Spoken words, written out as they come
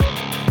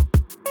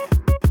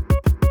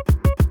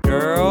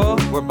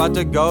about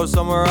to go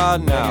somewhere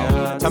out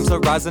now. Times to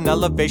rise and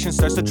elevation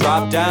starts to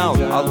drop down.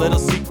 A little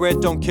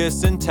secret, don't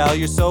kiss and tell,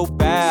 you're so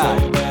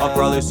bad. I'll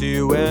probably see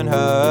you in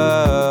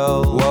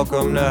hell.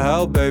 Welcome to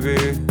hell, baby.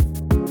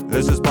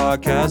 This is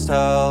podcast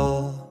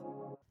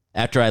hell.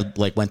 After I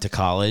went to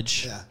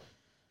college,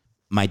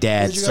 my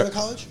dad... Where'd you go to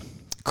college?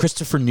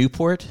 Christopher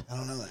Newport. I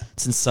don't know that.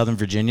 It's in Southern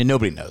Virginia.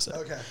 Nobody knows it.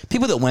 Okay.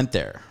 People that went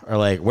there are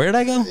like, where did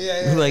I go?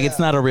 It's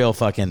not a real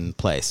fucking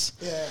place.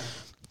 Yeah.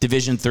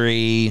 Division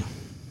III,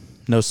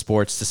 no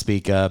sports to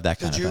speak of, that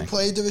kind of thing. Did you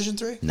play Division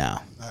III? No.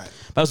 All right.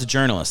 But I was a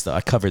journalist, though.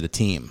 I covered the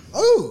team.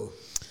 Oh.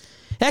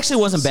 It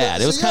actually wasn't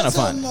bad. It was kind of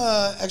fun. You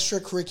had some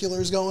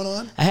extracurriculars going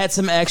on? I had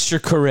some extra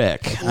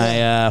curric.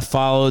 I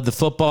followed the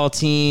football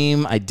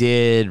team. I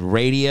did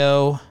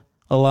radio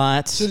a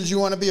lot. So did you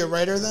want to be a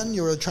writer then?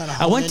 You were trying to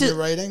hone in your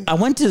writing? I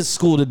went to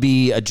school to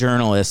be a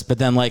journalist, but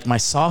then my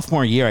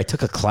sophomore year, I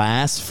took a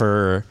class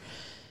for...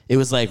 It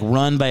was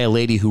run by a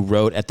lady who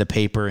wrote at the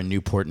paper in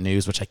Newport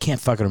News, which I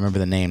can't fucking remember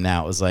the name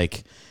now. It was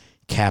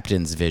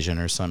Captain's Vision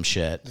or some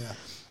shit. Yeah.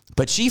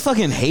 But she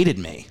fucking hated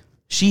me.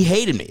 She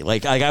hated me.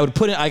 I would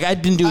put it.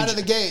 I'd been doing out of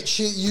the gate.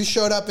 You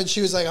showed up and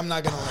she was like, "I'm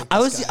not gonna like."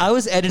 I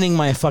was editing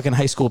my fucking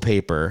high school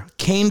paper.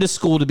 Came to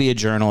school to be a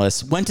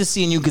journalist. Went to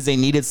CNU because they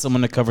needed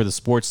someone to cover the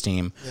sports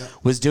team. Yeah.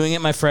 Was doing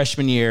it my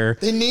freshman year.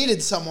 They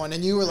needed someone,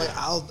 and you were like,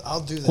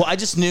 "I'll do that." Well, I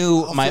just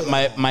knew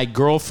my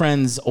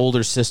girlfriend's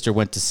older sister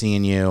went to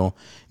CNU.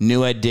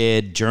 Knew I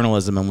did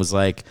journalism and was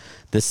like,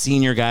 the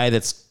senior guy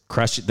that's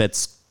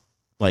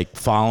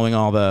following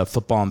all the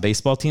football and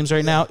baseball teams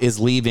right now is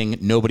leaving.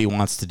 Nobody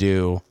wants to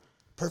do.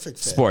 Perfect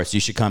fit. Sports.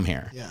 You should come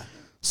here. Yeah.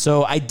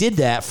 So I did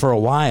that for a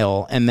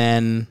while, and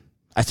then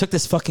I took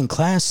this fucking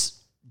class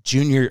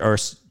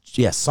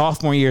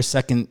sophomore year,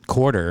 second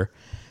quarter,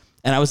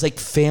 and I was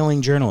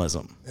failing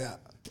journalism. Yeah.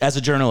 As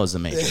a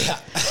journalism major. Yeah.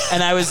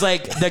 And I was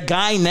the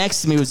guy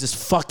next to me was this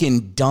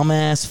fucking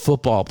dumbass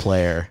football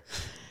player,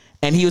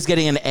 and he was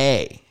getting an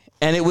A.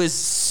 And it was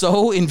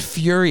so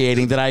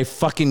infuriating that I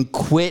fucking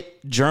quit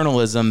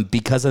journalism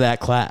because of that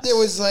class. It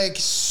was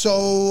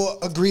so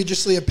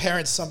egregiously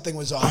apparent something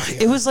was off here.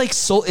 It was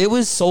it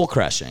was soul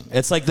crushing.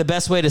 It's the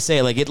best way to say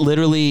it. It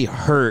literally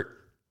hurt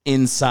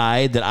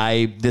inside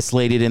that this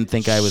lady didn't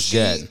think I was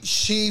good.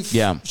 She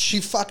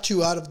fucked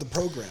you out of the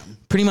program.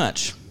 Pretty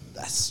much.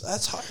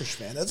 That's harsh,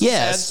 man. That's a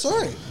sad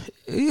story.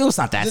 It was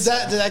not that. Did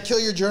that kill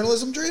your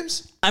journalism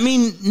dreams? I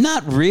mean,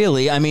 not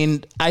really. I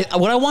mean,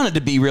 what I wanted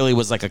to be really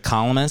was a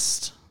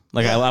columnist.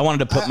 I wanted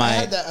to put I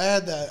had that. I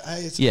had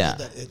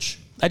that itch.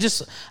 I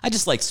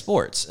just like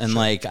sports, and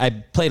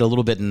I played a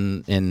little bit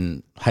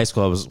in high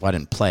school. I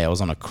didn't play. I was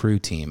on a crew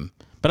team,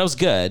 but I was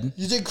good.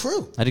 You did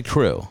crew. I did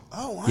crew.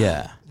 Oh wow.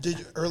 Yeah. Did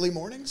you early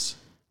mornings?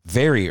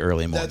 Very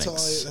early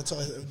mornings. That's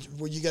all.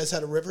 Were you guys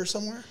had a river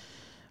somewhere?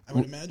 I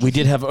would imagine. We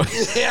did have a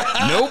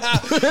nope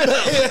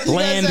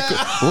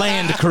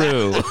land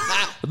crew,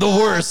 the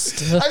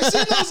worst. I've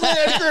seen those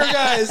land crew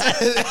guys.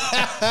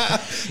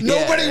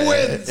 Nobody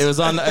wins. It was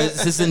on.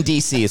 This is in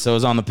DC, so it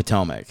was on the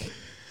Potomac.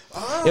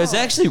 Oh. It was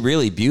actually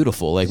really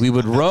beautiful. We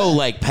would row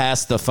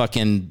past the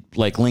fucking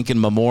Lincoln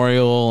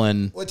Memorial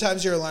and. What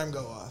time's your alarm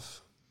go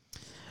off?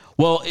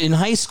 Well, in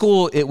high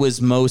school, it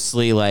was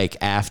mostly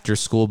after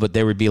school, but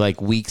there would be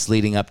weeks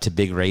leading up to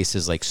big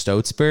races like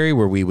Stotesbury,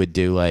 where we would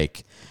do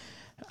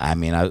I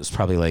was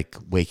probably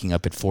waking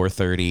up at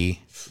 4:30,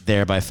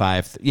 there by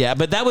 5. Yeah,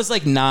 but that was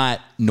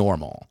not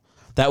normal.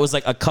 That was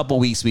a couple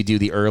weeks we do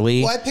the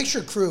early. Well, I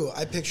picture crew.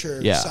 I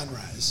picture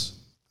sunrise.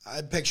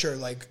 I picture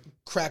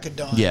crack of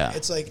dawn. Yeah.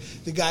 It's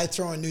the guy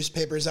throwing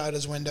newspapers out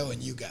his window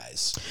and you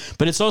guys.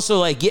 But it's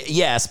also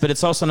yes, but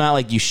it's also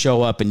not you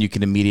show up and you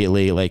can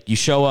immediately you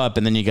show up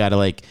and then you got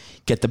to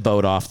get the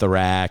boat off the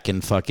rack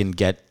and fucking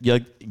get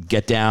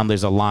down.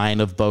 There's a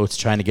line of boats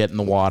trying to get in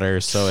the water.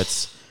 So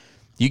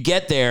you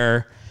get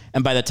there.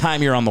 And by the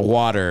time you're on the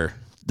water,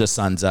 the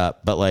sun's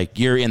up. But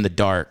you're in the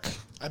dark.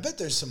 I bet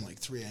there's some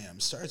 3 a.m.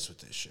 starts with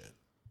this shit.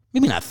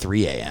 Maybe not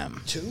 3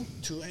 a.m. 2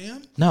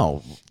 a.m.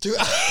 No.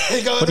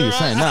 What are you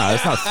saying? No,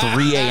 it's not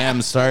 3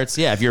 a.m. starts.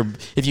 Yeah,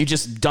 if you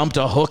just dumped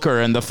a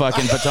hooker in the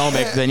fucking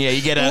Potomac, then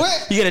you get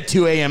a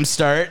 2 a.m.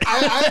 start.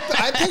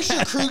 I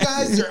picture crew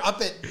guys. They're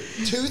up at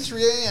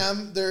 3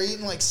 a.m. They're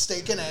eating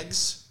steak and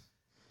eggs.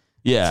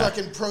 Yeah.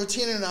 Fucking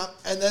proteining up,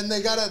 and then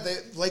they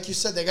like you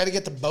said, they gotta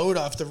get the boat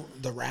off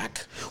the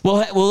rack.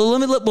 Well,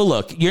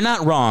 look, you're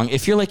not wrong.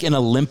 If you're an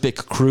Olympic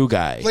crew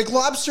guy,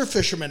 lobster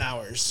fisherman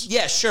hours.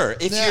 Yeah, sure.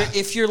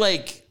 If you're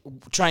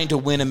trying to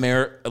win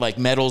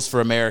medals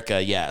for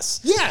America, yes.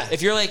 Yeah.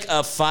 If you're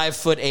a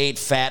 5'8"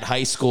 fat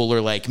high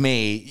schooler like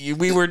me,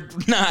 we were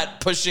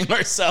not pushing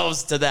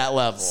ourselves to that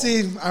level.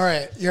 See, all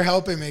right, you're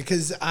helping me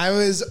because I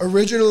was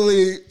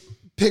originally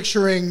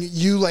picturing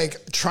you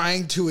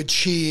trying to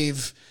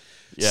achieve.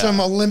 Yeah.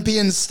 Some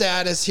Olympian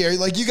status here.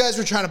 You guys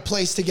were trying to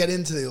place to get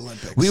into the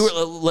Olympics.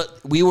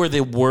 We were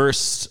the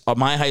worst.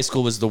 My high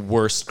school was the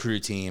worst crew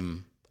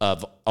team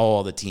of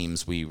all the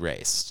teams we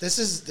raced.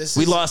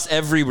 We lost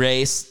every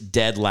race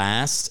dead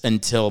last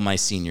until my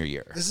senior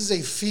year. This is a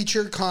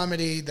feature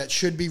comedy that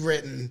should be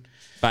written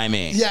by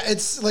me. Yeah,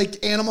 it's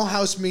Animal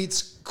House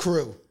meets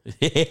Crew.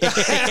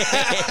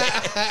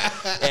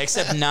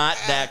 Except not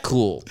that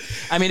cool.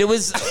 I mean, it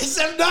was.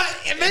 Except not.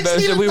 It makes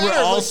it even we were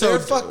better. also Like,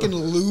 they're fucking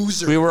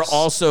losers. We were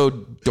also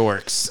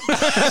dorks. Like,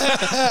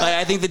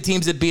 I think the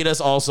teams that beat us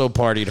also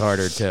partied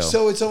harder too.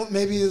 So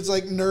maybe it's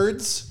like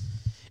nerds.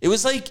 It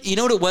was like, you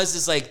know what it was?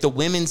 Is like the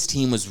women's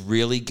team was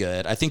really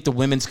good. I think the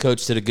women's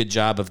coach did a good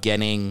job of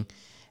getting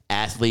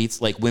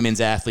athletes, like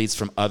women's athletes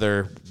from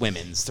other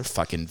women's. They're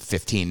fucking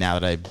 15 now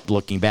that I'm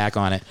looking back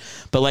on it.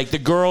 But like the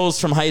girls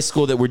from high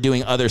school that were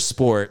doing other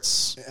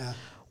sports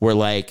were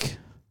like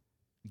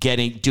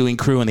doing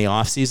crew in the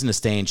off season to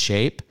stay in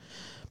shape.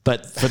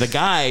 But for the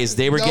guys,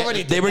 they were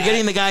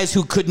getting the guys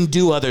who couldn't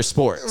do other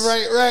sports.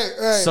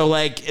 Right. So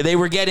like they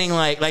were getting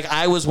like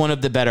I was one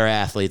of the better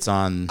athletes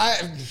on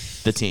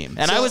the team.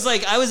 And I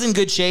was in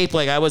good shape.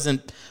 Like I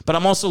wasn't, but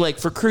I'm also like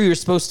for crew, you're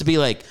supposed to be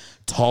like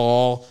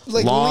tall,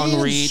 like long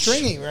lean reach. And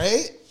stringy,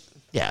 right?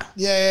 Yeah.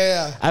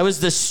 Yeah. I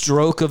was the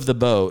stroke of the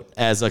boat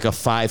as like a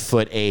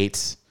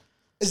 5'8".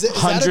 Is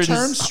that a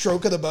term?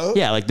 Stroke of the boat?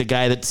 Yeah, like the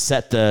guy that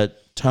set the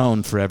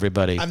tone for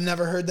everybody. I've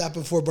never heard that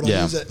before, but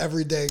I'll use it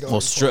every day.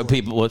 Stroke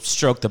the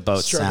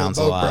boat sounds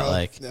a lot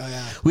like.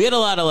 We had a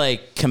lot of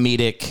like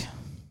comedic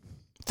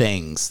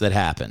things that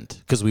happened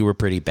because we were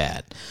pretty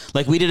bad.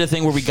 Like we did a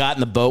thing where we got in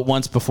the boat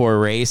once before a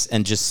race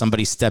and just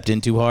somebody stepped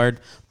in too hard,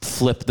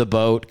 flipped the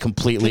boat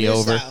completely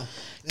over. Style.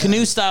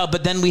 Canoe style,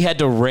 but then we had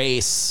to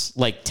race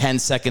like 10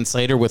 seconds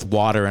later with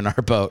water in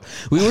our boat.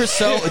 We were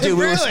so dude,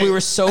 we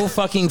were so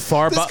fucking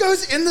far. This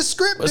goes in the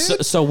script,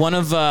 dude. So one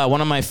of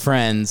my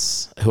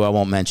friends, who I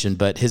won't mention,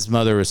 but his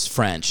mother was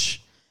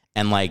French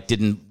and like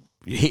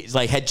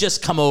had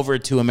just come over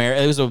to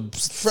America. It was a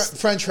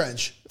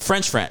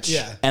French.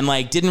 Yeah. And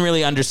like didn't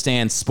really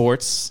understand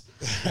sports.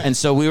 And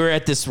so we were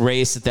at this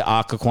race at the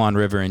Occoquan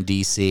River in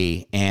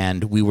DC,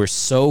 and we were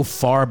so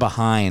far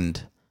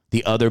behind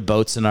the other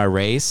boats in our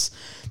race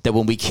that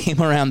when we came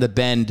around the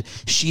bend,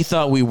 she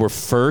thought we were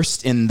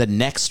first in the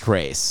next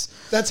race.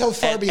 That's how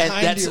far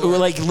behind you were.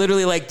 Like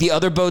literally like the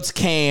other boats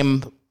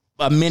came,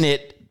 a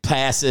minute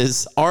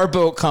passes, our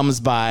boat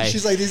comes by.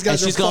 She's like, these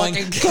guys are going,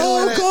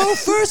 go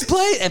first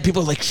place. And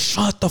people are like,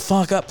 shut the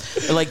fuck up.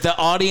 And like the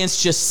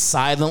audience just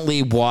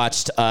silently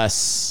watched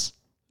us.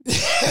 And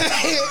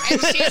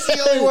she's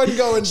the only one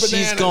going bananas.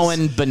 She's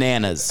going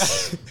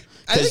bananas.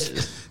 I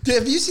think...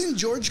 Have you seen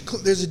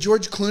there's a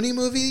George Clooney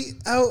movie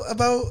out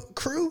about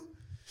crew?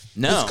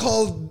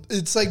 No.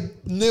 It's like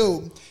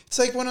new. It's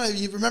like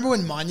you remember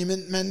when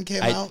Monument Men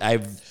came out? I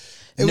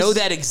know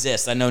that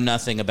exists. I know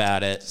nothing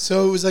about it.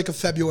 So it was like a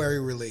February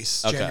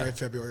release, January,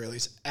 February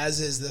release, as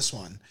is this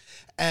one.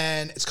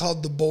 And it's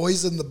called The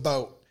Boys in the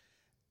Boat.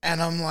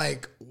 And I'm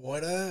like,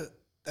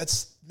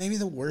 that's maybe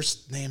the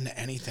worst name to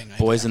anything.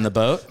 Boys in the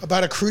Boat?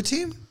 About a crew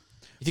team?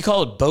 If you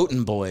call it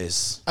Boatin'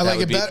 Boys, I like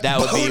it better.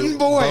 Boatin'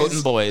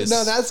 Boys.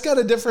 No, that's got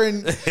a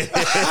different.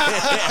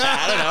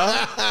 I don't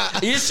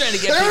know. You're just trying to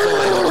get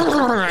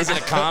people. Is it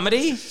a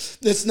comedy?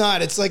 It's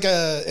not. It's like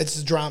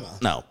it's drama.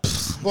 No.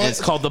 Well, it's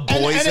called The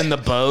Boys in the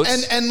Boat.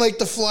 And like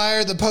the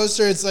flyer, the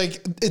poster, it's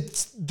like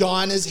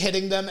Dann is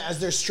hitting them as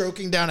they're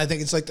stroking down. I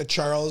think it's like the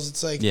Charles.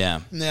 It's like yeah.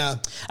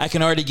 I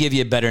can already give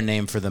you a better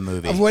name for the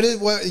movie. What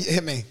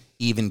hit me?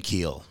 Even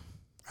keel.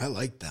 I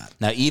like that.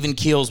 Now, even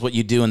keel is what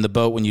you do in the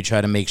boat when you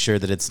try to make sure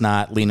that it's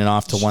not leaning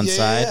off to one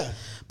side. Yeah.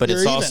 But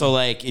it's also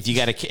like if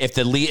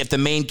the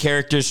main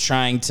character's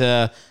trying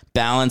to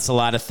balance a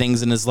lot of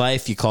things in his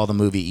life, you call the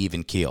movie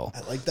Even Keel.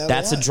 I like that.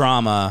 That's a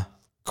drama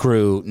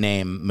crew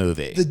name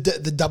movie.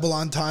 The double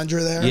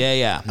entendre there.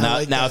 Yeah.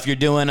 Now if you're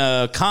doing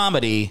a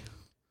comedy,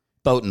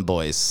 Boatin'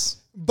 Boys.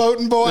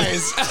 Boatin'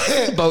 Boys.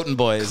 Boatin'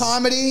 Boys.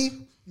 Comedy.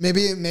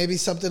 Maybe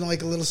something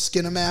like a little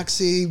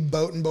Skinamaxy,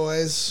 Boatin'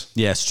 Boys.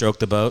 Yeah, Stroke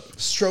the Boat.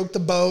 Stroke the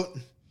boat.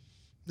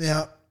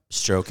 Yeah.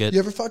 Stroke it. You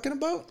ever fuck in a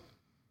boat?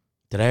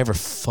 Did I ever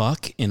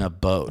fuck in a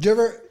boat?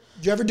 Did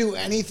you ever do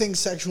anything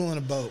sexual in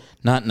a boat?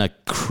 Not in a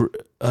crew.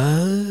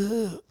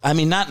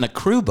 Not in a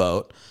crew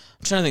boat.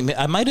 I'm trying to think.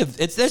 I might have.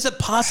 There's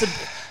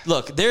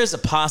a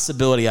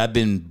possibility I've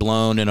been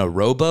blown in a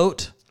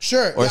rowboat.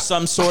 Sure. Or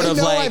some sort of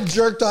like. I've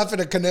jerked off in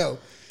a canoe.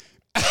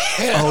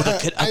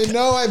 I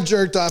know I've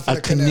jerked off in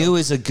a canoe. A canoe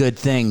is a good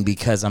thing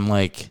because I'm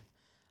like,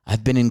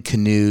 I've been in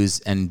canoes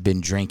and been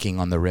drinking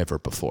on the river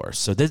before,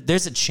 so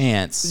there's a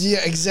chance. Yeah,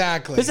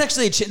 exactly. There's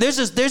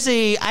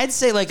actually I'd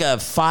say like a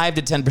 5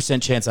 to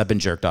 10% chance I've been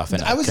jerked off in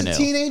a canoe. I was a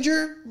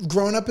teenager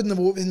growing up in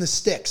the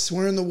sticks.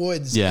 We're in the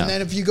woods, and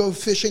then if you go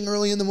fishing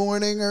early in the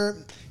morning,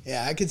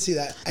 I could see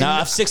that. Now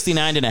I've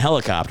 69'd in a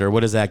helicopter.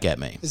 What does that get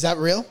me? Is that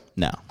real?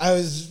 No.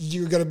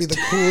 You were going to be the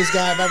coolest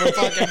guy I've ever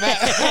fucking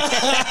met.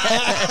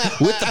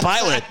 With the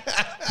pilot.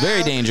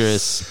 Very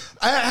dangerous.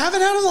 I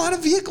haven't had a lot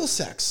of vehicle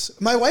sex.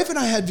 My wife and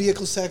I had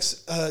vehicle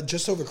sex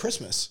just over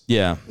Christmas.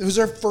 Yeah. It was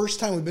our first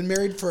time. We've been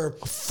married for...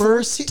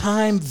 First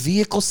time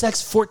vehicle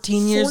sex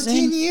 14 years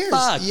 14 years.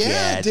 Fuck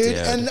yeah, dude.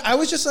 And I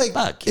was just like,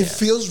 it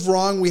feels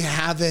wrong we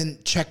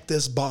haven't checked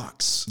this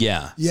box.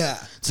 Yeah. Yeah.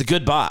 It's a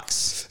good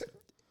box.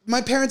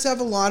 my parents have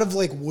a lot of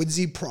like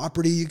woodsy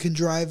property you can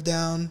drive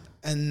down.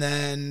 And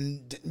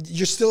then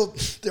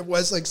there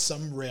was like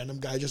some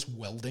random guy just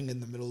welding in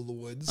the middle of the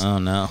woods. Oh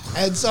no.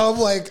 And so I'm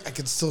like, I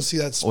could still see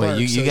that spark.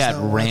 Wait, you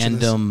got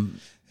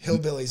random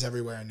hillbillies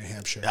everywhere in New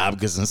Hampshire. I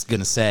was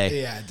gonna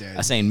say, yeah, dude.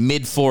 I'm saying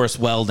mid-forest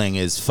welding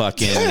is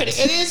fucking. Dude,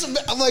 it is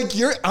like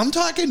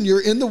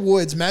you're in the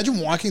woods. Imagine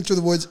walking through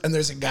the woods and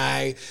there's a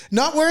guy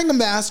not wearing a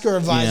mask or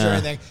a visor or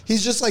anything.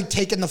 He's just like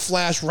taking the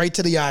flash right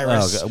to the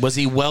iris. Oh, was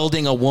he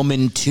welding a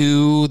woman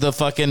to the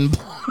fucking?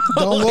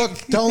 Don't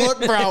look,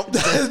 bro.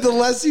 The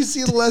less you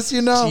see, the less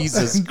you know.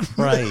 Jesus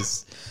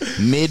Christ.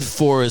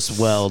 Mid-forest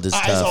weld is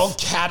Eyes tough. all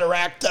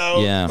cataract out.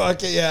 Yeah.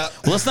 Fuck it, yeah.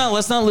 Well,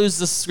 let's not lose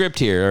the script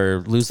here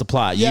or lose the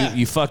plot. Yeah.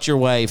 You fucked your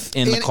wife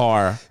in the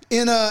car.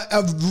 In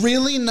a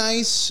really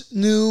nice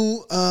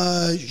new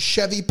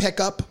Chevy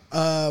pickup,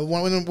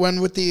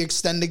 one with the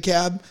extended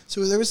cab.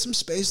 So there was some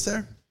space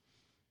there.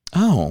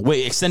 Oh,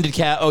 wait, extended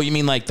cab. Oh, you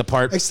mean like the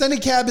part?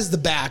 Extended cab is the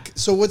back.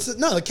 So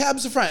the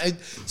cab's the front.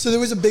 So there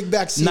was a big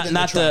back seat in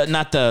the truck.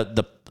 Not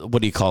the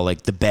what do you call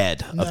like the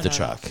bed of the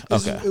truck?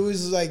 It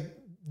was like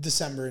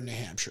December in New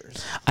Hampshire.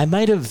 I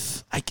might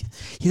have.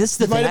 This is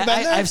the thing.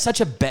 I have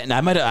such a bed.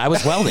 I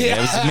was welding. It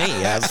was me.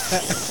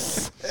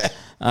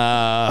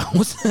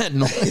 What's that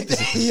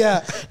noise?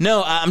 Yeah.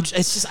 No,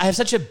 it's just I have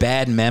such a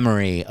bad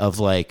memory of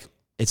like.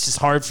 It's just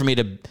hard for me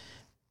to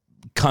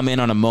come in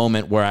on a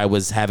moment where I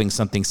was having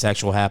something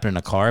sexual happen in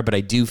a car, but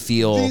I do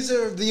feel these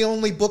are the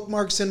only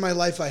bookmarks in my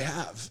life I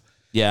have.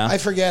 Yeah. I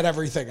forget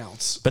everything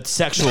else. But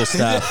sexual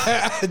stuff.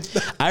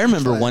 I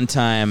remember one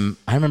time,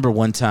 and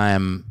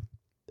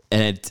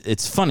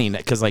it's funny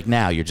because like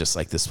now you're just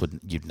like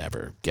you'd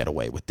never get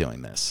away with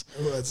doing this.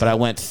 But I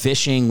went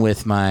fishing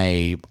with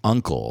my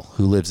uncle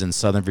who lives in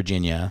Southern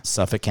Virginia,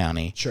 Suffolk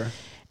County. Sure.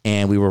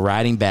 And we were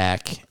riding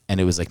back, and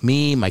it was like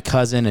me, my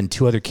cousin, and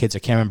two other kids. I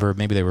can't remember.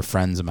 Maybe they were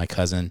friends of my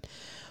cousin.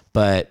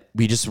 But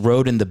we just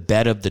rode in the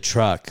bed of the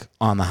truck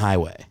on the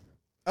highway.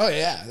 Oh,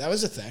 yeah. That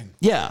was a thing.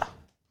 Yeah.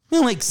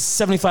 Like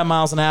 75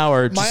 miles an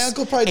hour. My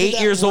uncle probably did 8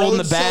 that years old in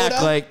the road back.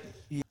 soda. Like,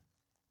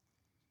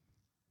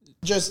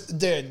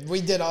 dude,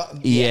 we did all.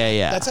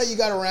 Yeah. That's how you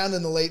got around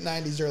in the late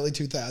 90s, early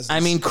 2000s.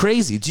 I mean,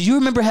 crazy. Do you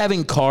remember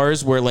having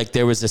cars where like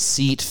there was a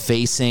seat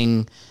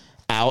facing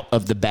out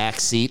of the back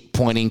seat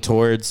pointing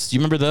towards? Do you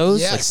remember those?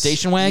 Yes. Like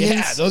station wagons?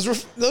 Yeah, those were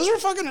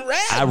fucking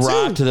rad. I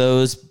rocked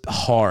those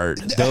hard.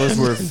 Those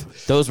were Do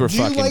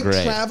you fucking like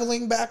great.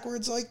 traveling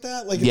backwards like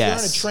that? Like if you're on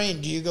a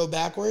train, do you go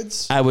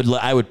backwards? I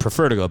would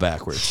prefer to go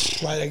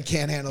backwards. I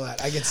can't handle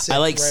that. I get sick. I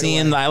like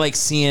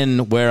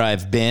seeing where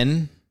I've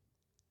been,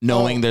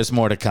 knowing there's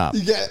more to come.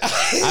 Yeah.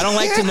 I don't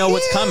like to know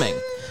what's coming.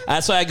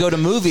 That's why I go to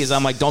movies.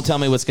 I'm like, don't tell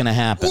me what's going to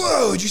happen.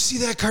 Whoa, did you see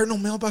that Cardinal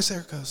mailbox?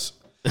 There it goes.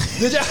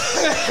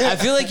 I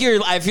feel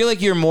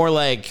like you're more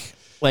like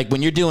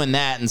when you're doing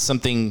that and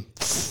something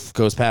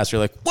goes past,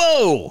 you're like,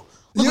 whoa,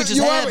 look what just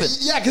happened.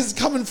 Yeah, because it's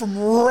coming from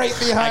right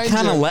behind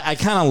you. I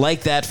kind of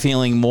like that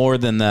feeling more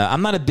than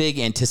I'm not a big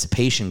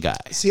anticipation guy.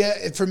 See,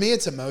 for me,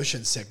 it's a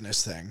motion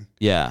sickness thing.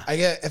 Yeah.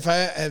 If I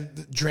have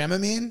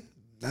Dramamine,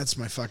 that's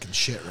my fucking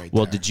shit right there.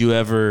 Well, did you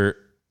ever,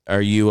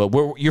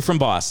 you're from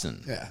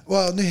Boston. Yeah.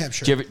 Well, New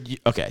Hampshire. Did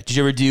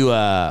you ever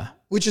do,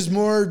 which is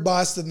more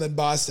Boston than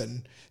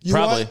Boston.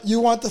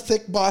 You want the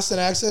thick Boston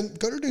accent?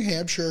 Go to New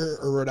Hampshire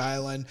or Rhode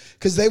Island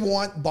because they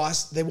want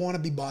Boston. They want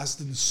to be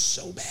Boston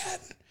so bad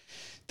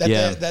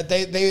that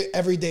they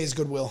every day is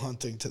Goodwill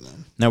Hunting to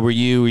them. Now, were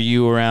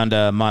you around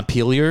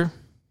Montpelier?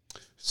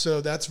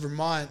 So that's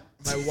Vermont.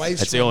 My wife's.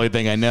 That's the only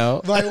thing I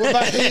know.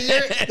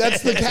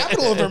 That's the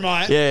capital of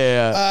Vermont.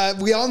 Yeah.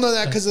 We all know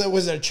that because it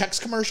was a Chex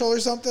commercial or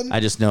something.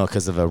 I just know it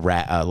because of a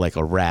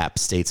rap,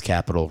 state's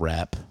capital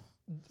rap.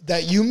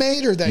 That you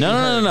made or that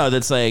No.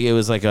 That's like it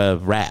was like a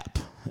rap.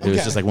 It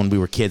was just like when we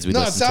were kids. We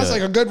listened to it. Sounds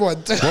like a good one.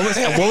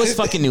 What was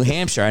fucking New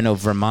Hampshire? I know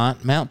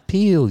Vermont,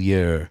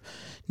 Montpelier,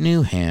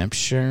 New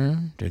Hampshire.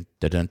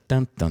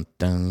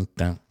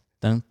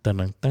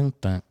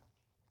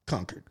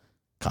 Concord.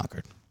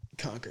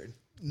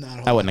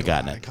 Not I wouldn't have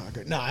gotten it.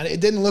 Concord. No, it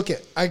didn't look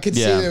it. I could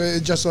see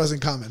it just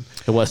wasn't coming.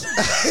 It was.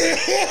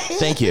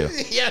 Thank you.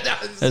 Yeah,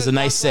 that was a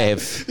nice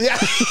save. Yeah.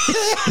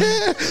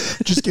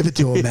 Just give it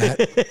to him, Matt.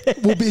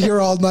 We'll be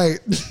here all night.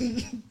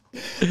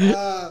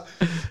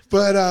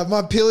 But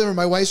Montpelier,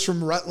 my wife's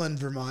from Rutland,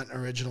 Vermont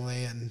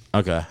originally, and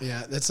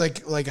yeah, that's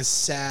like a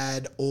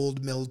sad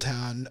old mill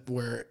town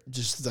where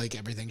just like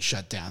everything's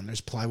shut down.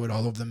 There's plywood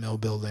all over the mill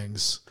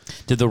buildings.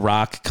 Did The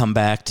Rock come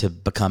back to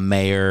become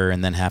mayor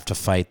and then have to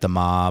fight the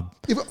mob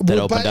that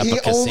opened up a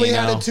casino? He only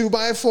had a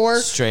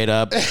 2x4. Straight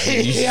up,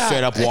 you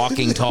straight up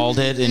walking talled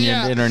it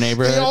in our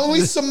neighborhood. The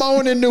only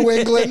Simone in New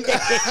England. Good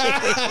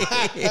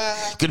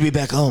to be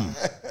back home.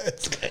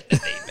 It's good to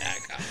be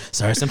back home.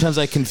 Sorry, sometimes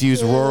I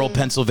confuse rural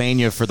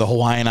Pennsylvania for the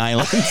Hawaiian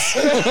Islands.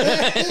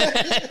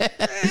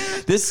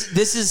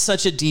 This is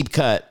such a deep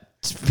cut.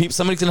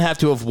 Somebody's going to have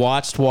to have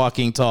watched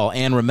Walking Tall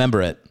and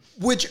remember it.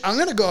 Which I'm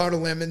going to go out on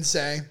a limb and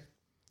say,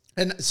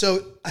 and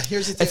so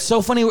here's the thing. It's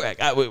so funny.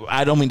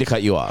 I don't mean to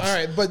cut you off. All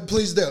right, but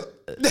please do.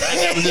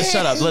 Just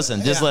shut up.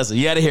 Listen. Just listen.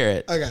 You got to hear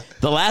it. Okay.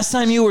 The last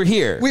time you were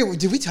here. Wait,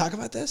 did we talk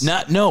about this?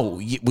 No.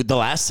 The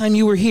last time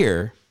you were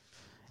here,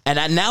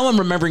 and now I'm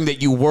remembering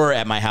that you were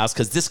at my house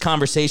because this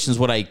conversation is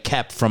what I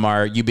kept from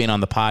you being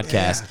on the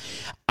podcast.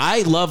 Yeah.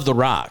 I love The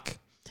Rock.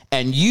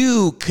 And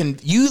you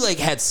like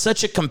had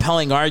such a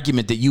compelling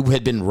argument that you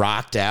had been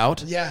rocked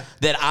out. Yeah.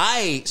 That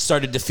I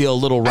started to feel a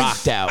little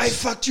rocked out. I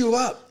fucked you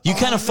up. You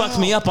kind of fucked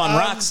me up on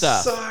rock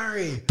stuff.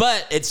 Sorry.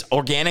 But it's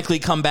organically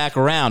come back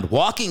around.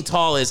 Walking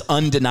Tall is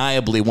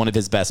undeniably one of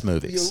his best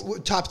movies.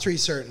 Top 3,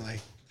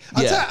 certainly.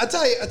 I'll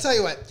tell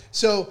you what.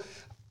 So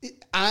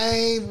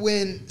I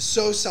went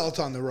so south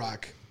on The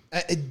Rock.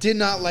 I did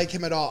not like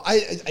him at all.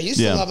 I used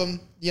to love him,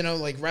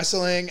 like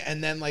wrestling.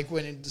 And then like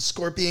when the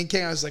Scorpion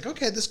King, I was like,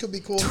 okay, this could be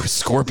cool.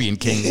 Scorpion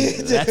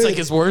King. That's like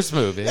his worst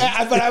movie.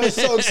 Yeah, but I was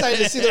so excited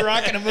to see The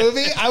Rock in a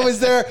movie. I was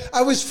there.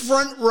 I was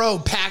front row,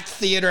 packed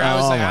theater. I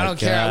was like, I don't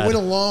care. I went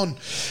alone.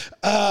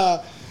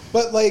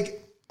 But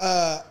like,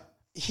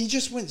 he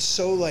just went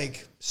so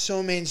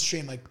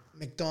mainstream, like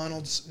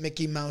McDonald's,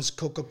 Mickey Mouse,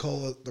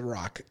 Coca-Cola, The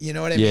Rock. You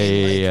know what I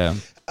mean? Yeah.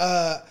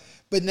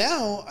 But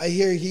now I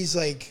hear he's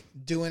like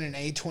doing an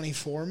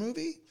A24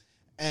 movie,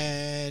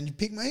 and you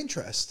piqued my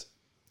interest.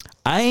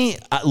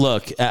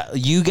 Look,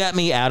 you got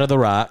me out of The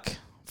Rock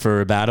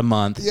for about a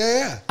month.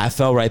 Yeah. I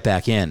fell right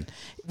back in.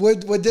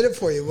 What did it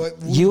for you?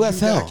 What UFL. You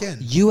back in?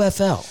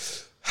 UFL.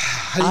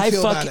 How do you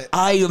feel about it?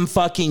 I am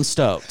fucking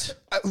stoked.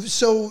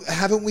 So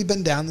haven't we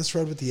been down this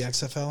road with the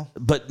XFL?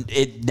 But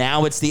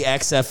now it's the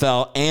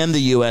XFL and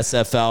the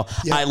USFL.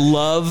 Yep. I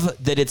love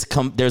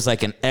that there's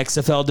like an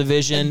XFL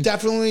division. It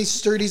definitely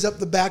sturdies up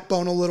the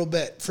backbone a little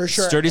bit, for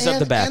sure. Sturdies up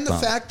the backbone. And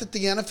the fact that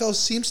the NFL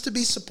seems to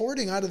be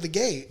supporting out of the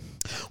gate.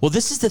 Well,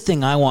 this is the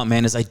thing I want,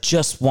 man, is I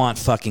just want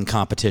fucking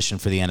competition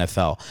for the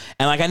NFL.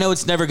 And like, I know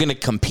it's never going to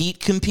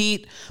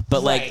compete,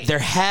 but like there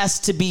has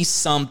to be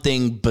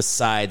something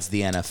besides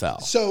the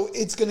NFL. So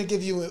it's going to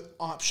give you an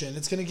option.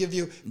 It's going to give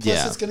you,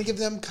 it's going to give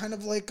them kind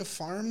of like a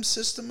farm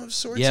system of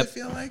sorts, I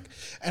feel like.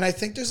 And I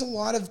think there's a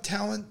lot of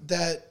talent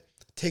that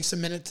takes a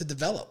minute to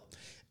develop.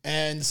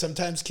 And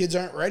sometimes kids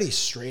aren't ready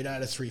straight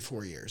out of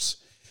 3-4 years.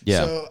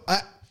 Yeah. So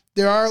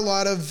there are a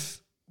lot of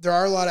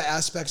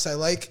aspects I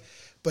like,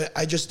 but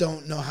I just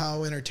don't know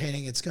how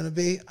entertaining it's going to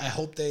be. I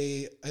hope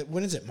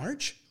when is it?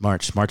 March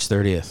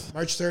 30th.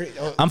 March 30th.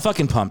 Oh, I'm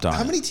fucking pumped on it.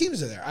 How many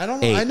teams are there? I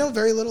don't know. 8. I know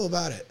very little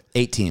about it.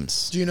 8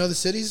 teams. Do you know the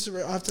cities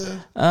off the?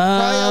 Probably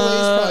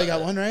LA's probably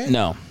got one, right?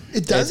 No.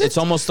 It does. It's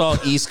almost all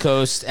East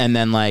Coast, and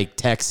then like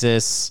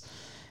Texas,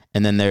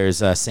 and then there's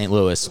St.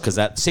 Louis, because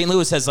St.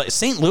 Louis has like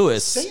St.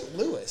 Louis.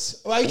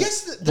 Well, I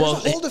guess there's a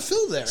hole to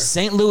fill there.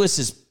 St. Louis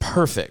is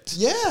perfect.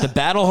 Yeah. The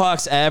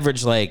Battlehawks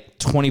average like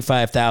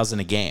 25,000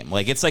 a game.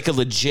 Like it's like a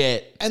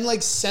legit. And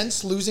like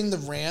since losing the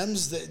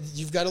Rams,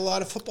 you've got a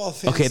lot of football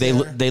fans. Okay,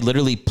 they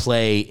literally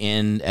play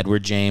in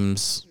Edward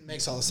James.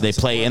 Makes all the sense. They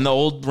play in the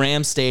old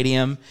Rams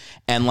stadium,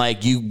 and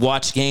like you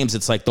watch games,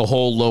 it's like the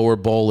whole lower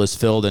bowl is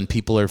filled and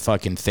people are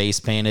fucking face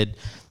painted.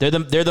 They're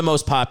the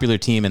most popular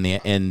team in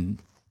the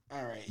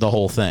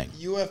whole thing.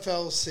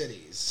 UFL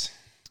cities.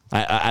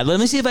 Let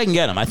me see if I can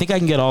get them. I think I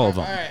can get all of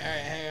them. All right,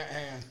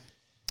 hang on.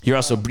 You're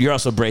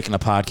also breaking a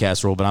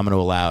podcast rule, but I'm going to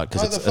allow it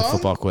because it's a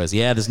football quiz.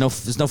 Yeah, there's no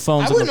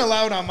phones. I wouldn't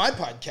allow it on my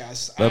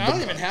podcast. I don't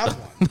even have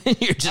one.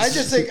 I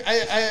just think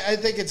I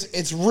think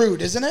it's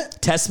rude, isn't it?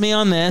 Test me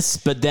on this,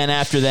 but then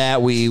after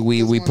that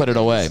we put it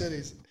away.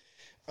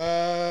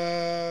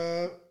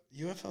 UFL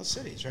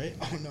cities, right?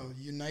 Oh no,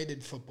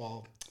 United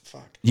Football.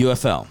 Fuck.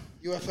 UFL.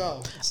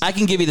 I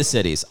can give you the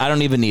cities. I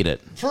don't even need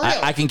it. For real?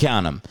 I can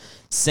count them.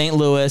 St.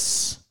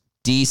 Louis,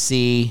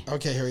 DC.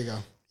 Okay, here we go.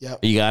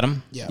 Yep. You got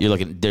them? Yeah. You're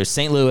looking. There's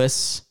St.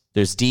 Louis.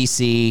 There's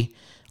DC,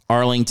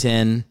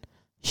 Arlington,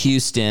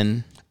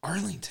 Houston.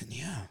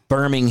 Yeah.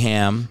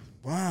 Birmingham.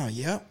 Wow.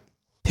 Yep.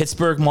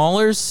 Pittsburgh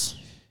Maulers.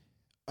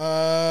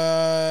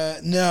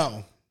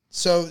 No.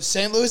 So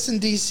St. Louis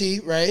and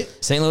DC, right?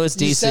 St. Louis,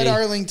 DC. You said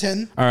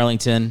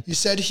Arlington. You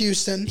said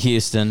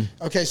Houston.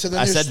 Okay, so then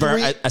I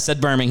said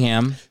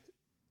Birmingham.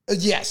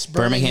 Yes,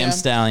 Birmingham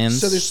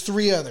Stallions. So there's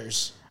 3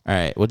 others. All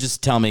right. Well,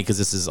 just tell me because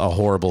this is a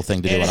horrible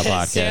thing to do on a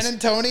podcast. San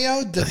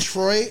Antonio,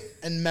 Detroit,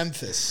 and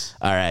Memphis.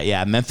 All right.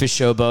 Yeah. Memphis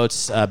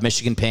Showboats,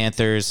 Michigan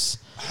Panthers.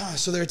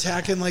 So they're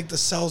attacking like the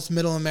South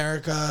Middle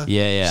America.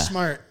 Yeah.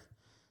 Smart.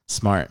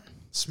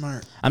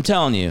 I'm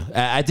telling you.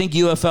 I think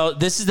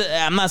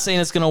UFL, I'm not saying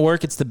it's going to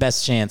work. It's the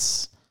best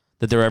chance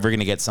that they're ever going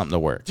to get something to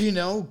work. Do you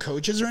know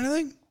coaches or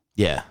anything?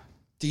 Yeah.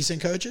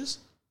 Decent coaches?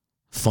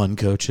 Fun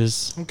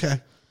coaches. Okay.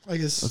 I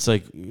guess it's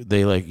like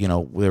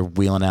they're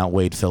wheeling out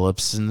Wade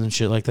Phillips and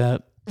shit like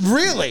that.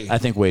 Really? I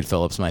think Wade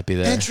Phillips might be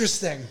there.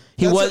 Interesting.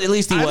 At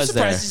least he was there. I'm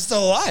surprised he's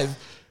still alive.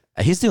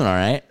 He's doing all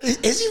right.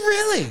 Is he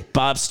really?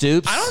 Bob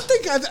Stoops. I don't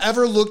think I've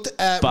ever looked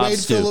at Wade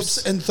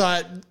Phillips and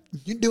thought,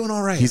 you're doing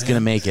all right. He's going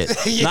to make it.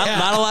 Yeah.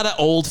 Not a lot of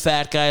old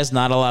fat guys,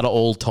 not a lot of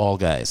old tall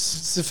guys.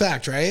 It's a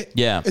fact, right?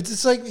 Yeah.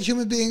 It's like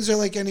human beings are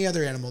like any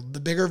other animal. The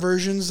bigger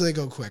versions, they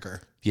go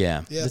quicker.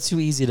 Yeah. That's too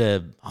easy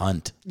to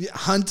hunt. Yeah,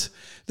 hunt.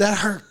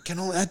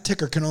 That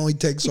ticker can only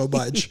take so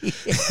much.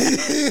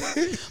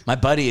 My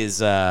buddy's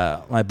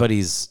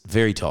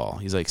very tall.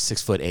 He's like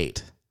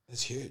 6'8".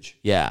 That's huge.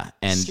 Yeah,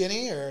 and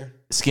skinny or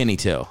skinny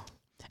too.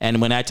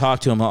 And when I talk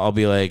to him, I'll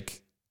be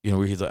like,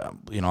 he's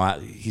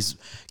like, he's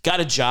got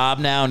a job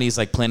now and he's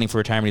like planning for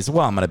retirement. He's like,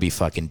 well, I'm gonna be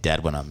fucking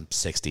dead when I'm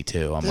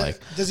 62. I'm like,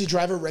 does he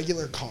drive a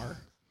regular car?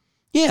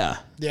 Yeah.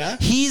 Yeah.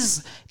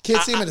 He's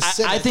can't see him in a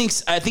Civic. I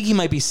think he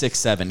might be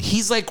 6'7".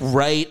 He's like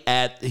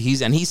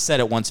he said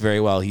it once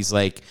very well. He's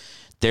like,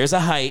 there's a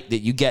height that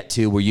you get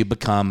to where you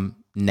become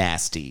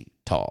nasty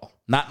tall.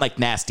 Not like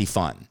nasty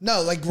fun.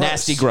 No, like gross.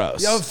 Nasty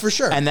gross. Yeah, for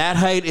sure. And that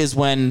height is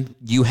when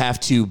you have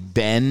to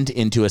bend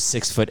into a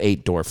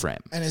 6'8" door frame.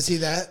 And is he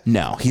that?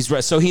 No, he's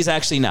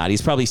actually not.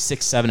 He's probably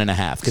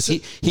 6'7.5" because he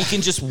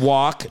can just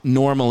walk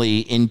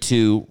normally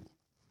into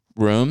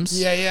rooms.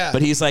 Yeah.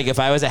 But he's like, if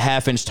I was a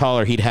half-inch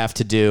taller, he'd have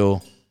to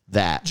do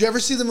that. Did you ever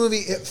see the movie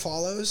It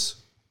Follows?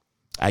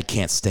 I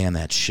can't stand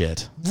that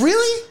shit.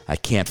 Really? I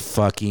can't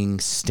fucking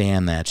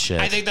stand that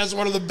shit. I think that's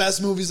one of the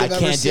best movies I've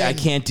ever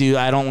seen.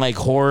 I don't like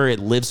horror. It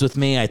lives with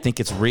me. I think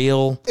it's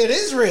real. It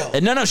is real.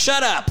 No,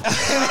 shut up.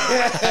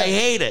 I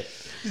hate it.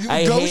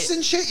 Ghosts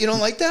and shit? You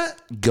don't like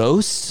that?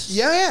 Ghosts?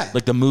 Yeah.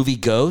 Like the movie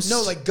Ghosts?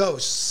 No, like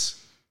ghosts.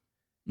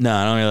 No,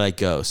 I don't really like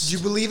ghosts. Do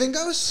you believe in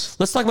ghosts?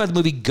 Let's talk about the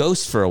movie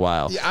Ghost for a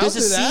while. Yeah, There's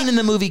a scene in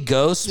the movie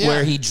Ghost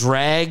where he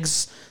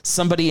drags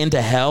somebody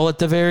into hell at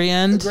the very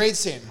end. A great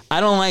scene. I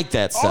don't like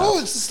that stuff. Oh,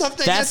 it's the stuff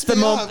that gets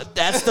me off.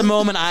 That's the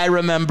moment I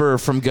remember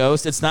from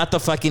Ghost. It's not the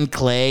fucking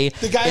clay.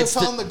 The guy who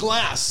found the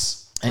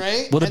glass,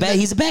 right? Well,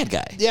 he's a bad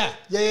guy. Yeah.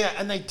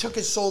 And they took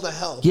his soul to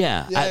hell.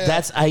 Yeah.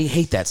 I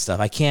hate that stuff.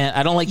 I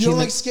don't like. You don't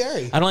like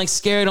scary. I don't like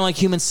scary. I don't like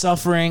human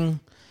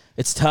suffering.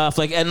 It's tough.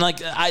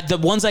 The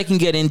ones I can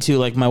get into,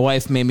 like my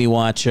wife made me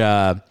watch. Is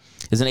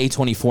an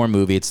A24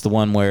 movie. It's the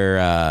one where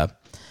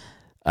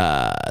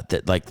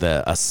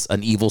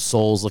an evil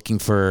soul's looking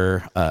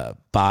for a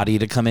body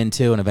to come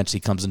into, and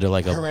eventually comes into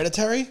like a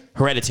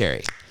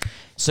Hereditary.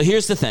 So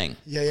here's the thing.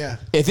 Yeah.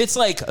 If it's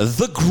like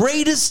the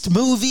greatest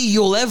movie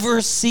you'll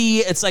ever see,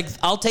 it's like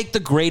I'll take the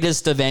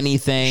greatest of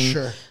anything.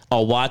 Sure.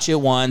 I'll watch it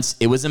once.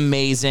 It was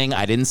amazing.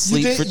 I didn't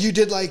sleep. You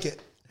did like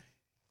it.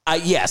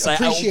 Yes,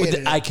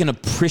 I can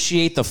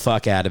appreciate the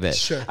fuck out of it.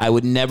 Sure. I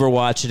would never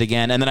watch it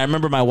again. And then I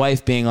remember my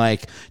wife being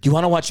like, do you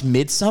want to watch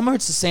Midsummer?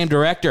 It's the same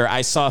director.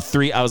 I saw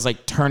 3. I was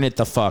like, turn it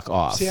the fuck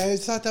off. See, I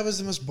thought that was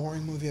the most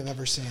boring movie I've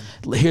ever seen.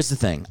 Here's the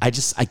thing. I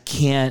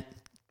can't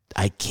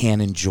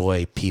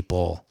enjoy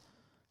people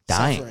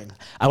dying. Suffering.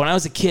 When I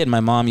was a kid, my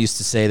mom used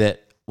to say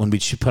that when we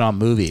should put on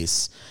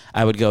movies,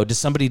 I would go, does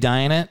somebody die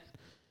in it?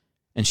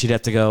 And she'd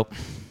have to go,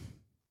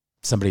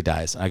 somebody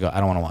dies. I go, I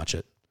don't want to watch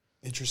it.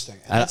 Interesting.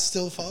 And that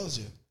still follows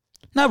you.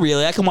 Not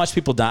really. I can watch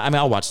people die. I mean,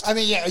 I'll watch. I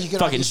mean, yeah, you can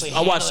fucking.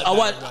 I'll watch.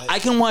 I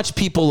can watch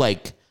people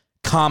like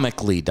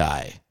comically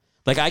die.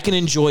 Like I can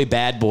enjoy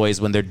Bad Boys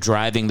when they're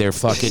driving their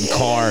fucking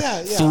car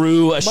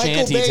through a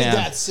shanty town.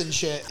 Deaths and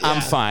shit. Yeah.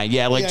 I'm fine.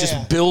 Yeah, like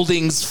just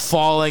buildings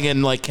falling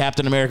and like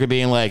Captain America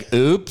being like,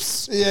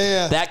 "Oops."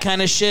 Yeah. That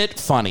kind of shit.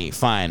 Funny.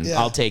 Fine. Yeah.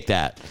 I'll take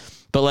that.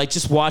 But like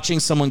just watching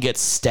someone get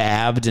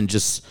stabbed and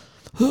just.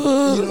 You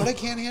know what I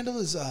can't handle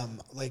is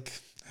like.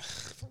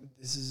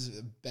 This is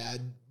a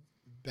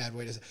bad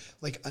way to say,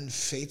 like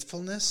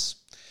unfaithfulness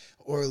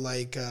or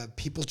like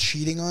people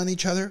cheating on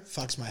each other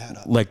fucks my head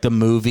up. Like the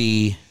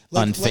movie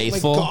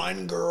Unfaithful, like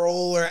Gone Girl,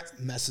 or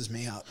messes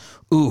me up.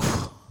 Ooh,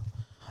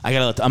 I'm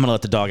gonna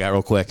let the dog out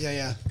real quick.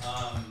 Yeah.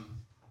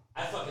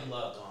 I fucking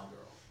love Gone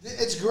Girl.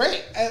 It's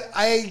great.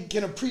 I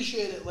can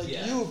appreciate it like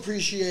you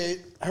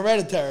appreciate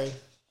Hereditary.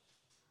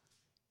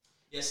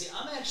 Yeah, see,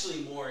 I'm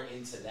actually more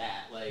into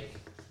that. Like,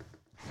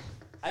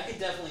 I could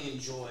definitely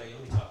enjoy.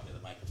 Let me talk to the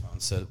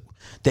microphone so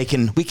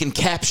we can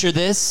capture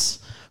this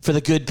for the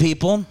good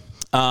people.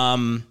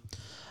 I'm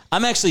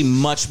actually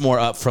much more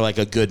up for like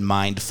a good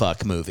mind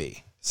fuck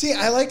movie. See,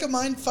 I like a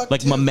mind fuck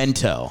like too,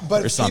 Memento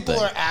but or something. But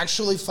people are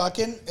actually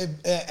fucking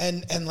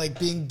and like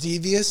being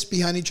devious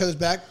behind each other's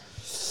back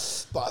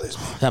bothers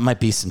me. That might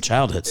be some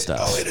childhood stuff.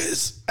 Oh, it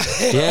is.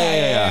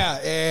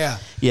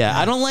 Yeah.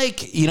 I don't like.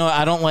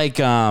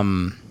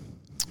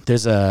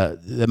 There's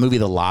the movie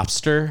The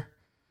Lobster.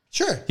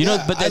 Sure.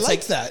 But that's I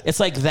like that. It's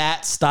like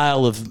that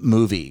style of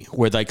movie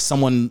where like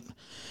someone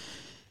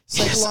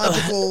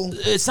psychological.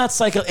 It's not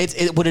psycho.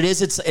 What it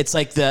is. It's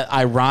like the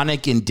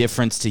ironic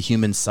indifference to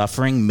human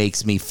suffering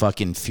makes me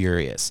fucking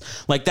furious.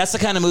 Like that's the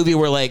kind of movie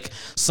where like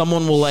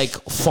someone will like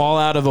fall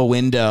out of a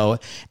window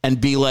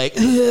and be like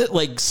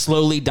like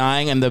slowly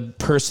dying, and the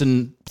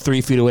person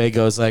 3 feet away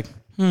goes like,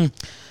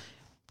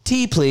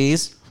 tea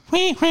please.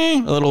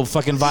 A little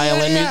fucking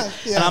violin. Yeah.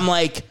 And I'm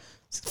like,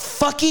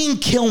 fucking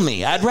kill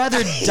me. I'd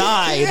rather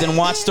die than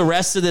watch the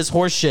rest of this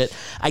horse shit.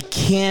 I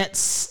can't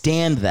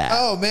stand that.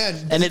 Oh,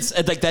 man. And it's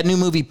like that new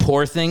movie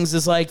Poor Things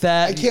is like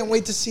that. I can't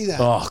wait to see that.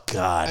 Oh,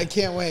 God. I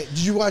can't wait. Did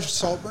you watch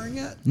Saltburn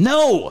yet?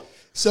 No.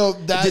 So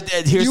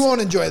you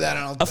won't enjoy that.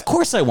 Of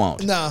course I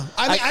won't. No.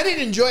 I mean, I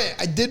didn't enjoy it.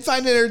 I did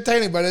find it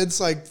entertaining, but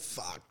it's like,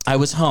 fuck. I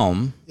was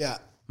home. Yeah.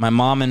 My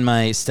mom and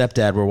my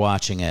stepdad were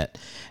watching it,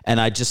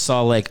 and I just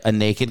saw like a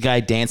naked guy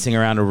dancing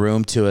around a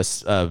room to a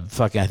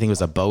fucking, I think it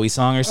was a Bowie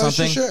song or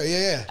something. Oh, sure,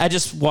 yeah. I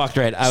just walked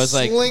right. I was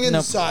like, slinging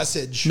nope,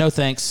 sausage. no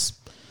thanks.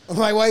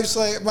 My wife's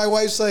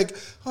like,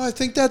 oh, I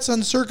think that's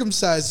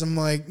uncircumcised. I'm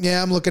like,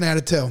 yeah, I'm looking at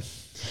it too.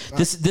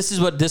 This is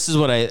what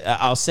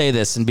I'll say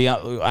this and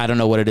I don't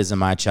know what it is in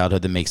my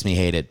childhood that makes me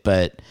hate it,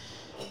 but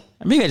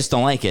maybe I just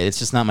don't like it. It's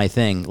just not my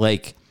thing.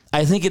 Like,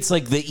 I think it's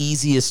like the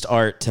easiest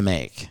art to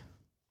make.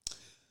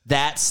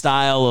 That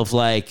style of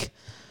like,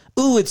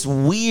 ooh, it's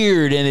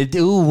weird and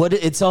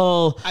it's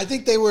all. I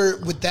think they were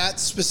with that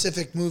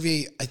specific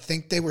movie. I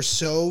think they were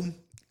so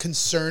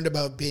concerned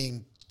about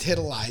being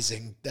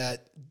titillizing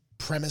that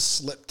premise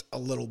slipped a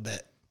little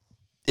bit.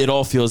 It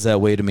all feels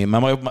that way to me. My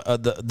wife,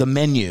 the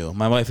Menu.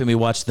 My wife and me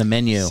watched The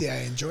Menu. See,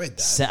 I enjoyed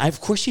that. Of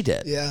course you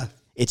did. Yeah.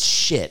 It's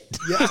shit.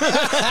 Yeah.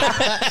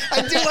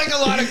 I do like a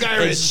lot of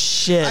garbage. It's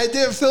shit. I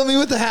did. Fill me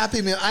with the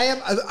happy meal.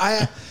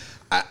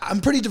 I'm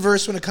pretty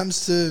diverse when it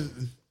comes to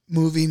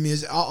movie,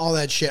 music, all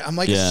that shit. I'm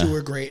like a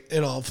sewer grate.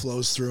 It all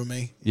flows through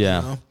me.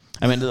 Yeah. You know?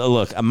 I mean,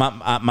 look,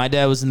 my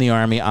dad was in the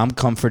Army. I'm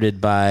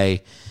comforted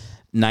by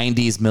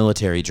 90s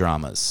military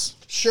dramas.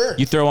 Sure.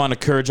 You throw on A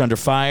Courage Under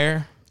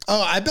Fire.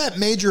 Oh, I bet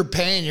Major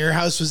Payne, your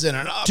house was in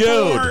an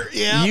uproar. Dude,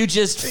 yeah. You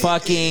just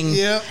fucking...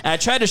 Yeah. And I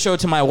tried to show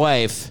it to my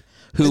wife,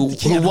 who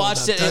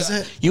watched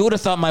it. You would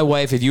have thought my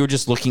wife, if you were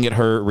just looking at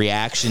her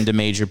reaction to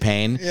Major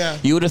Payne,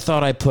 you would have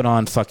thought I put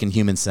on fucking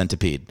Human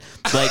Centipede.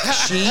 Like,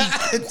 she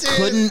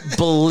couldn't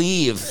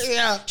believe.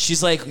 Yeah.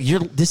 She's like,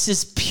 this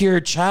is pure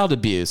child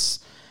abuse.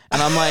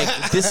 And I'm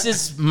like, this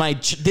is my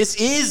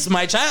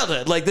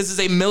childhood. Like, this is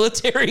a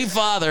military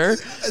father.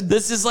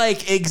 This is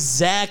like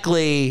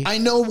exactly. I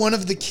know one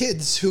of the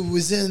kids who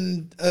was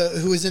in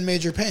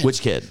Major Payne.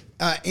 Which kid?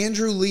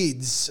 Andrew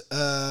Leeds.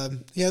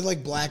 He had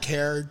like black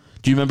hair.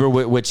 Do you remember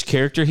which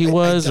character he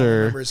was? I don't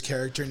remember his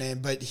character name,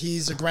 but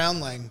he's a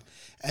groundling.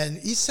 And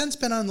he's since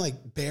been on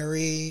like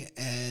Barry,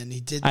 and he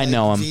did. Like, I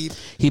know him. Veep.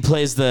 He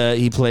plays the.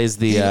 He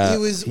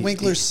was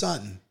Winkler's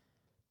son.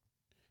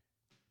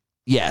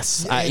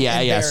 Yes. And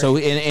yeah. So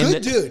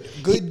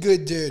good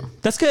dude.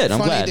 That's good. I'm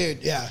Funny glad.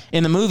 Dude. Yeah.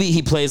 In the movie,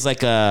 he plays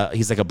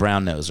he's like a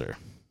brown noser.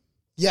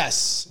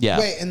 Yes. Yeah.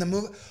 Wait, in the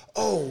movie.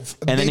 Oh,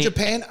 and Major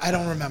Payne? I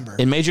don't remember.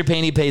 In Major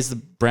Payne, he plays the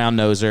brown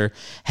noser.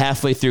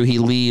 Halfway through, he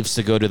leaves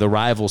to go to the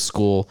rival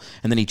school,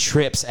 and then he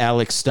trips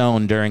Alex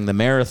Stone during the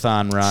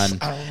marathon run,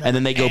 and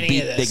then they go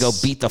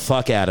beat the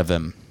fuck out of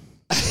him.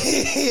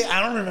 I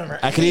don't remember.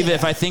 I could even,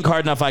 if I think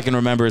hard enough, I can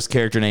remember his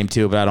character name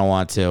too, but I don't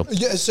want to.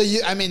 Yeah. So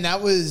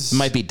that was. It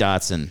might be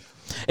Dotson.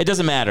 It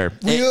doesn't matter.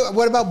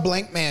 What about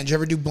Blank Man? Did you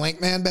ever do Blank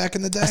Man back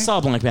in the day? I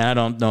saw Blank Man. I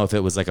don't know if it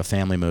was like a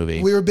family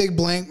movie. We were big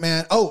Blank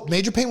Man. Oh,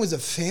 Major Payne was a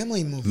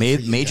family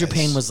movie. Major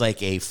Payne was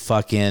like a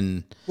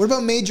fucking. What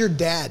about Major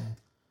Dad?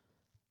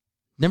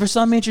 Never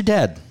saw Major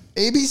Dad.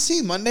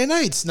 ABC Monday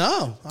nights.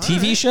 No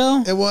TV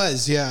show. It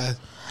was, yeah.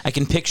 I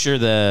can picture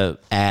the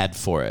ad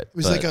for it. It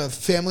was like a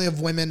family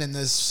of women, and the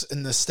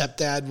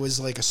stepdad was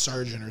like a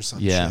sergeant or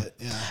something. Yeah. Shit.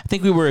 Yeah. I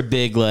think we were a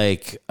big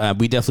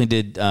we definitely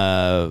did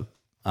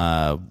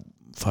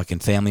fucking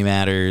Family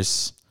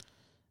Matters,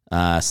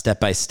 Step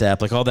by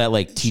Step, like all that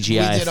like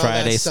TGI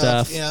Friday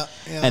stuff. Yeah.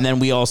 And then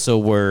we also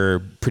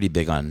were pretty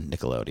big on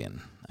Nickelodeon,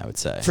 I would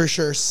say. For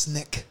sure,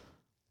 Snick.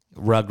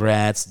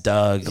 Rugrats,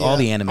 Doug, all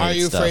the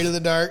animated stuff. Are You Afraid of the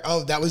Dark?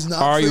 Oh, that was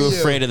not Are for You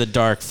Afraid of the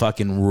Dark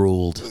fucking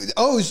ruled.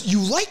 Oh, you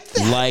liked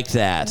that? Like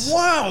that.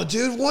 Wow,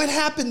 dude. What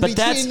happened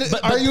between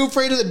Are You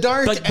Afraid of the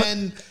Dark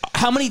and...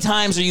 How many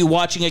times are you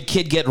watching a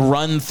kid get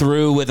run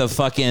through with a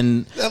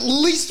fucking... At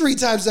least 3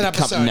 times that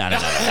episode.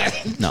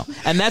 No.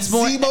 And that's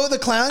more... Zebo the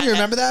Clown, you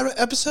remember that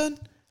episode?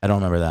 I don't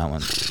remember that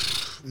one.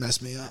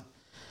 Messed me up.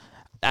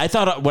 I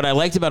thought what I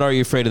liked about Are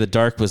You Afraid of the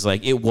Dark was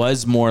like, it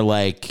was more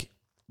like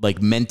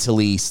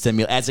mentally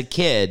stimulating. As a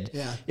kid,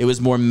 it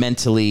was more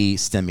mentally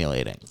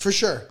stimulating. For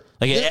sure.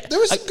 Like there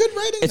was some good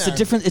writing It's there. a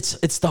different...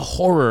 It's the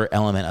horror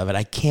element of it.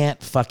 I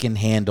can't fucking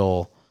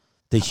handle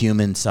the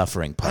human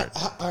suffering part.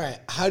 All right.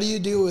 How do you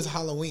deal with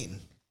Halloween?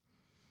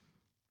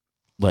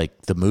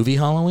 Like the movie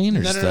Halloween? Or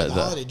No, just the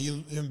holiday. Do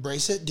you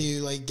embrace it? Do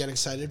you like get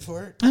excited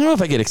for it? I don't know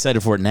if I get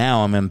excited for it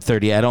now. I'm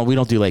 30. We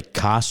don't do like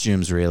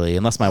costumes really,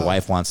 unless my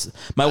wife wants.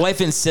 My wife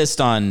insists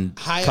on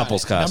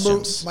couples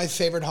costumes. Number my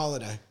favorite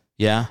holiday.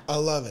 Yeah? I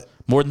love it.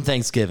 More than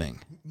Thanksgiving.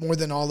 More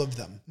than all of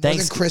them. More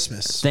than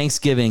Christmas.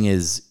 Thanksgiving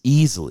is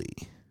easily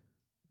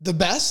the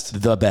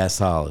best? The best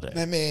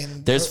holiday. I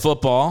mean, there's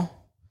football.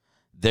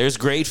 There's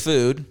great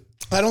food.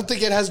 I don't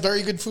think it has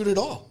very good food at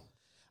all.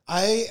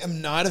 I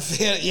am not a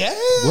fan.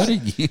 What are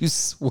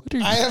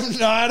you? I am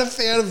not a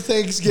fan of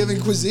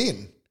Thanksgiving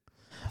cuisine.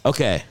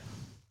 Okay.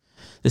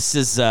 This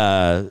is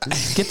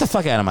get the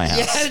fuck out of my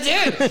house.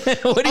 Yeah,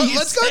 dude. What are you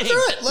Let's saying? go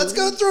through it. Let's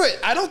go through it.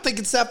 I don't think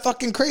it's that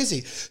fucking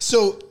crazy.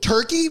 So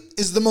turkey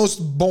is the most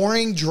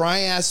boring, dry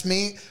ass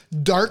meat.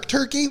 Dark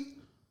turkey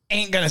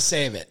ain't gonna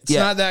save it. It's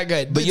not that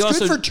good. But it's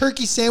good for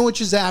turkey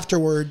sandwiches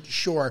afterward,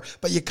 sure.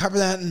 But you cover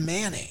that in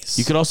mayonnaise.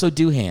 You could also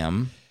do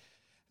ham.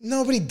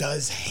 Nobody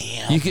does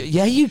ham.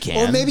 You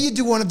can. Or maybe you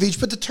do one of each.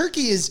 But the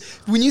turkey is,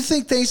 when you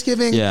think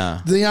Thanksgiving,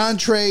 the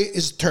entree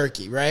is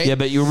turkey, right? Yeah,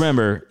 but you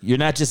remember, you're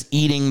not just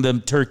eating the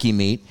turkey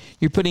meat.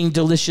 You're putting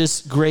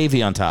delicious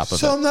gravy on top of it.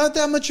 So I'm not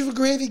that much of a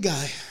gravy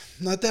guy.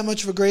 I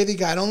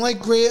don't like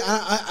gravy.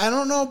 I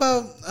don't know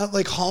about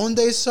like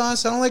hollandaise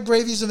sauce. I don't like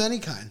gravies of any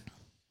kind.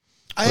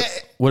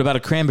 What about a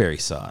cranberry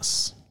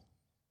sauce?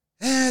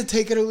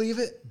 Take it or leave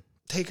it.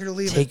 Take it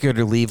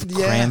or leave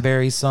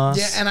cranberry sauce?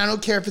 Yeah, and I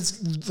don't care if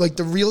it's like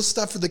the real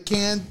stuff or the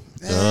can.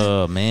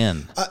 Oh,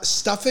 man.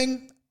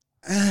 Stuffing,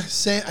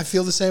 same. I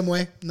feel the same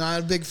way.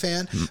 Not a big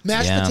fan.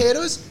 Mashed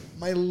potatoes,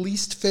 my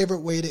least favorite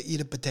way to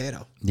eat a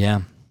potato.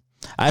 Yeah.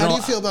 How do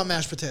you feel about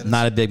mashed potatoes?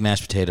 Not a big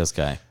mashed potatoes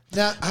guy.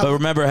 Now, but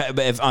remember,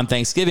 if on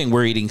Thanksgiving,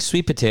 we're eating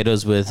sweet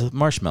potatoes with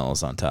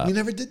marshmallows on top. We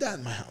never did that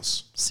in my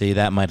house. See,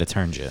 that might have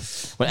turned you.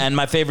 And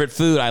my favorite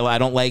food, I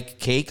don't like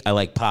cake. I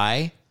like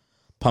pie.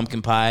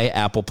 Pumpkin pie,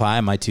 apple pie,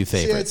 my two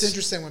favorites. See, it's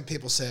interesting when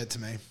people say it to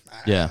me.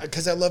 Yeah.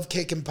 Because I love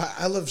cake and pie.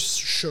 I love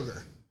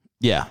sugar.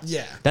 Yeah.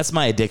 Yeah. That's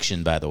my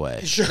addiction, by the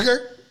way.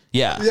 Sugar?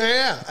 Yeah.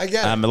 Yeah, I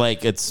get it.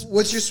 Like it's.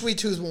 What's your sweet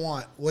tooth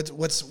want? What's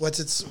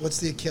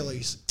the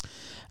Achilles?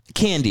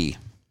 Candy.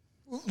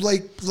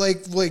 Like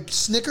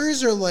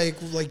Snickers or like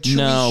chewy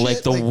no, shit?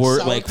 like the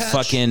word, like Patch?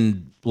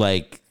 fucking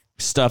like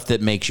stuff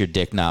that makes your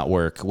dick not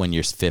work when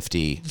you're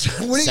 50.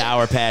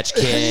 Sour Patch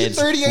Kids.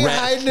 38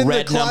 hiding in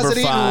the closet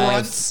eating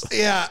runts.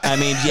 Yeah. I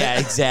mean, yeah,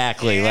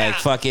 exactly. Like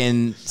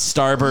fucking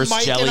Starburst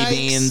Mike jelly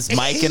beans,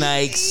 Mike and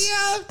Ike's,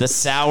 the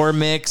sour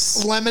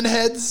mix, lemon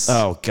heads.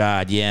 Oh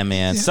God, yeah,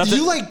 man. Stuff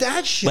you like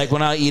that shit? Like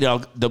when I eat,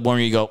 the one where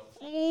you go,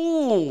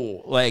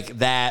 ooh, like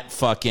that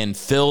fucking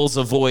fills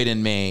a void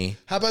in me.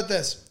 How about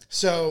this?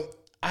 So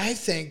I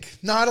think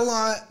not a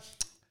lot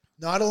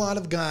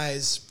of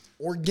guys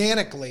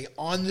organically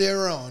on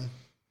their own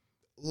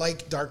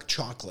like dark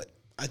chocolate.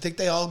 I think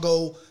they all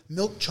go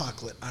milk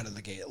chocolate out of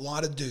the gate. A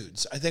lot of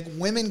dudes. I think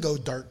women go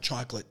dark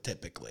chocolate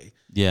typically.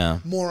 Yeah.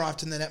 More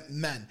often than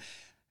men.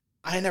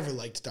 I never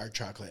liked dark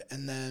chocolate.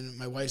 And then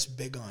my wife's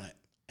big on it.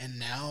 And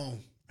now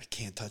I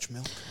can't touch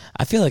milk.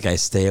 I feel like I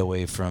stay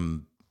away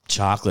from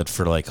chocolate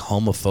for like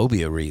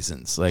homophobia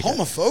reasons. Like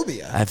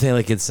homophobia? I feel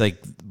like it's like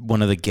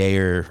one of the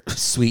gayer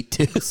sweet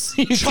tooths.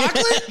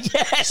 Chocolate?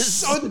 Yes.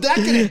 So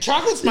decadent.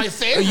 Chocolate's my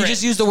favorite. You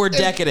just used the word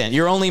decadent.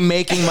 You're only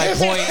making my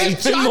point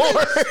even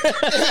more.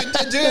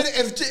 Dude,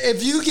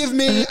 if you give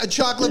me a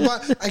chocolate bar,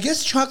 I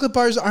guess chocolate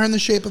bars are in the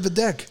shape of a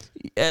dick.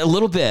 A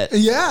little bit.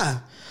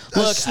 Yeah.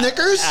 Look,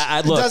 Snickers?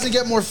 It doesn't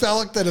get more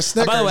phallic than a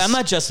Snickers. By the way, I'm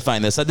not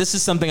justifying this. This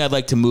is something I'd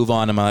like to move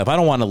on in my life. I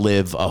don't want to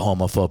live a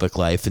homophobic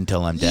life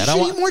until I'm dead. You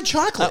should eat more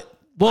chocolate.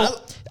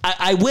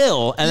 I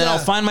will, and then I'll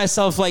find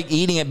myself like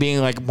eating it,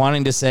 being like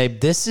wanting to say,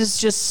 this is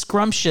just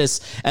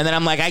scrumptious. And then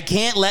I'm like, I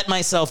can't let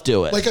myself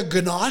do it. Like a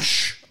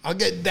ganache? I'll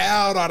get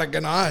down on a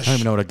ganache. I don't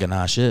even know what a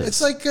ganache is.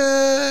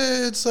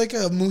 It's like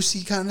a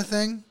moussey kind of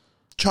thing.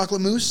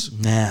 Chocolate mousse?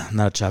 Nah,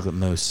 not a chocolate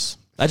mousse.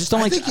 I just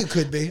don't I think you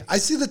could be. I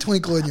see the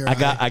twinkle in your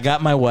eye. I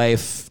got my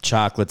wife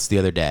chocolates the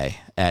other day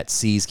at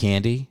C's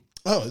Candy.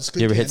 Oh, it's good.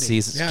 You ever candy. hit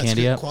C's Candy? It's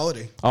good up?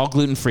 quality. All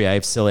gluten free. I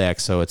have celiac,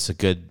 so it's a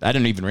good. I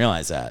didn't even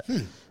realize that.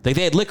 Like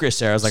they had licorice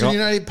there. I was like, so you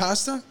not eat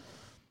pasta?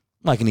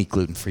 I can eat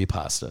gluten free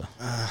pasta.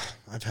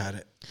 I've had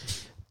it.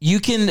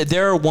 You can.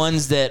 There are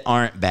ones that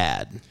aren't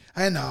bad.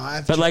 I know.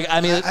 I've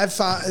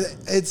found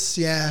it's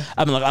yeah.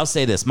 I mean, look, I'll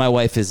say this: my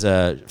wife is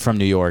from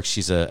New York.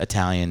 She's a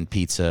Italian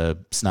pizza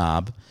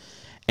snob.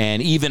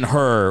 And even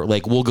her,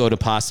 like, we'll go to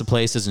pasta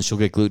places and she'll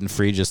get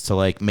gluten-free just to,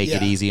 like, make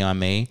it easy on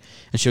me.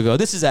 And she'll go,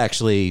 this is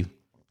actually,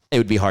 it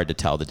would be hard to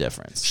tell the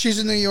difference. She's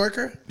a New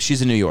Yorker?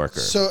 She's a New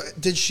Yorker. So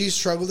did she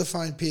struggle to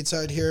find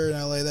pizza out here in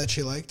L.A. that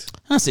she liked?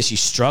 I don't say she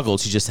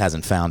struggled. She just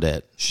hasn't found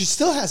it. She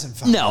still hasn't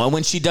found it? No, and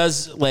when she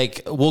does,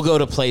 like, we'll go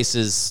to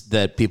places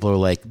that people are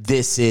like,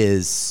 this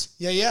is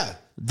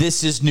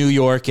New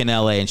York and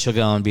L.A. And she'll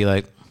go and be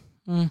like,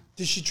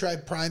 Did she try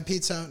Prime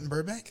Pizza out in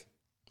Burbank?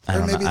 I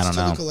don't know.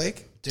 Toluca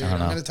Lake? Dude, I'm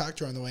going to talk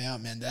to her on the way out,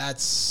 man.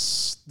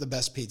 That's the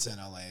best pizza in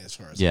LA as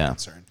far as I'm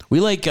concerned. We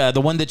like the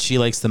one that she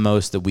likes the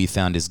most that we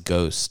found is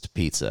Ghost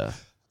Pizza.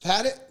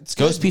 Had it? It's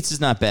Ghost good. Pizza's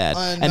not bad.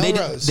 And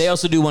they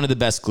also do one of the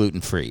best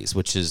gluten-frees,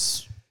 which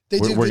is... They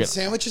do good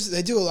sandwiches.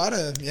 They do a lot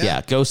of...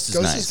 Yeah, Ghost is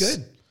nice. Ghost is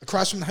good.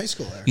 Across from the high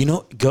school there. You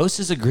know, Ghost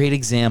is a great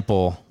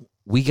example.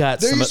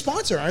 They're your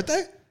sponsor, aren't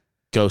they?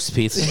 Ghost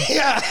Pizza.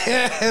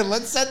 Yeah,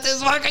 let's set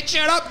this fucking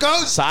shit up,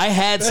 Ghost. So I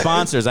had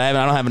sponsors. I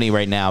don't have any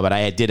right now, but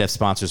I did have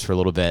sponsors for a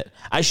little bit.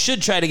 I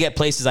should try to get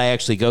places I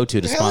actually go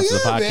to sponsor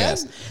the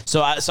podcast. Man.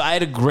 So I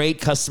had a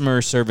great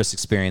customer service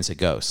experience at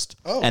Ghost.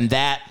 Oh. And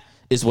that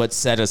is what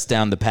set us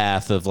down the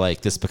path of like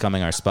this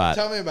becoming our spot.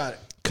 Tell me about it.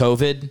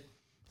 COVID.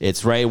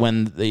 It's right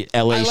when the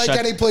LA I like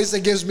any place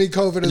that gives me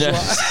COVID as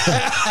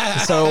well.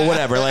 So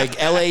whatever,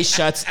 like LA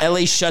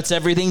shuts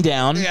everything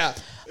down.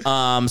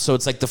 Yeah. So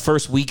it's like the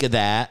first week of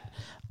that.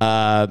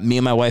 Me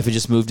and my wife had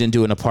just moved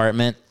into an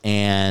apartment,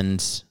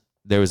 and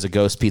there was a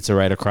Ghost Pizza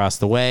right across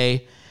the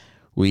way.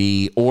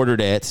 We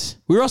ordered it.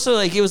 We were also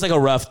like, it was like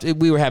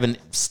we were having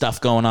stuff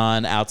going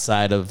on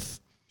outside of.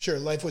 Sure,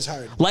 life was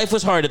hard. Life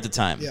was hard at the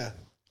time. Yeah.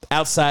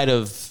 outside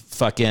of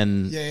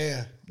fucking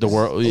the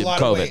world,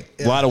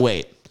 COVID. A lot of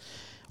weight.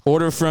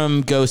 Order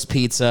from Ghost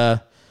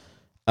Pizza.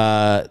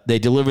 They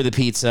deliver the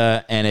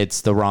pizza, and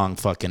it's the wrong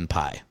fucking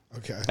pie.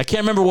 Okay. I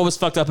can't remember what was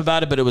fucked up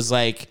about it, but it was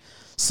like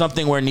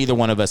something where neither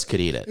one of us could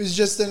eat it. It was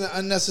just an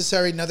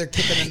unnecessary another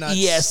kick in the nuts.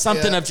 Yeah,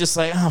 something of just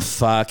like, oh,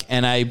 fuck.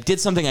 And I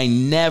did something I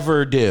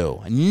never do.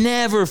 I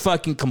never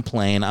fucking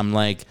complain. I'm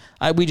like,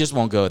 we just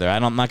won't go there.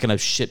 I'm not going to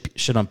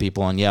shit on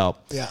people on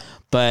Yelp. Yeah.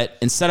 But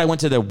instead I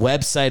went to the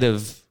website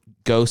of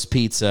Ghost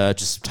Pizza,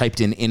 just typed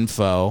in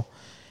info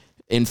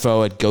at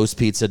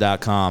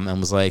ghostpizza.com and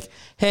was like,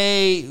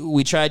 hey,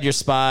 we tried your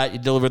spot. You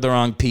delivered the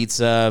wrong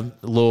pizza.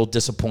 A little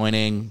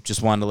disappointing.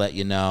 Just wanted to let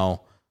you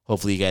know.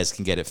 Hopefully you guys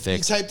can get it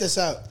fixed. You type this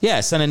out. Yeah, I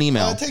sent an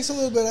email. It takes a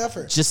little bit of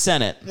effort. Just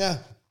sent it. Yeah.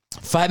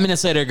 5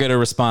 minutes later, I get a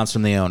response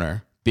from the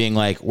owner being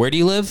like, where do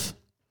you live?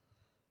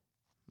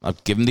 I'll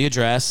give him the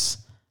address.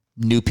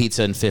 New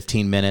pizza in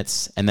 15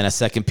 minutes. And then a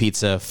second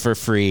pizza for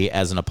free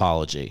as an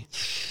apology.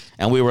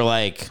 And we were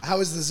like... How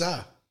was the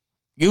za?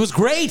 It was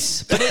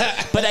great.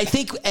 But I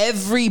think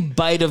every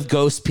bite of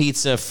Ghost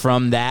Pizza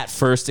from that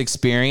first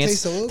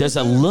experience, there's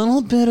a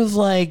little bit of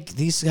like,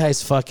 these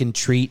guys fucking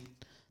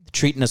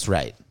treating us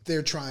right.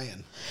 They're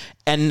trying.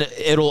 And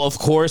it'll, of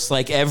course,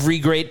 like every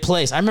great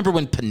place. I remember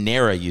when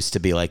Panera used to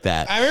be like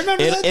that. I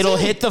remember that It'll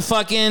too. hit the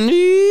fucking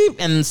beep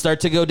and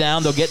start to go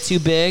down. They'll get too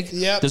big.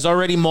 Yep. There's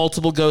already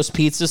multiple Ghost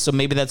Pizzas, so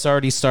maybe that's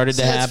already started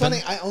to happen.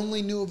 It's funny. I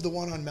only knew of the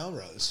one on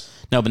Melrose.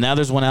 No, but now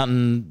there's one out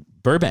in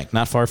Burbank,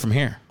 not far from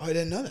here. Oh, I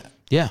didn't know that.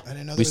 Yeah, I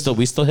didn't know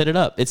we still hit it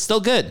up. It's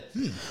still good,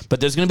 but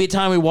there's gonna be a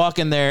time we walk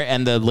in there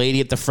and the lady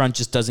at the front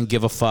just doesn't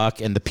give a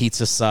fuck, and the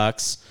pizza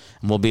sucks,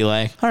 and we'll be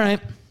like, all right.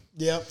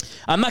 Yep.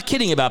 I'm not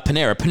kidding about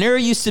Panera.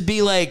 Panera used to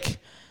be like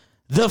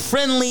the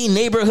friendly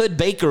neighborhood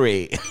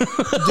bakery.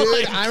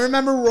 Dude, I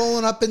remember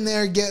rolling up in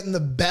there getting the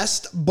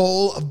best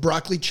bowl of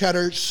broccoli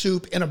cheddar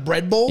soup in a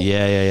bread bowl.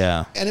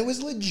 Yeah. And it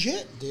was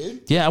legit,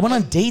 dude. Yeah, I went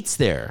on dates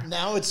there.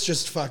 Now it's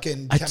just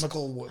fucking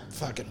chemical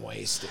fucking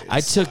waste, dude. I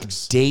took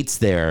dates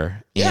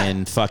there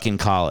in fucking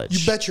college.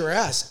 You bet your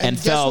ass. And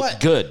guess felt what?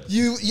 good.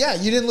 You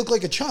didn't look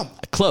like a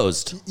chump.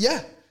 Closed.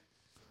 Yeah.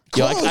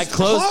 Yo,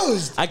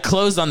 Closed. I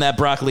closed on that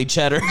broccoli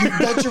cheddar. You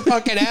bet your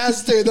fucking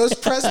ass, dude. Those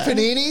pressed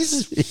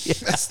paninis,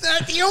 that's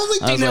not the only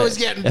thing that was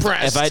getting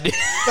pressed. If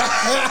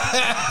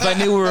I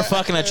knew we were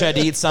fucking, I tried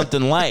to eat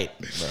something light.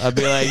 I'd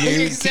be like,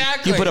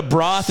 you put a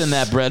broth in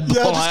that bread bowl.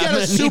 Yeah, just I'm get a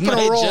going to soup need and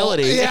my a roll.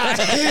 agility. Yeah.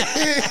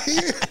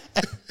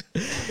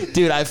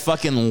 Dude, I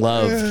fucking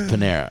love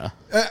Panera.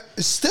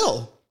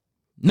 Still.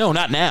 No,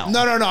 not now.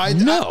 No.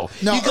 No.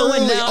 You go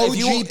in now,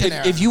 OG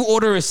Panera. if you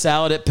order a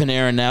salad at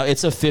Panera now,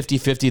 it's a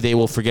 50-50 they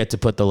will forget to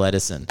put the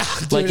lettuce in.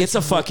 Like, it's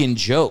a fucking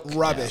joke.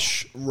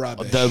 Rubbish.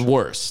 The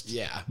worst.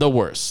 Yeah. The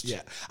worst.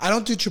 Yeah. I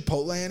don't do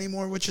Chipotle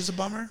anymore, which is a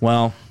bummer.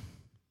 Well,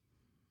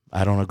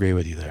 I don't agree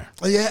with you there.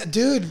 Yeah,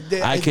 dude.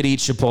 I could eat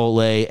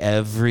Chipotle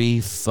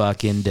every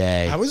fucking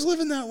day. I was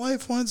living that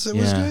life once. It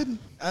was good.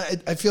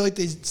 I feel like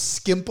they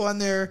skimp on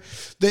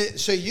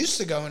so I used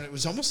to go and it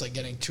was almost like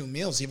getting 2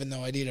 meals, even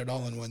though I'd eat it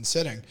all in one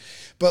sitting.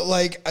 But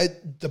like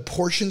the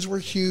portions were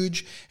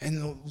huge,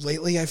 and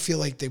lately I feel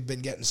like they've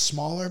been getting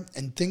smaller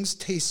and things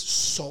taste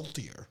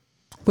saltier.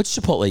 Which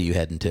Chipotle you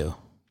heading to?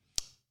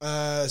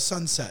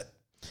 Sunset.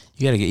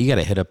 You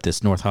gotta hit up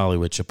this North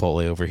Hollywood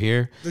Chipotle over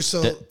here.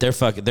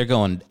 They're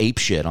going ape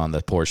shit on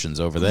the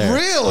portions over there.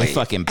 Really? They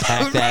fucking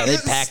pack that. They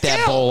pack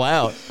that bowl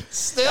out.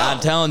 Still,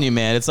 I'm telling you,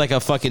 man, it's like a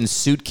fucking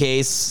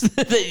suitcase.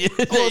 Well,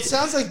 it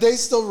sounds like they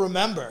still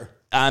remember.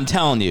 I'm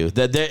telling you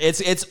that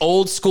it's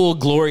old school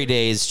glory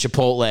days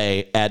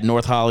Chipotle at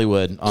North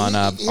Hollywood on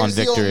Here's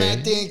Victory. the old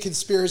Matt Dane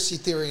conspiracy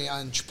theory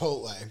on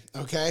Chipotle.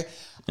 Okay,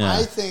 Yeah.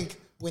 I think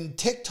when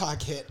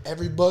TikTok hit,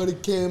 everybody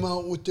came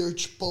out with their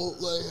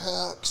Chipotle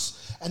hacks.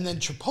 And then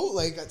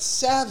Chipotle got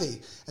savvy,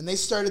 and they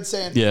started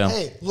saying,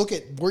 hey,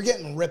 we're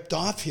getting ripped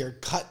off here.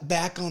 Cut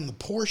back on the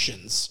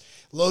portions.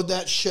 Load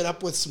that shit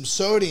up with some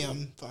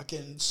sodium.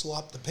 Fucking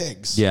slop the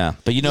pigs. Yeah.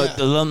 But,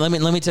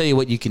 let me tell you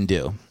what you can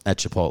do at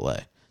Chipotle.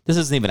 This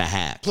isn't even a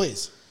hack.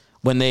 Please.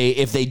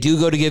 If they do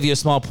go to give you a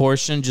small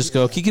portion, just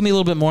go, can you give me a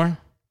little bit more?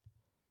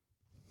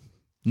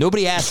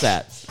 Nobody asked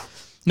that.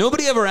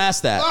 Nobody ever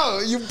asked that.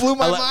 Oh, you blew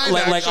my mind,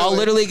 Like, I'll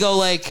literally go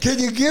like... Can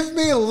you give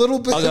me a little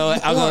bit more?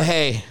 I'll go,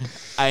 hey...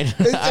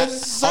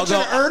 It's such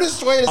an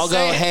earnest way to say it. I'll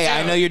go, hey,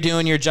 I know you're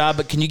doing your job,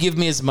 but can you give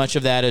me as much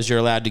of that as you're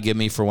allowed to give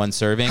me for one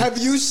serving? Have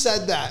you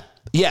said that?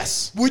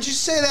 Yes. Would you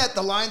say that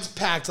the line's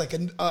packed like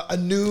a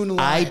noon line?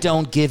 I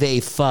don't give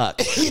a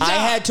fuck. I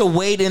had to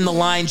wait in the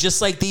line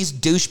just like these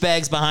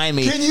douchebags behind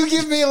me. Can you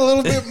give me a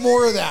little bit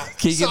more of that?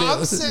 So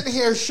I'm sitting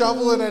here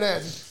shoveling it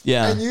in.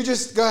 Yeah. And you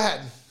just go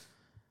ahead.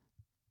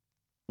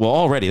 Well,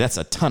 already that's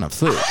a ton of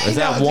food. Is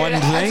that one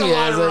thing? That's a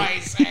lot of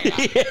rice.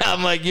 Yeah,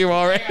 I'm like, you're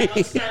already.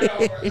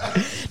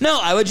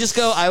 No, I would just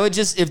because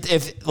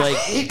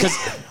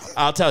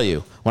I'll tell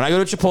you, when I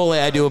go to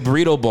Chipotle, I do a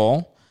burrito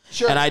bowl,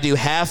 and I do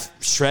half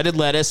shredded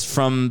lettuce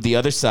from the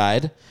other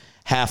side,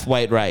 half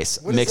white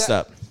rice mixed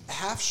up.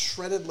 Half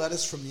shredded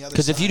lettuce from the other side.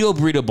 Because if you do a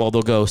burrito bowl,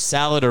 they'll go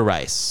salad or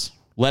rice,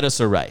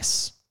 lettuce or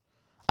rice.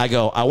 I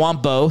go, I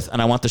want both,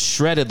 and I want the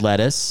shredded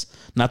lettuce,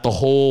 not the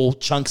whole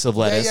chunks of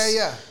lettuce.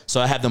 Yeah.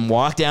 So I have them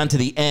walk down to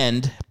the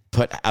end,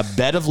 put a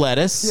bed of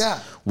lettuce,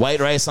 white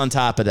rice on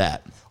top of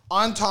that.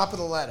 On top of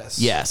the lettuce.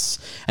 Yes.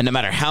 And no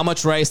matter how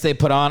much rice they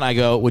put on, I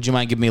go, would you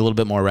mind giving me a little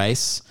bit more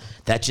rice?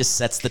 That just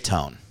sets the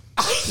tone.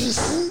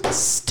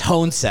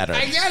 Tone setter.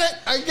 I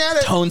get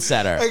it. Tone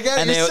setter. I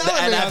get it.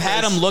 And I've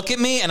had them look at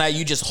me, and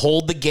you just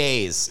hold the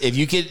gaze. If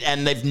you could,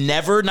 and they've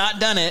never not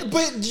done it.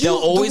 But they'll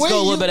always go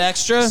a little bit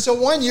extra. So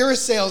one, you're a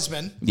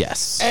salesman.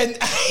 Yes. And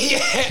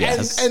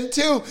and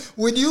two,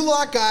 when you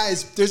lock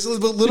eyes, there's a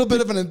little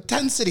bit of an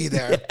intensity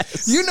there.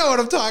 Yes. You know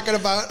what I'm talking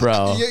about,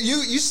 bro.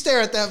 You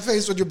stare at that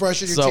face when you're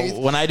brushing your teeth.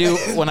 So when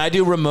I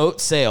do remote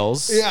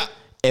sales,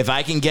 if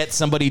I can get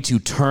somebody to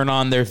turn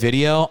on their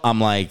video,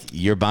 I'm like,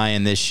 you're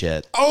buying this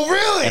shit. Oh,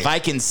 really? If I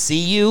can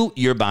see you,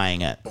 you're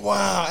buying it.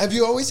 Wow. Have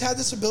you always had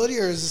this ability,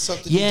 or is this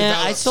something you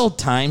developed? I sold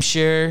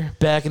timeshare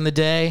back in the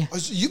day. Oh,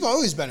 so you've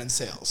always been in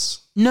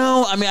sales.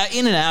 No, I mean,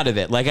 in and out of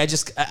it. Like, I've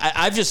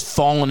just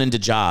fallen into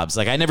jobs.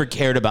 Like, I never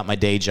cared about my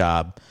day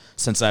job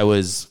since I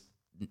was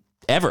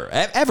ever.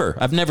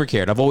 I've never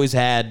cared. I've always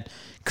had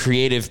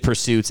creative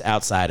pursuits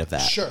outside of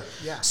that. Sure,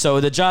 yeah.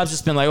 So the job's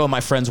just been like, oh,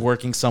 my friend's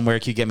working somewhere.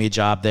 Can you get me a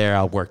job there?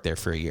 I'll work there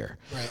for a year.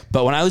 Right.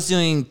 But when I was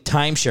doing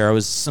timeshare, I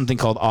was something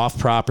called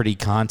off-property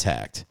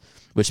contact,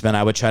 which meant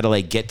I would try to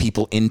like get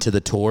people into the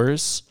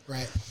tours.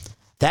 Right.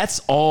 That's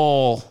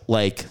all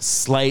like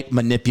slight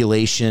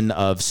manipulation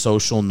of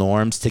social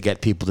norms to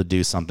get people to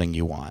do something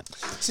you want.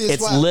 See,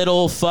 it's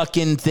little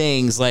fucking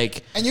things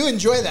like... And you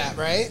enjoy that,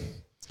 right?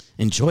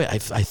 Enjoy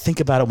it. I think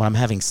about it when I'm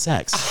having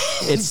sex.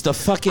 It's the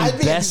fucking I'd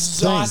be best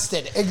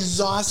exhausted. thing.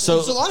 So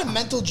there's a lot of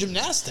mental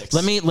gymnastics.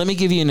 Let me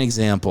give you an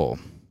example.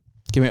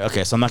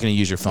 Okay, so I'm not going to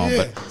use your phone,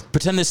 but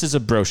pretend this is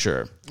a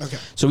brochure. Okay.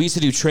 So we used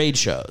to do trade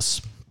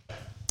shows.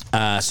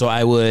 So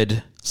I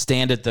would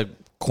stand at the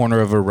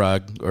corner of a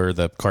rug or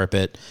the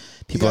carpet.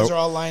 People you guys are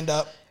all lined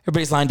up.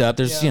 Everybody's lined up.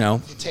 There's,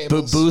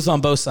 booths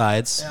on both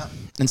sides. Yeah.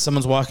 And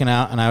someone's walking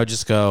out, and I would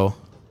just go,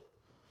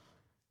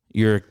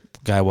 you're a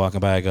guy walking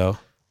by, I go,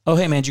 oh,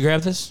 hey, man, did you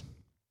grab this?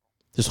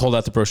 Just hold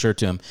out the brochure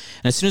to him.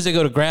 And as soon as they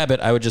go to grab it,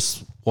 I would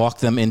just walk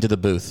them into the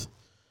booth.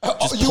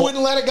 You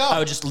wouldn't let it go? I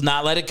would just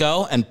not let it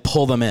go and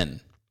pull them in.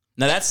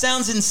 Now, that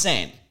sounds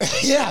insane.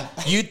 Yeah.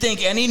 You'd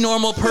think any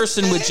normal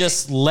person would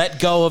just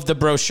let go of the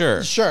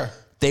brochure. Sure.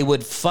 They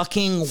would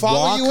fucking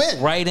follow you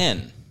in. Right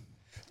in.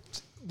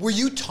 Were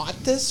you taught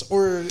this,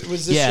 or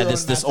was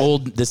this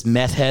this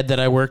meth head that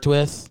I worked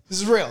with?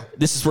 This is real?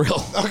 This is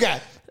real. Okay.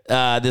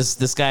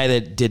 This guy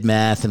that did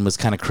meth and was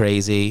kind of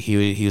crazy.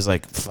 He was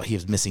like, he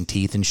was missing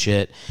teeth and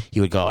shit. He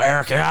would go,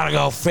 Eric, you gotta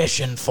go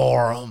fishing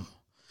for him.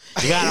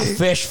 You gotta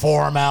fish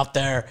for him out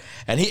there.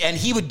 And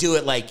he would do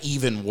it like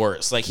even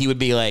worse. Like he would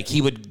be like,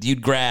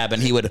 you'd grab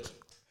and he would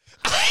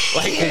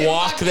like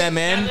walk them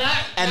in,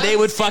 and they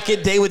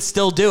would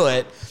still do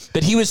it.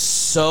 But he was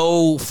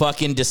so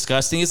fucking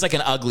disgusting. He's like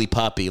an ugly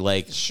puppy,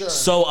 like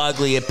so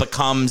ugly it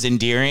becomes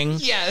endearing.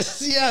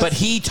 Yes. But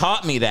he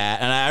taught me that,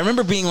 and I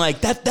remember being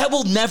like, that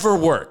will never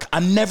work.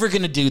 I'm never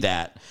gonna do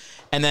that.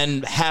 And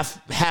then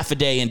half a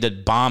day into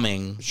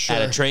bombing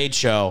at a trade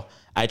show,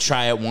 I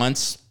try it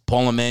once,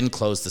 pull them in,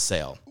 close the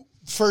sale.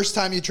 First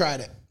time you tried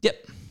it.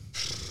 Yep.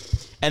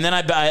 And then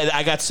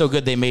I got so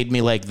good they made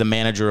me like the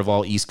manager of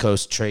all East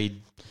Coast trade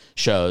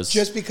shows.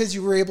 Just because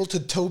you were able to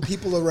tow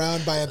people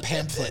around by a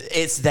pamphlet.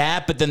 It's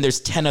that, but then there's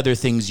 10 other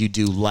things you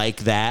do like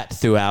that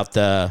throughout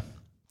the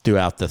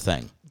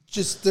thing.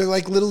 Just they're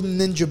like little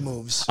ninja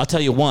moves. I'll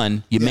tell you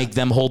one. You make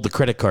them hold the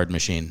credit card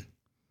machine.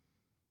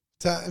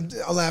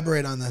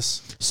 Elaborate on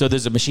this. So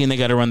there's a machine they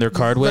got to run their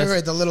card with.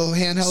 Right, the little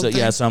handheld thing.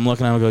 Yeah, so I'm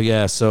looking at them and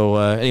go, So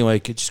anyway,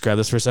 could you just grab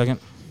this for a second?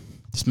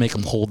 Just make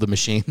them hold the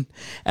machine.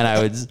 And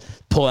I would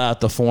pull out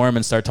the form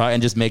and start talking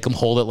and just make them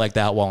hold it like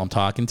that while I'm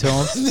talking to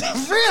them.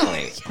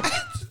 Really?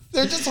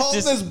 They're just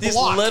holding this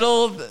block.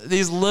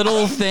 These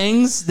little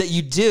things that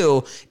you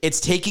do. It's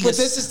taking. But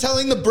this is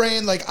telling the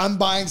brain like I'm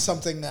buying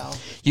something now.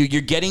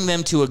 You're getting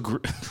them to agree.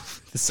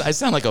 I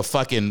sound like a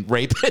fucking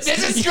rapist.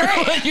 This is great.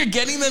 What you're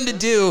getting them to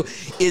do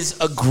is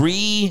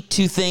agree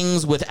to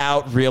things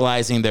without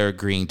realizing they're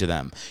agreeing to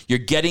them. You're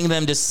getting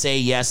them to say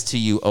yes to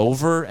you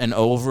over and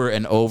over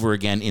and over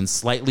again in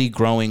slightly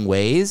growing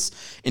ways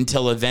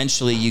until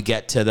eventually you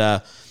get to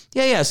the,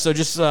 so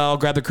just I'll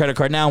grab the credit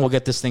card now and we'll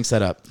get this thing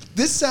set up.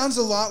 This sounds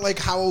a lot like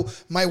how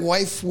my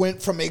wife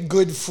went from a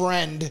good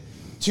friend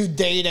to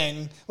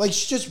dating. Like,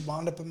 she just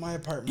wound up in my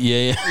apartment.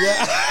 Yeah.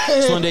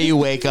 Just one day you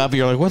wake up,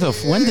 you're like,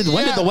 when did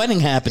the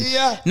wedding happen?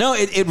 Yeah. No,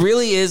 it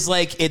really is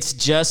like, it's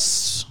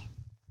just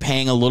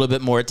paying a little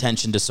bit more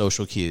attention to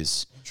social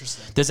cues.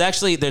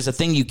 Interesting. There's a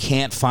thing you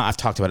can't find. I've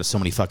talked about it so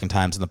many fucking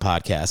times in the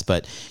podcast,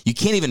 but you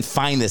can't even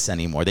find this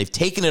anymore. They've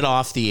taken it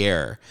off the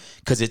air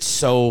because it's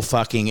so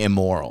fucking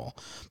immoral.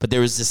 But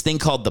there was this thing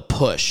called The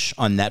Push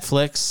on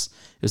Netflix.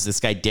 It was this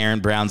guy,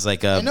 Darren Brown's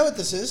like I know what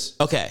this is.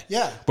 Okay.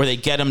 Yeah. Where they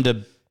get him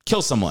to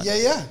kill someone.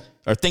 Yeah.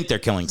 Or think they're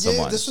killing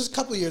someone. Yeah, this was a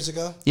couple years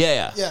ago.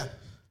 Yeah.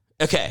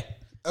 Okay.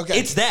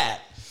 It's that.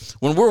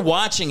 When we're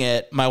watching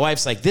it, my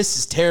wife's like, this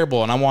is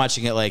terrible. And I'm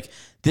watching it like,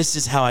 This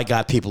is how I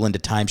got people into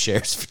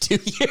timeshares for 2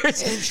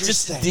 years.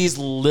 Just these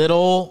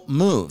little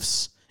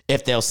moves.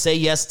 If they'll say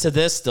yes to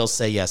this, they'll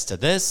say yes to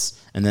this,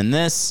 and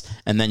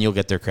then you'll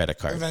get their credit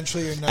card.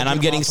 Eventually, you're and I'm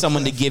getting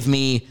someone to give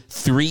me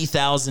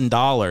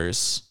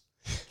 $3,000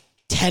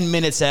 10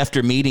 minutes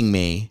after meeting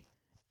me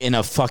in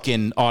a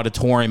fucking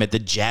auditorium at the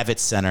Javits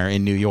Center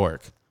in New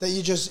York. That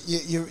you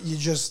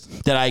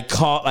just that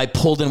I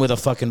pulled in with a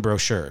fucking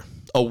brochure,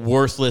 a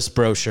worthless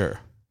brochure.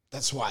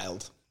 That's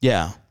wild.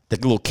 Yeah, the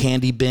little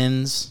candy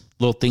bins,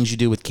 little things you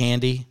do with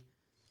candy.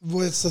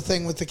 What's the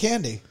thing with the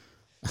candy?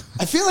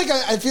 I feel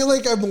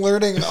like I'm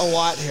learning a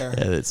lot here.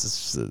 Yeah,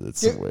 it's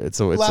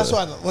last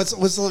one.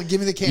 Let's give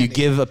me the candy. You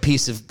give a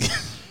piece of.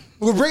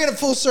 We're bringing it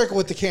full circle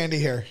with the candy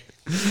here.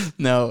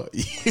 No,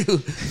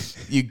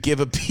 you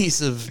give a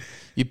piece of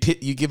you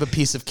give a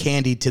piece of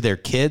candy to their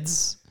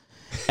kids,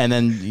 and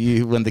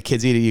then when the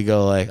kids eat it, you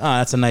go like, "Oh,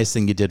 that's a nice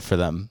thing you did for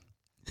them."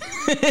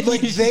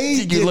 Like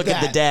you look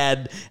at the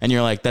dad, and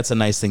you're like, "That's a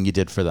nice thing you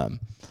did for them."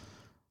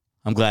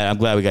 I'm glad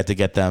we got to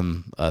get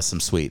them some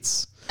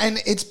sweets. And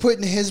it's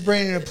putting his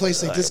brain in a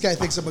place like, this guy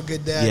thinks I'm a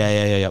good dad.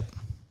 Yeah.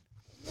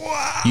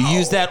 Wow. You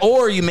use that,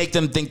 or you make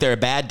them think they're a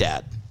bad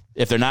dad.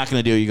 If they're not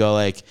going to do it, you go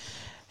like,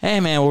 "Hey,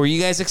 man, were you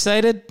guys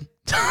excited?"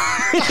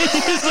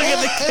 Just look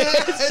at the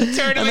kids.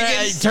 Turn them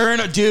against.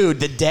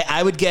 Dude,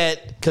 I would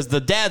get, because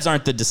the dads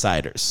aren't the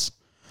deciders.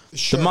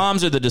 Sure. The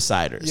moms are the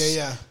deciders.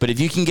 Yeah. But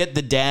if you can get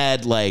the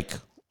dad, like,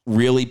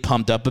 really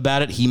pumped up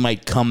about it, he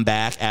might come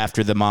back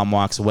after the mom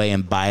walks away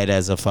and buy it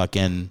as a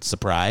fucking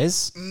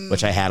surprise,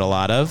 which I had a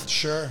lot of.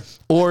 Sure.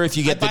 Or if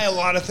you get, I buy a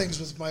lot of things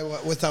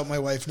without my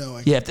wife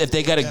knowing. Yeah, if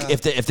they got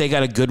if they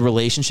got a good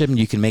relationship and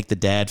you can make the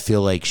dad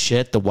feel like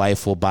shit, the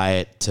wife will buy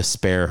it to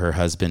spare her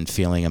husband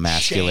feeling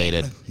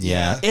emasculated. Shame.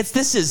 Yeah,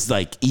 this is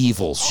like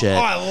evil shit. Oh,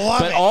 I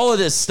love it. But all of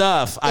this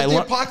stuff, if the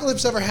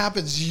apocalypse ever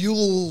happens,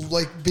 you'll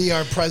like be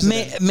our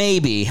president.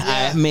 Maybe.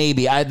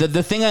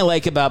 The thing I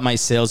like about my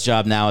sales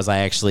job now is I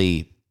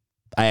actually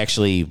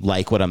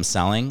like what I'm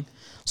selling.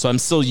 So I'm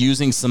still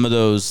using some of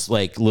those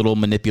like little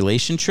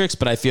manipulation tricks,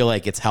 but I feel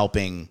like it's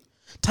helping.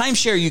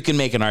 Timeshare, you can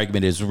make an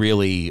argument, is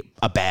really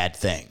a bad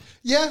thing.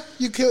 Yeah,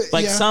 you could.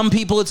 Like some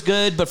people it's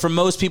good, but for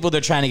most people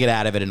they're trying to get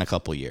out of it in a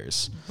couple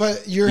years.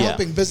 But you're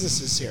helping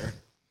businesses here.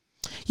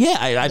 Yeah,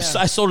 I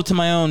sold it to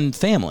my own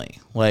family.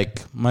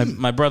 Like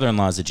my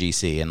brother-in-law is a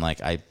GC, and like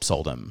I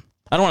sold him.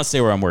 I don't want to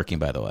say where I'm working,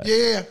 by the way.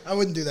 Yeah. I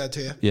wouldn't do that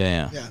to you.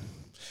 Yeah.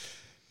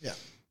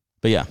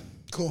 But yeah.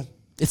 Cool.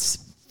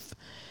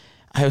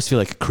 I always feel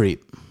like a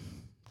creep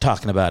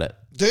talking about it.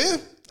 Do you?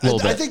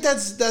 I think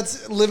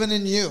that's living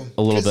in you.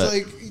 A little bit.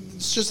 Like,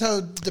 it's just how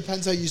it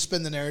depends how you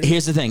spin the narrative.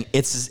 Here's the thing.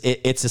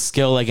 It's a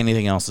skill like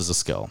anything else is a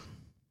skill.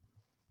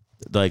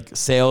 Like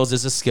sales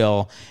is a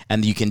skill,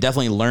 and you can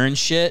definitely learn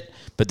shit,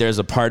 but there's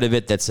a part of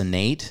it that's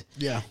innate.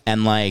 Yeah.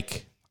 And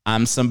like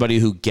I'm somebody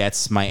who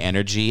gets my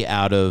energy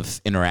out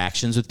of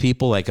interactions with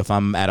people. Like if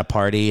I'm at a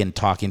party and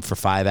talking for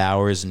 5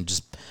 hours and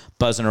just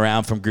buzzing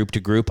around from group to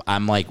group,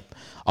 I'm like,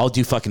 I'll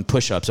do fucking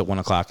push-ups at 1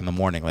 o'clock in the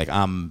morning. Like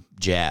I'm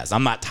jazzed.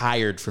 I'm not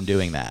tired from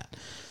doing that.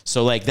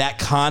 So like that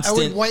constant.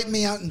 I would wipe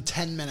me out in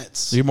 10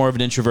 minutes. You're more of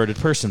an introverted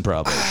person,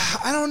 probably.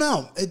 I don't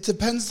know. It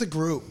depends the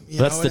group.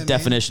 That's the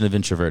definition of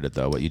introverted,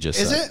 though. What you just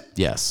said. Is it?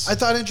 Yes. I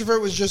thought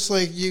introvert was just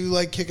like you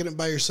like kicking it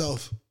by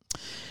yourself.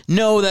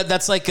 No,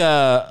 that's like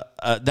a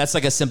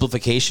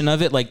simplification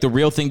of it. Like the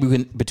real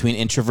thing between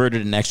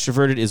introverted and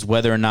extroverted is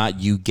whether or not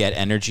you get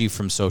energy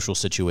from social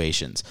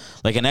situations.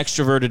 Like an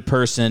extroverted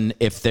person,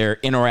 if they're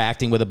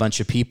interacting with a bunch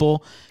of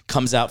people,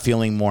 comes out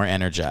feeling more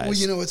energized. Well,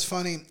 you know what's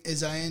funny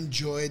is I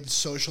enjoyed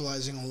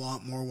socializing a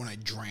lot more when I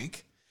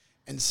drank,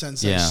 and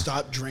since I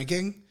stopped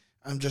drinking,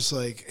 I'm just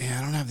like, I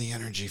don't have the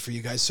energy for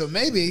you guys. So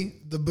maybe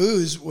the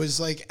booze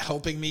was like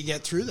helping me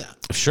get through that.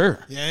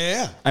 Sure.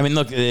 Yeah. I mean,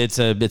 look, it's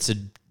a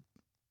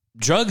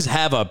drugs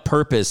have a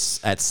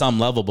purpose at some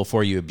level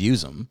before you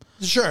abuse them.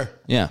 Sure.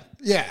 Yeah.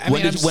 Yeah.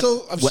 When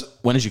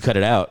did you cut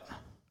it out?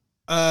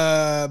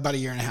 About a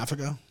year and a half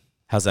ago.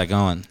 How's that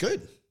going?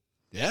 Good.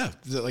 Yeah.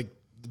 Like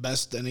the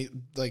best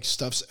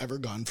stuff's ever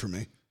gone for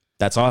me.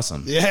 That's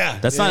awesome. Yeah.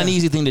 That's not an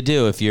easy thing to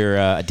do if you're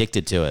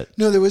addicted to it.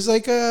 No, there was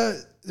like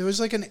an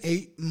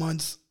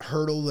 8-month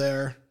hurdle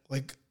there.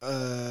 Like,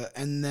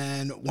 and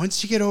then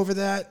once you get over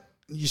that,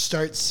 you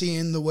start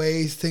seeing the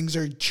way things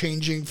are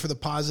changing for the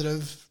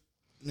positive.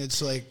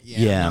 It's like,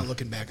 I'm not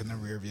looking back in the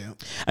rear view.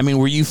 I mean,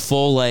 were you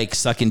full like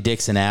sucking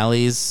dicks in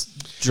alleys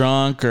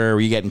drunk, or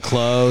were you getting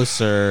close,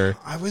 or?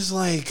 I was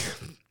like,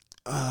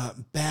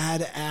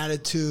 bad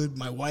attitude.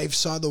 My wife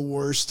saw the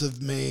worst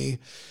of me.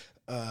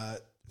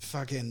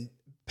 Fucking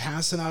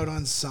passing out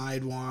on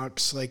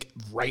sidewalks, like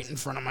right in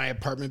front of my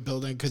apartment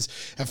building. Because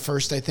at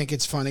first I think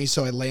it's funny,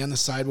 so I lay on the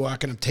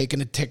sidewalk and I'm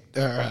taking a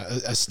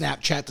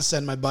Snapchat to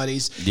send my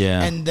buddies.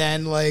 Yeah. And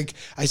then like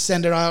I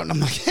send it out and I'm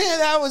like, hey,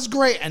 that was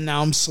great. And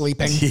now I'm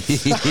sleeping.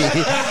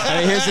 I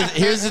mean,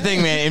 here's the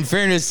thing, man. In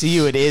fairness to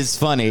you, it is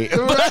funny,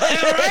 but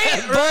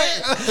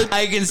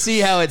I can see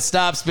how it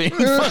stops being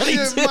funny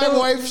too. My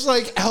wife's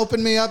like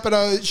helping me up,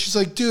 and she's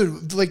like,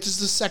 dude, like this is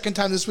the second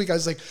time this week. I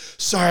was like,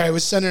 sorry, I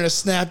was sending a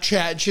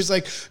Snapchat, and she's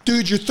like,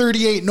 dude, you're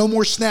 38. No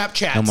more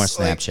Snapchats. No more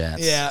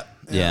Snapchats.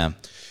 Yeah.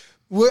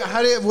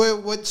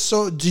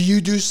 So do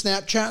you do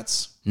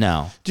Snapchats?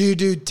 No. Do you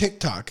do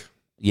TikTok?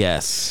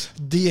 Yes.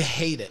 Do you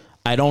hate it?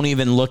 I don't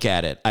even look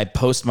at it. I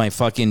post my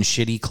fucking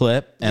shitty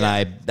clip, and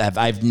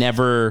I've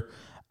never.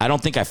 I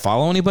don't think I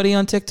follow anybody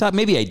on TikTok.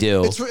 Maybe I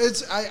do.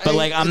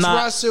 I'm not.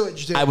 Raw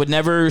sewage, dude. I would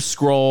never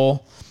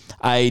scroll.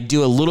 I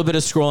do a little bit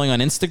of scrolling on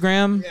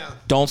Instagram. Yeah.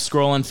 Don't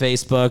scroll on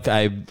Facebook.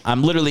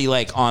 I'm literally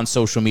like on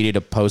social media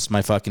to post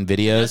my fucking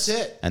videos. That's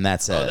it. And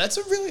that's it. That's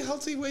a really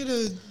healthy way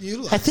to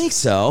utilize. I think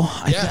so.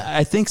 Yeah.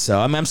 I think so.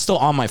 I mean, I'm still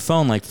on my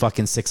phone like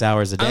fucking 6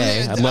 hours a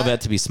day. I'd love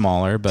that to be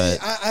smaller, but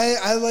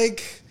I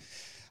like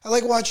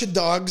watching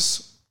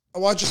dogs. I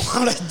watch a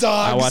lot of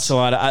dogs. I watch a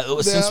lot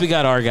of. Since we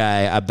got our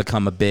guy, I've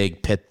become a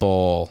big pit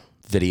bull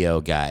video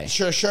guy.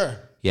 Sure.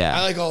 Yeah.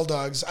 I like all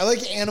dogs. I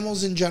like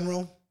animals in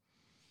general.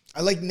 I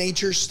like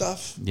nature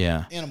stuff.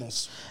 Yeah.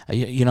 Animals.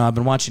 I've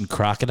been watching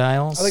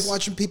crocodiles. I like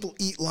watching people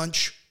eat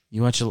lunch.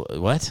 You watch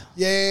what?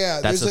 Yeah.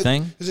 That's the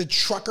thing? There's a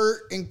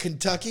trucker in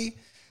Kentucky.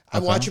 I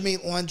watch him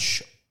eat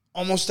lunch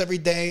almost every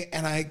day,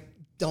 and I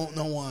don't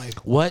know why.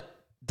 What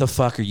the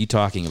fuck are you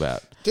talking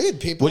about?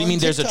 Dude, people. What do you mean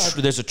there's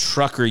a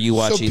trucker you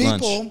watch eat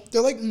lunch?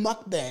 They're like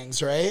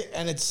mukbangs, right?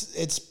 And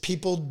it's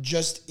people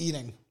just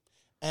eating.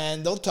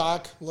 And they'll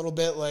talk a little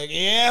bit like,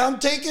 yeah, I'm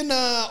taking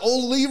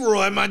old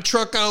Leroy, my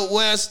truck out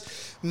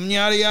west,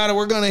 yada, yada.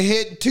 We're going to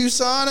hit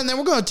Tucson, and then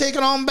we're going to take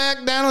it on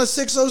back down to the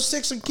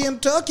 606 in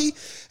Kentucky.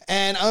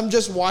 And I'm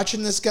just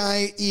watching this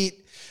guy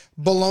eat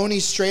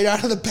bologna straight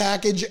out of the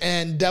package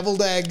and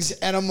deviled eggs.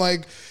 And I'm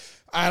like,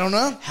 I don't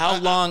know. How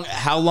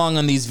long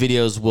on these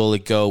videos will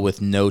it go with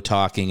no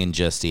talking and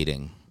just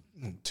eating?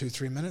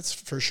 2-3 minutes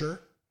for sure.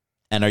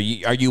 And are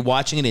you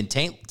watching it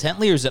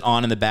intently, or is it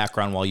on in the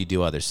background while you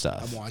do other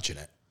stuff? I'm watching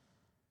it.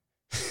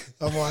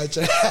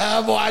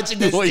 I'm watching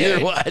this. Well, dude.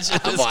 you're watching.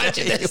 I'm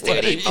watching this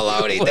dude eat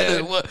bologna,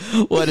 dude.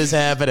 What is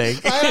happening?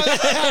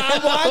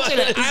 I'm watching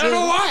it. I don't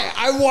know why.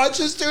 I watch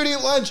this dude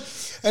eat lunch,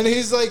 and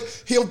he's like,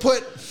 he'll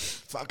put.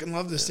 Fucking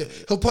love this dude.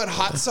 He'll put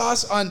hot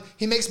sauce on.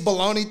 He makes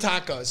bologna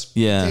tacos.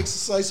 Yeah. He takes a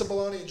slice of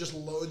bologna and just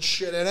loads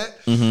shit in it,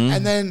 Mm-hmm.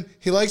 and then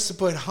he likes to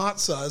put hot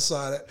sauce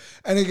on it.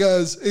 And he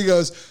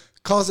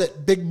calls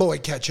it big boy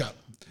ketchup.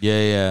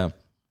 Yeah.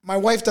 My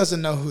wife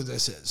doesn't know who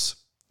this is.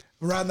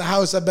 Around the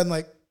house, I've been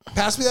like,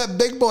 pass me that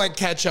big boy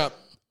ketchup.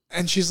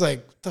 And she's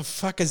like, the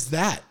fuck is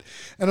that?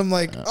 And I'm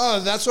like, oh,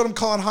 that's what I'm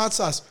calling hot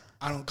sauce.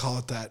 I don't call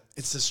it that.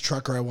 It's this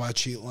trucker I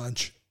watch eat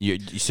lunch.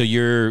 So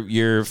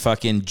you're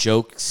fucking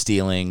joke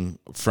stealing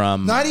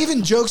from... Not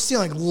even joke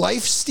stealing,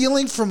 life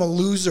stealing from a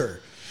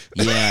loser.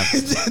 Yeah.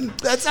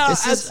 That's how...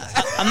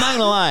 I'm not going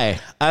to lie.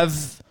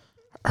 I've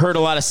heard a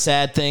lot of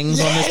sad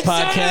things on this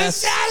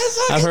podcast.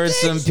 I've heard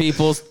some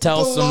people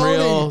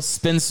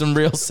spin some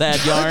real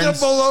sad yarns.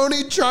 The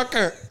bologna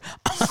trucker.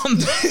 I'm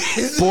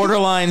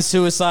borderline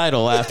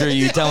suicidal after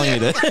you telling me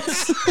this.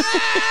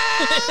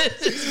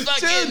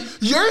 Dude,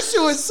 you're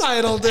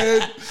suicidal,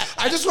 dude.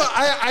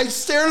 I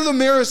stare in the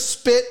mirror,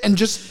 spit, and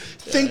just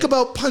think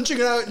about punching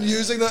it out and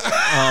using the...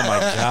 Oh my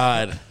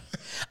God.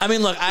 I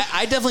mean, look,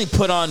 I definitely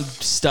put on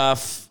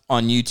stuff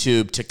on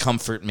YouTube to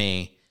comfort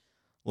me,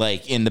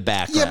 like in the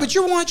background. Yeah, but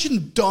you're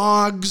watching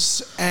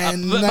dogs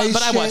and but I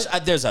shit.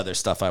 watch. There's other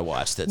stuff I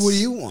watch. What do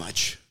you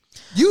watch?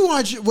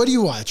 What do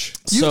you watch?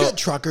 You've got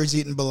truckers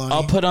eating bologna.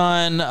 I'll put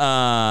on.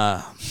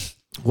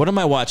 What am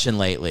I watching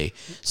lately?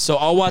 So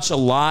I'll watch a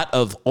lot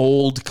of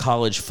old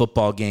college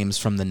football games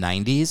from the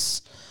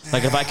 90s.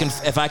 Like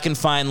if I can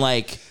find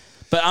like,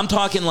 but I'm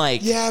talking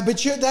like. Yeah, but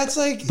that's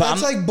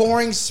like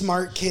boring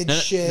smart kid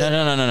shit.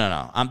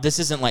 No. This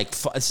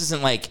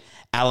isn't like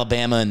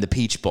Alabama and the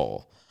Peach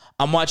Bowl.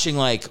 I'm watching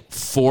like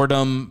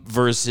Fordham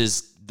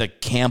versus the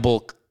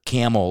Campbell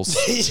Camels.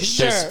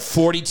 Sure. There's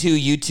 42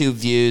 YouTube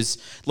views.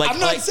 I'm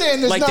not saying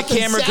there's like the nothing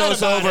camera sad goes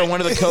about over it.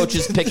 one of the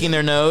coaches picking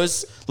their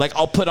nose. Like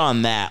I'll put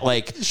on that.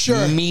 Like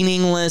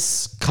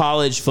meaningless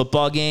college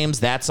football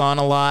games. That's on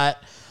a lot.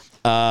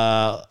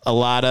 A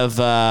lot of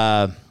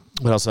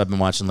what else have I been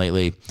watching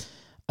lately?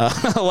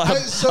 A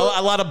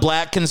lot of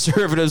black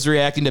conservatives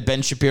reacting to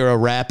Ben Shapiro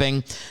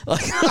rapping.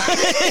 Like,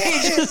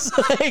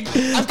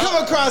 I've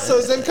come across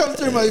those. They've come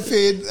through my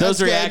feed.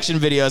 Those reaction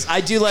videos.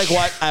 I do like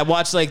what I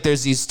watch. Like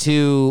there's these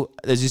two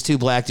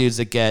black dudes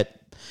that get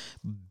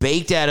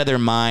baked out of their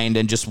mind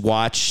and just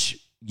watch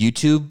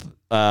YouTube,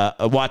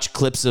 watch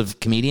clips of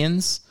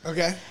comedians.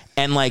 Okay.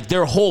 And like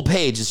their whole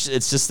page,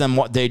 it's just them.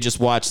 They just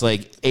watch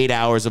like 8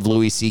 hours of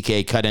Louis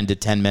C.K. cut into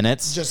 10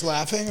 minutes. Just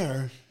laughing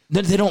or.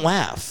 They don't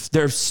laugh.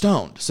 They're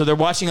stoned. So they're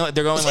watching,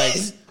 they're going like...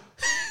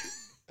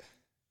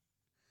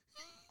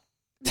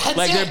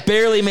 they're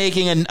barely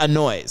making a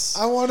noise.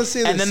 I want to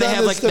see this. And then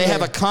they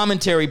have a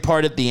commentary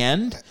part at the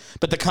end.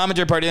 But the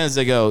commentary part at the end is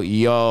they go,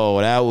 yo,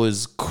 that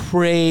was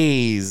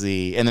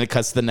crazy. And then it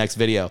cuts to the next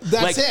video.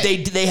 That's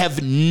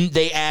it.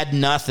 They add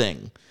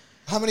nothing.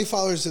 How many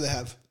followers do they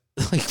have?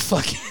 Like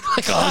fucking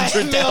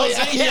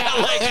 100,000. Yeah,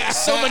 like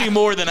so many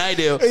more than I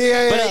do.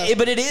 Yeah.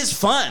 But it is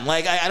fun.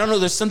 Like I don't know.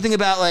 There's something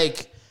about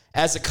like...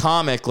 As a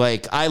comic,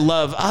 like I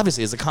love,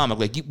 obviously as a comic,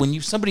 like when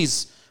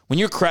when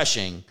you're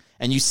crushing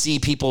and you see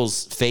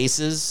people's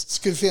faces, It's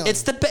a good feeling.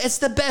 It's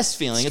the best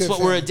feeling. It's good what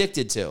we're feeling.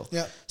 addicted to.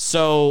 Yeah.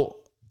 So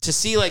to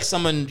see like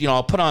someone,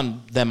 I'll put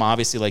on them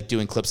obviously like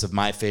doing clips of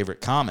my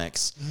favorite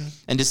comics,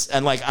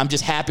 and like I'm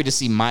just happy to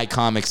see my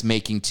comics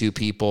making two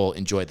people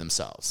enjoy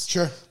themselves.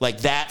 Sure.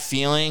 Like that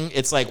feeling,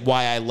 it's like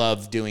why I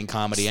love doing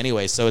comedy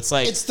anyway. So it's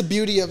like It's the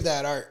beauty of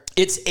that art.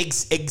 it's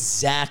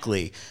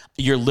exactly.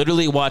 You're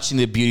literally watching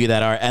the beauty of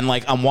that art, and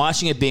like I'm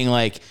watching it being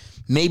like,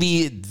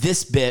 maybe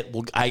this bit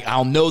will.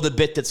 I'll know the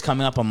bit that's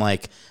coming up. I'm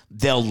like,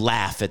 they'll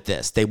laugh at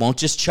this. They won't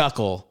just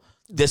chuckle.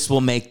 This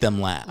will make them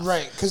laugh.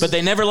 Right, But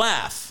they never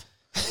laugh.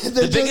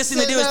 The biggest thing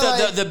they do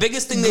is the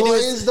biggest thing they do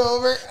is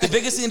over. the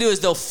biggest thing to do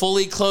is they'll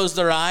fully close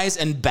their eyes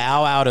and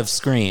bow out of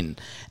screen,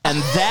 and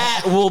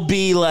that will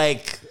be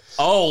like,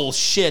 oh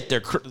shit,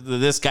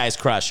 this guy's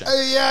crushing.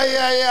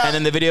 Yeah. And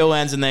then the video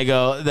ends, and they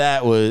go,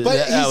 "That was But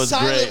that he's was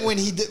silent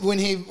great."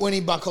 when he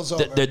buckles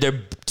over.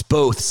 They're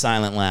both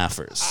silent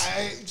laughers.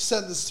 I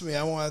said this to me.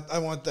 I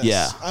want this.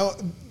 Yeah.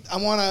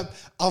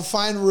 I'll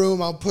find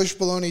room. I'll push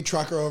Baloney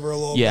Trucker over a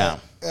little Yeah.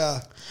 bit.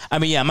 Yeah. I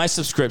mean, yeah, my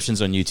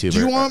subscriptions on YouTube. Do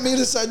you want me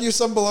to send you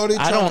some Baloney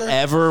Trucker? I don't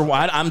ever.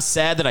 I'm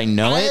sad that I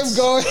know I it. am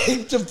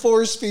going to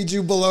force feed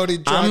you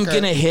Baloney Trucker. I'm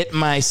gonna hit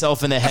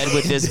myself in the head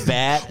with this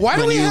bat. Why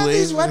do when we you have leave.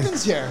 these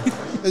weapons here?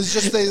 It's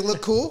just they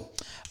look cool?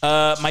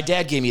 My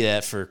dad gave me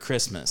that for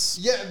Christmas.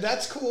 Yeah,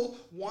 that's cool.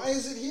 Why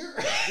is it here?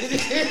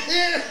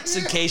 Just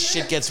in case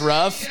shit gets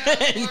rough.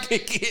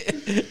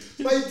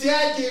 My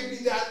dad gave me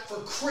that for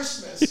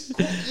Christmas.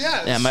 Cool.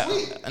 Yeah,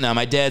 sweet.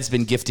 My dad's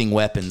been gifting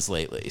weapons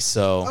lately,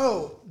 so.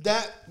 Oh,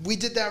 we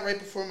did that right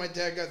before my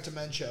dad got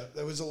dementia.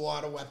 There was a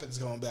lot of weapons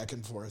going back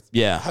and forth.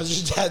 Yeah. How's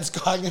your dad's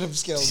cognitive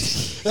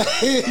skills?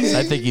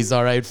 I think he's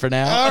all right for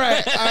now. All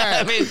right.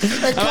 I mean,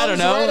 It I don't comes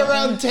know. right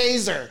around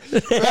taser.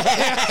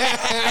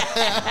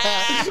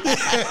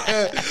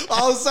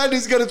 All of a sudden,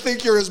 he's gonna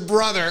think you're his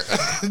brother.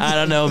 I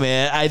don't know,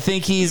 man. I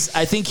think he's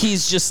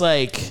just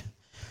like.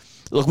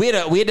 Look, we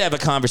had to have a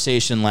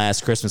conversation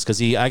last Christmas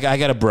because I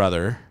got a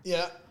brother.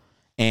 Yeah.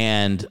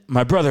 And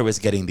my brother was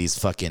getting these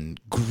fucking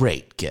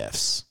great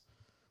gifts.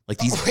 Like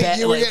these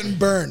You were getting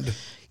burned.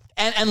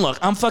 And look,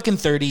 I'm fucking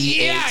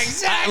 38. Yeah,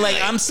 exactly.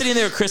 I'm sitting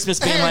there at Christmas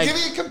being Hey, like, give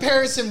me a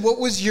comparison. What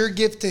was your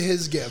gift to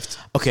his gift?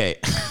 okay.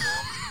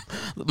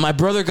 My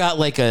brother got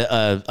like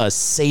a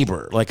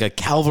saber, like a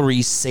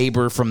cavalry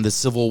saber from the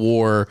Civil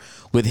War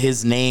with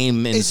his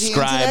name Is he into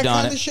inscribed that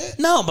on kind it. of shit?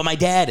 No, but my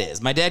dad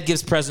is. My dad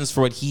gives presents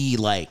for what he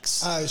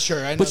likes.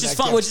 Sure, I know Which is that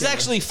fun. gift Which is giver.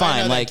 actually I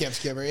fine. know Like that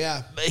gift giver,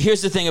 yeah.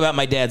 Here's the thing about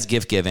my dad's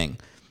gift giving.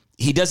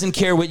 He doesn't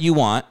care what you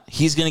want.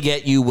 He's going to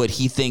get you what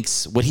he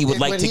would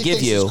like to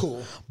give you.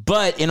 Cool.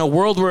 But in a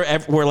world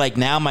where like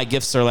now my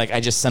gifts are like, I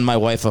just send my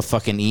wife a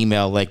fucking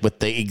email like with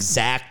the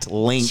exact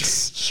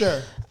links.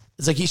 Sure.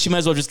 It's like she might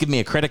as well just give me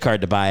a credit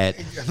card to buy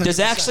it. There's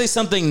actually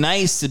something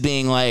nice to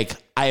being like,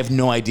 I have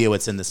no idea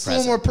what's in this It's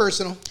present. a little more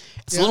personal.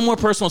 It's a little more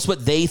personal. It's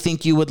what they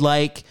think you would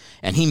like.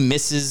 And he's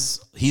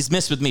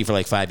missed with me for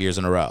like 5 years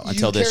in a row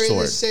until this You carry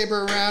sword. this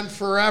saber around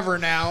forever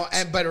now,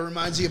 but it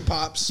reminds you of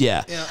Pops.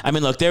 Yeah. I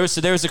mean, look, there was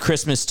a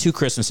Christmas 2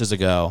 Christmases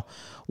ago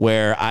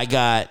where I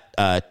got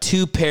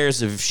 2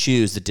 pairs of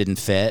shoes that didn't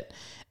fit,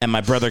 and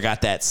my brother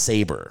got that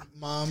saber.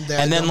 Mom, Dad,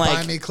 And then don't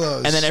like, buy me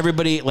clothes. and then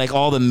everybody, like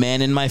all the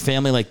men in my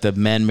family, like the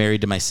men married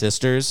to my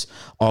sisters,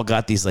 all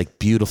got these like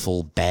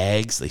beautiful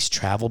bags, these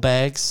travel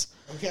bags.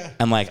 Okay.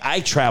 And like I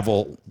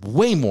travel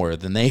way more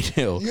than they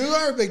do. You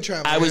are a big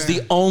traveler. I was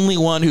the only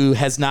one who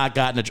has not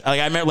gotten a.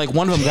 Like I remember, like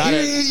one of them got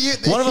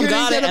it. One of them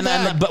got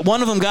it, but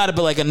one of them got it,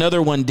 but like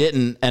another one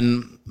didn't.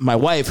 And my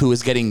wife, who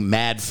was getting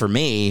mad for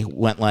me,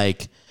 went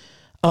like,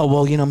 "Oh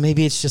well,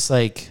 maybe it's just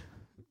like,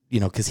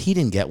 because he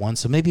didn't get one,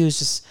 so maybe it was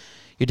just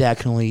your dad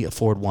can only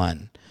afford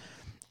one."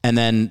 And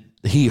then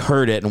he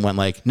heard it and went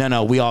like,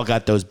 "No, we all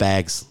got those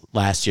bags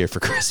last year for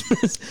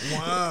Christmas."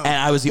 Wow. And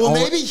I was the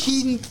only. Maybe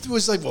he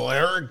was like, well,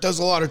 Eric does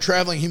a lot of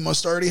traveling. He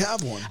must already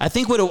have one. I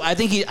think what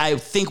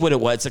it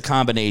was, it's a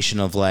combination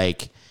of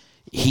like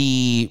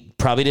he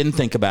probably didn't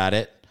think about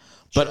it,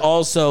 but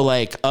also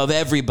like of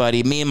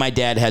everybody, me and my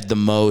dad had the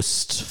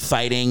most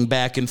fighting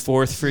back and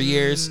forth for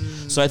years.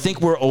 So I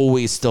think we're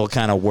always still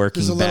kind of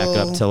working back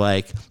up to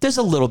like there's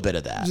a little bit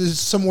of that. There's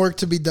some work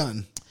to be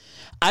done.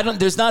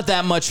 There's not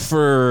that much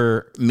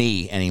for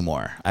me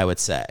anymore, I would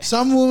say.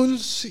 Some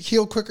wounds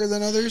heal quicker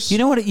than others. You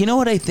know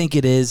what I think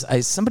it is?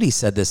 Somebody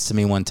said this to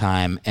me one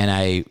time, and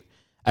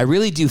I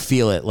really do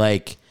feel it.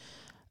 Like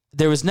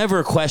there was never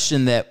a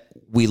question that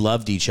we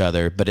loved each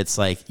other, but it's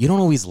like you don't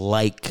always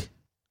like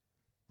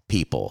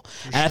people.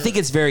 And I think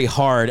it's very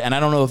hard, and I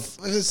don't know if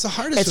It's the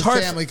hardest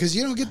with family because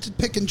you don't get to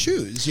pick and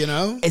choose,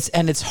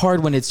 it's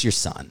hard when it's your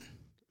son.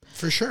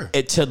 For sure.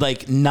 To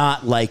like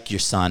not like your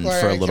son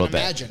for a little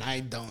bit. Imagine.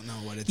 I don't know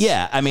what it's.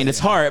 Yeah, I mean, it's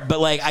hard,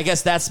 but like, I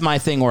guess that's my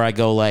thing where I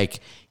go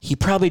like, he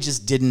probably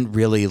just didn't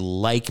really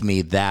like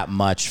me that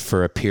much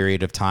for a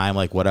period of time,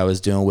 like what I was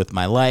doing with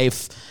my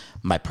life,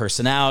 my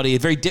personality.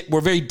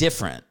 We're very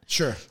different.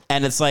 Sure.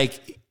 And it's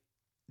like,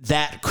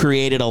 that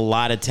created a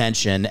lot of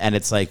tension, and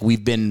it's like,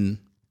 we've been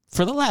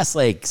for the last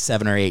like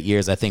 7 or 8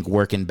 years, I think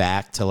working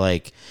back to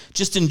like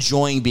just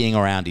enjoying being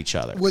around each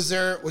other. Was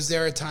there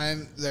a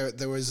time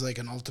there was like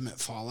an ultimate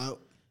fallout?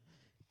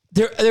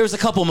 There was a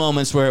couple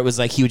moments where it was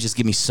like he would just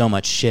give me so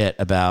much shit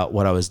about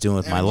what I was doing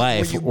with my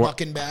life. Were you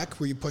bucking back?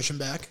 Were you pushing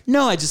back?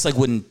 No, I just like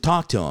wouldn't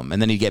talk to him.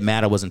 And then he'd get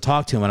mad I wasn't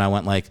talking to him. And I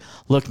went like,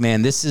 look,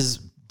 man, this is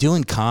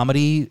doing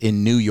comedy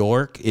in New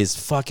York is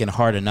fucking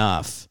hard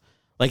enough.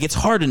 Like, it's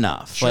hard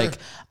enough. Sure. Like,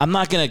 I'm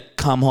not going to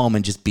come home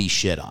and just be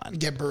shit on.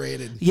 Get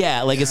berated.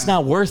 Yeah, like, it's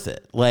not worth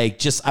it. Like,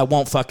 just, I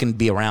won't fucking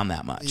be around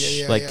that much.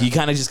 You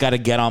kind of just got to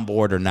get on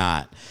board or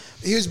not.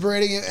 He was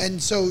berating it,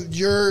 and so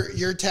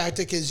your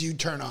tactic is you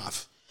turn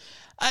off.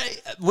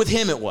 With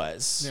him, it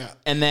was. Yeah.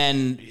 And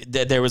then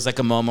there was, like,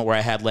 a moment where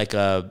I had, like,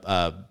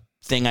 a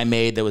thing I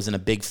made that was in a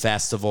big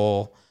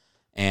festival,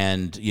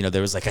 and, you know,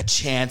 there was, like, a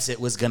chance it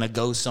was going to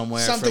go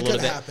somewhere for a little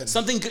bit. Happen.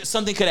 Something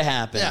could have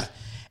happened. Yeah.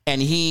 And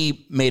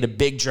he made a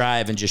big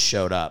drive and just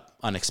showed up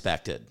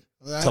unexpected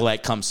to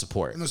like come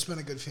support. It must have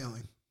been a good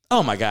feeling.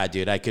 Oh my God,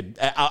 dude.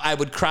 I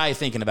would cry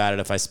thinking about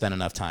it if I spent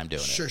enough time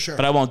doing it. Sure.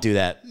 But I won't do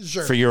that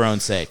for your own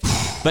sake.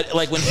 But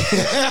like when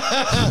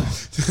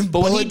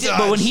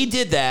he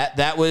did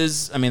that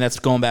was, I mean, that's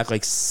going back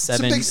like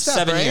 7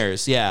 right?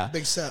 years. Yeah.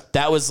 Big step.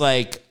 That was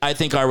like, I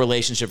think our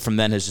relationship from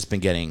then has just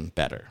been getting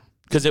better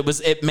because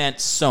it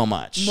meant so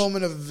much.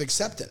 Moment of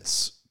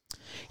acceptance.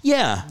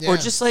 Yeah. Or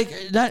just like,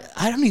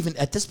 I don't even,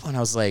 at this point,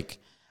 I was like,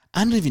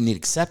 I don't even need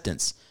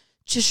acceptance.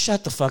 Just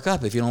shut the fuck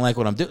up if you don't like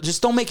what I'm doing.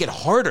 Just don't make it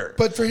harder.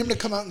 But for him to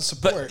come out and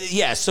support. But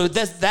yeah, so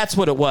that's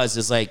what it was,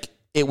 is like,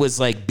 it was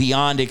like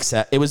beyond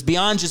it was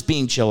beyond just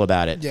being chill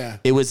about it. Yeah.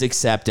 It was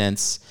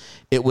acceptance.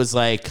 It was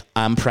like,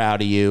 I'm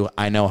proud of you.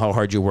 I know how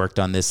hard you worked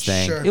on this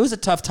thing. Sure. It was a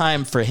tough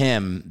time for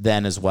him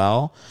then as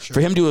well. Sure.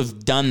 For him to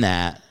have done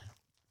that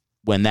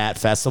when that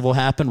festival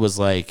happened was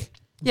like,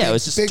 yeah, it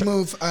was just big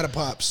move out of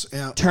Pops.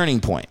 Yeah.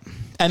 Turning point.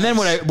 And then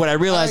what I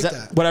realized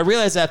what I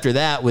realized after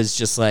that was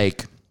just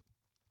like,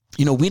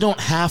 you know, we don't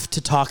have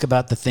to talk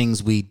about the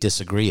things we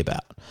disagree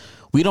about.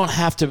 We don't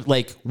have to,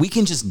 like, we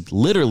can just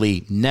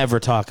literally never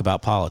talk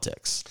about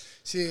politics.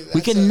 See,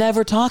 we can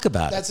never talk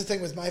about it. That's the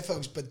thing with my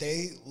folks, but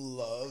they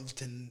love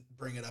to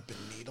bring it up in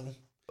needle.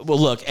 Well,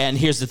 look, and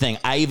here's the thing.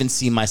 I even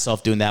see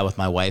myself doing that with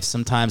my wife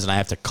sometimes, and I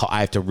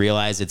have to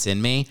realize it's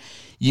in me.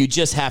 You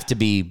just have to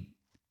be,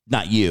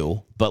 not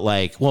you, but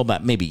like, well,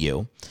 maybe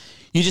you.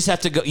 You just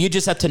have to go. You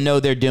just have to know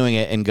they're doing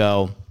it and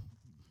go,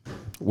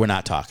 we're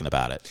not talking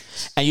about it.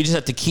 And you just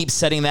have to keep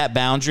setting that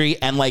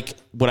boundary. And like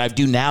what I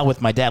do now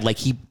with my dad, like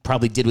he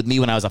probably did with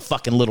me when I was a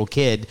fucking little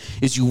kid,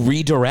 is you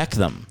redirect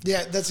them.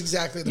 Yeah, that's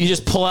exactly the move. You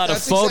just pull out a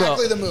photo.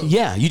 That's exactly the move.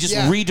 Yeah, you just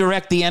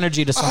redirect the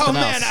energy to something else.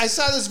 Oh, man, I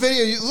saw this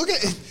video. Look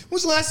at, when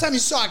was the last time you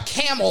saw a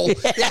camel?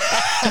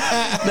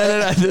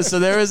 No. So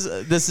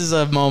this is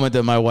a moment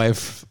that my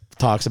wife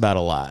talks about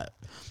a lot.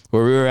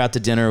 Where we were out to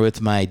dinner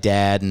with my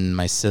dad and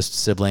my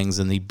siblings,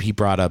 and he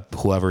brought up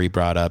whoever he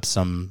brought up,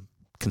 some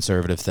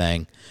conservative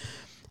thing.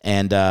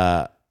 And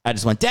I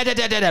just went, Dad,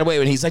 wait.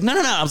 And he's like, no.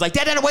 I was like,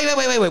 Dad, wait.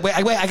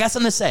 I got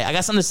something to say. I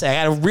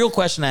got a real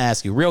question to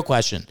ask you. Real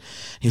question.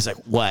 He was like,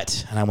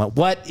 what? And I went,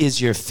 what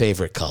is your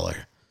favorite color?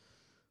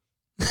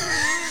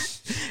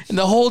 And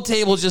the whole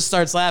table just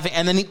starts laughing.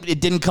 And then it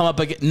didn't come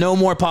up again. No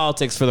more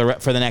politics for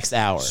the next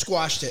hour.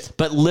 Squashed it.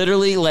 But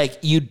literally, like,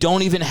 you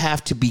don't even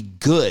have to be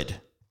good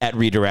at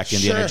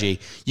redirecting the energy.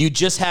 You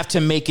just have to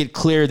make it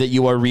clear that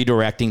you are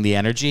redirecting the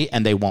energy,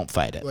 and they won't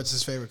fight it. What's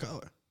his favorite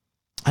color?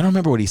 I don't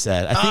remember what he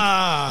said.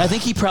 I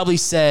think he probably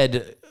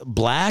said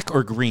black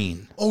or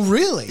green. Oh,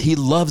 really? He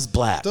loves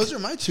black. Those are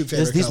my two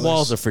favorite These colors.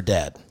 walls are for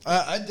Dad.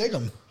 I dig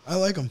them. I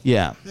like them.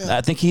 Yeah.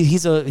 I think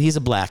he's a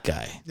black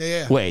guy.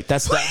 Yeah. Wait,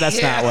 that's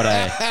not what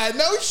I.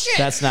 No shit.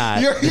 That's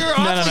not. You're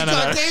awfully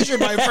Caucasian,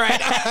 my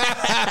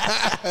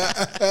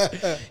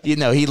friend. You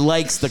know, he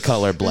likes the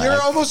color black.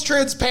 You're almost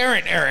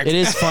transparent, Eric. It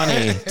is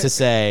funny to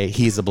say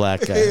he's a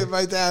black guy. Hey,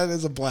 my dad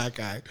is a black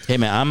guy. Hey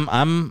man,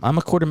 I'm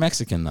a quarter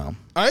Mexican though.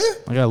 Are you?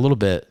 I got a little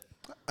bit.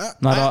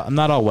 I'm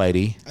not all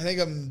whitey. I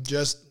think I'm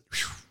just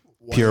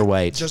white. Pure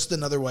white. Just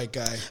another white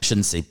guy.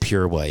 Shouldn't say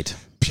pure white.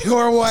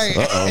 Pure white.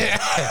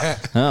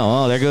 Oh,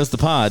 well, there goes the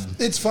pod.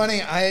 It's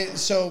funny. When I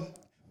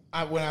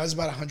was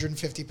about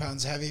 150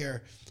 pounds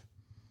heavier,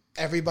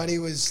 everybody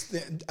was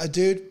a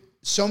dude.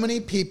 So many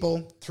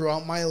people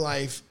throughout my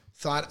life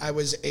thought I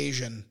was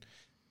Asian.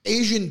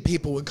 Asian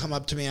people would come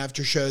up to me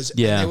after shows, and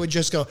they would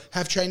just go,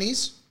 "Half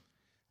Chinese?"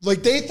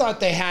 Like they thought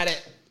they had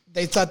it.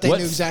 They thought they knew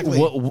exactly.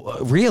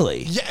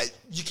 Really? Yeah,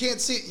 you can't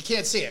see it. You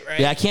can't see it, right?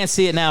 Yeah, I can't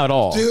see it now at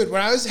all. Dude,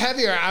 when I was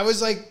heavier, I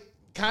was like,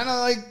 kind of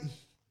like.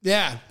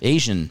 Yeah.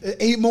 Asian.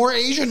 More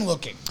Asian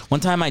looking.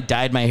 One time I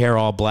dyed my hair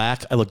all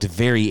black. I looked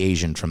very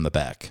Asian from the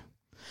back.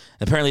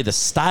 Apparently the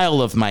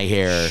style of my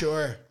hair,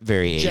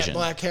 very Asian. Jet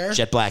black hair?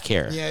 Jet black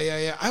hair.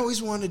 Yeah. I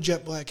always wanted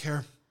jet black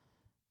hair.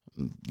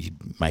 You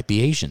might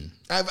be Asian.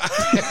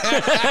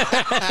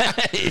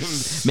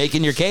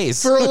 Making your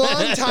case. For a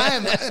long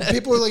time,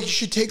 people were like, you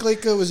should take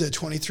like, was it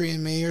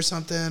 23andMe or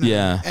something?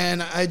 Yeah.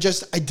 And I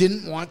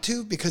didn't want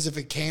to, because if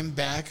it came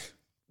back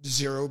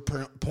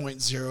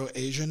 0.0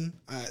 Asian,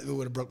 it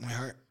would have broke my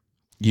heart.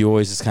 You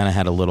always just kind of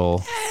had a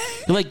little.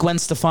 You're like Gwen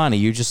Stefani.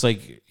 You just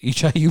like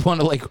you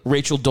want to like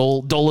Rachel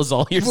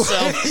Dolezal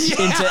yourself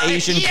into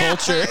Asian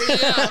culture.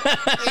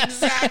 Yeah,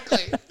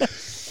 exactly.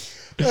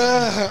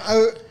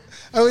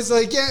 I was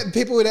like,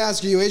 people would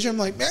ask, "Are you Asian?" I'm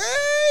like, you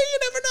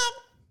never know.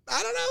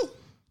 I don't know.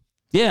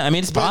 Yeah, I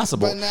mean it's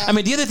possible. But now, I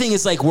mean the other thing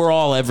is like we're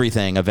all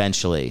everything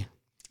eventually.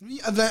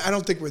 I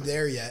don't think we're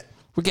there yet.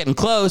 We're getting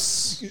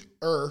close.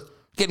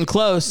 Getting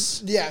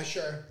close. Yeah,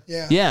 sure.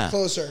 Yeah. Yeah.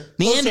 Closer.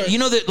 You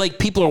know that like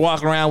people are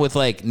walking around with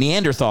like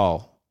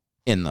Neanderthal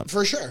in them.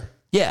 For sure.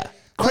 Yeah.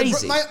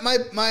 Crazy.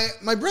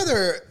 My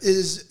brother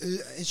is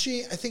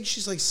she? I think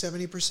she's like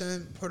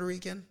 70% Puerto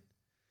Rican.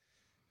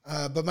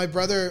 But my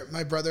brother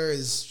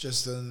is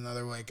just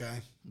another white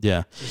guy.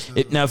 Yeah.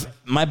 Now,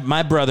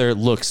 my brother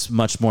looks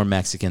much more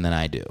Mexican than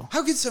I do.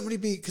 How could somebody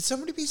be? Could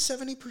somebody be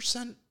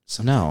 70%?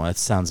 No, that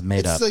sounds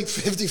made up. It's like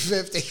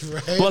 50-50,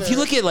 right? Well, if you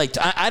look at like,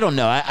 I don't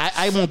know.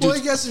 I won't do. Well,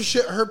 I guess if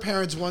her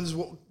parents, one's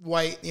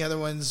white, the other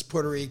one's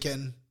Puerto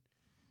Rican.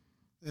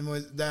 And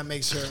that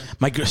makes her.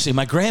 My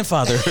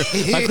grandfather.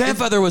 My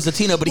grandfather was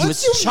Latino, but he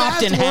was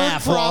chopped in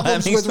half while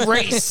having with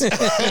race.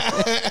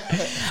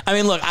 I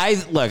mean,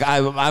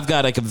 I've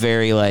got like a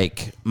very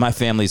like my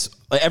family's.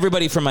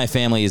 Everybody from my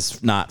family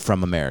is not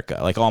from America.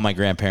 Like all my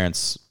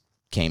grandparents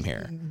came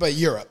here. But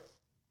Europe.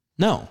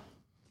 No.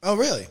 Oh,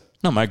 really?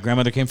 No, my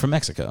grandmother came from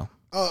Mexico.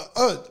 All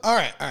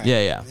right.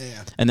 Yeah.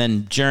 And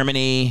then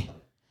Germany,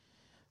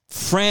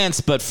 France,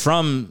 but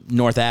from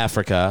North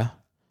Africa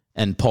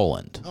and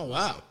Poland. Oh,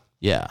 wow.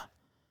 Yeah.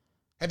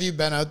 Have you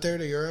been out there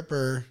to Europe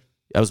or?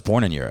 I was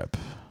born in Europe.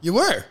 You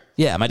were?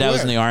 Yeah, my dad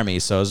was in the army,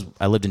 so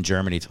I lived in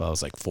Germany till I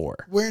was like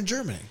 4. Where in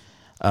Germany?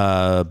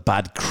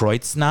 Bad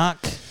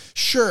Kreuznach.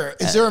 Sure.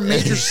 Is there a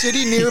major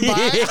city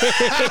nearby?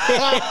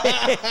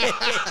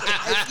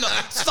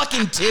 It's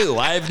fucking 2.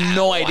 I have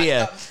no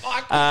idea.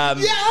 Fucking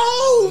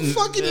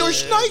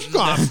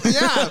Neuschneichkopf.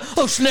 Yeah.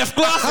 Oh,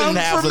 Schneefglossen.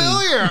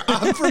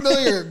 I'm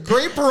familiar.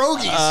 Great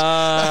pierogies.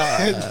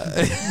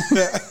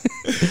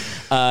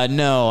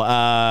 No,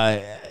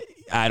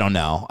 I don't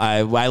know.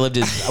 I lived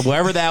in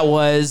wherever that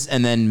was,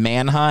 and then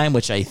Manheim,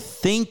 which I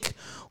think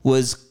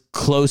was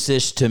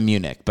closest to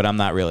Munich, but I'm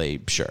not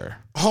really sure.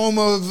 Home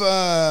of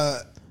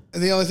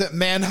the only thing,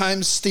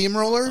 Manheim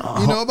Steamroller.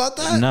 You know about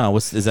that? No,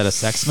 is that a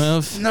sex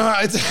move? No,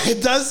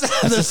 it does.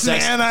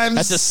 Manheim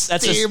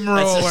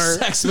Steamroller.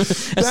 That's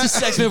a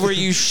sex move where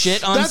you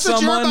shit on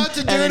someone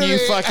and then you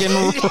fucking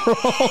roll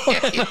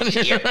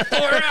your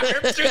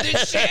forearm through the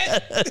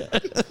shit.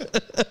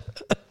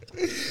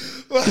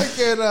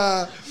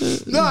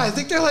 No, I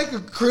think they're like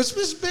a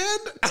Christmas band.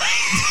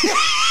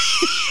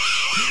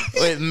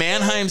 Wait,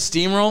 Manheim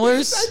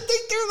Steamrollers? I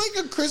think they're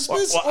like a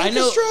Christmas orchestra I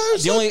know or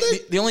something.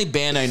 the only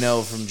band I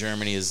know from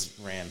Germany is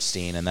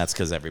Rammstein, and that's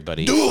because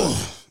everybody.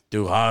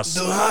 Du hast.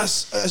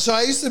 So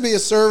I used to be a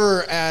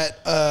server at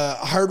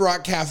Hard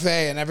Rock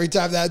Cafe, and every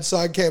time that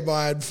song came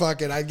on,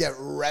 I'd get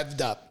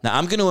revved up. Now,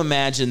 I'm going to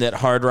imagine that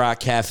Hard Rock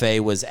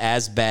Cafe was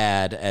as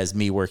bad as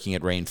me working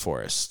at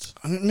Rainforest.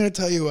 I'm going to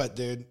tell you what,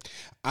 dude.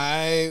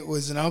 I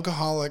was an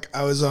alcoholic.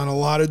 I was on a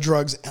lot of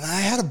drugs, and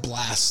I had a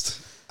blast.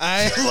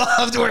 I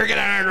loved working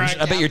at Hard Rock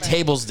Cafe. I bet your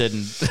tables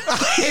didn't.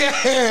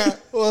 Yeah.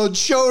 Well, it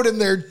showed in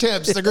their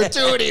tips. The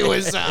gratuity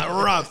was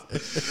rough.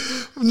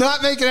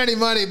 Not making any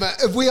money,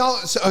 but if we all...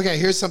 okay,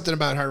 here's something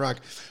about Hard Rock.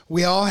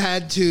 We all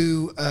had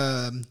to...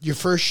 your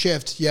first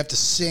shift, you have to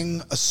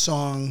sing a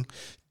song.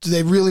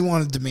 They really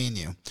want to demean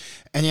you.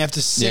 And you have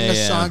to sing a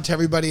song to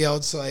everybody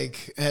else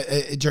like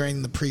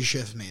during the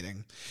pre-shift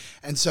meeting.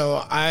 And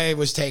so I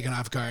was taken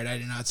off guard. I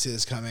did not see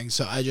this coming.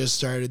 So I just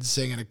started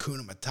singing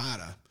Hakuna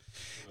Matata.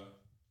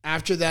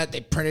 After that,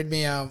 they printed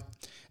me out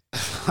a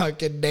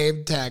fucking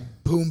name tag,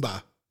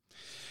 Pumbaa.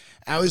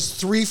 I was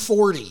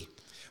 340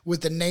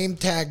 with the name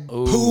tag,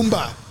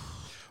 Pumbaa.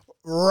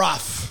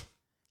 Rough.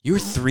 You were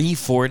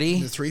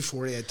 340? The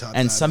 340, I taught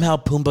and that. Somehow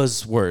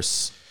Pumbaa's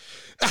worse.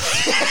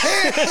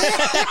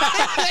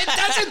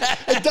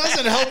 It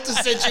doesn't help the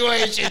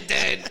situation,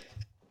 dude.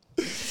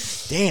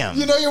 Damn.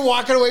 You know, you're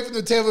walking away from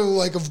the table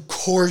like, of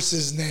course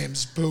his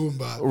name's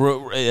Pumbaa.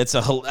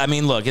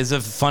 Look, it's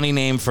a funny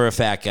name for a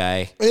fat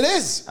guy. It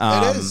is.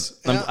 It is.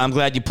 Yeah. I'm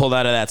glad you pulled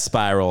out of that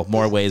spiral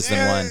more ways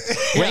than one.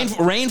 Yeah.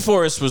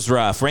 Rainforest was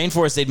rough.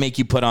 Rainforest, they'd make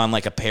you put on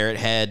like a parrot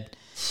head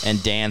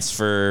and dance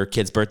for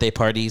kids' birthday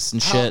parties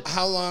and shit.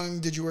 How long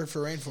did you work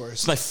for Rainforest?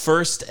 It's my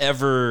first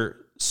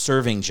ever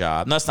serving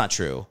job. No, that's not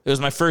true. It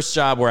was my first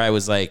job where I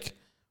was like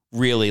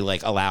really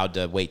like allowed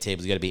to wait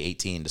tables. You got to be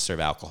 18 to serve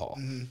alcohol.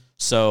 Mm-hmm.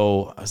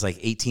 So I was like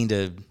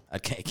 18 I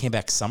came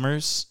back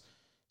summers.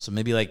 So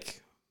maybe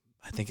like,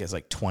 I think it was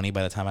like 20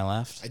 by the time I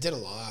left. I did a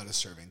lot of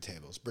serving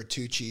tables.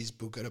 Bertucci's,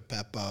 Buca di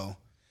Beppo.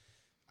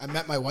 I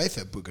met my wife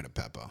at Buca di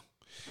Beppo.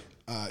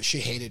 She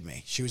hated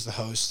me. She was the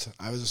host.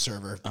 I was a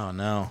server. Oh,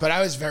 no. But I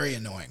was very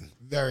annoying.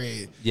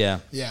 Yeah,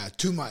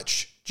 too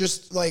much.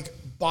 Just like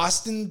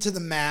Boston to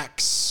the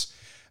max.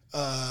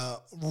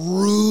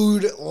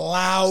 Rude,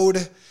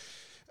 loud.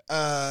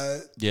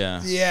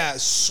 Yeah,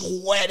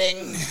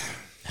 sweating.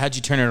 How'd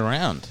you turn it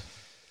around?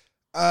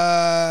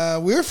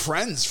 We were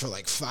friends for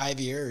like 5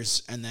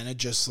 years, and then it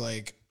just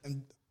like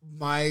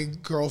my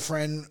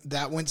girlfriend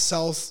that went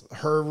south.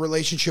 Her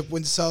relationship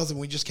went south, and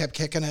we just kept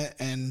kicking it.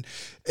 And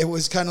it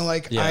was kind of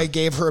like I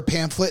gave her a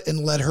pamphlet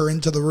and led her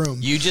into the room.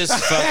 You just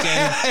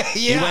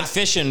fucking you went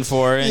fishing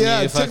for it. And yeah,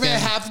 you it took me a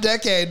half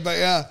decade, but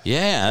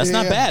yeah, that's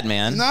not bad,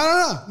 man.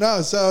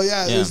 No. So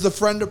it was the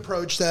friend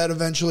approach that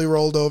eventually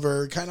rolled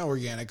over kind of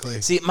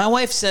organically. See, my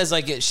wife says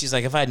she's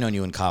like, if I had known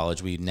you in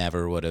college, we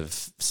never would have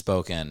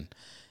spoken.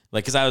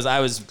 Like, cause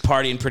I was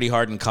partying pretty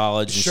hard in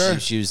college, and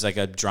she was like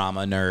a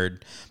drama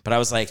nerd. But I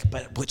was like,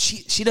 but what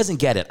she doesn't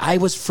get it. I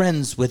was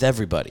friends with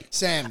everybody.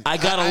 Same. I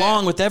got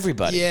along with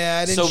everybody. Yeah,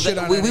 I didn't shit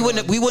on we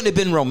wouldn't have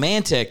been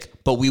romantic,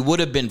 but we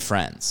would have been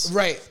friends.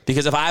 Right.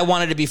 Because if I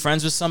wanted to be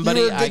friends with somebody,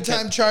 you were a good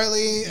time,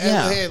 Charlie.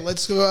 And, hey,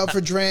 let's go out for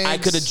drinks. I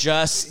could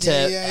adjust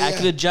to. I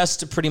could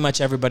adjust to pretty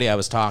much everybody I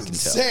was talking to.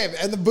 Same.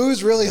 And the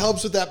booze really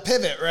helps with that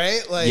pivot,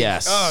 right? Like,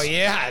 yes. Oh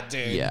yeah,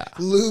 dude. Yeah.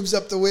 Lubes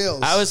up the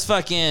wheels. I was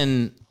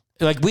fucking.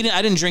 Like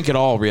I didn't drink at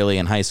all really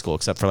in high school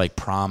except for like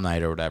prom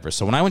night or whatever.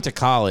 So when I went to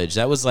college,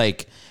 that was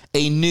like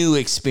a new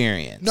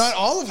experience. Not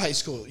all of high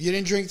school. You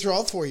didn't drink through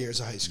all 4 years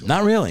of high school.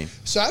 Not really.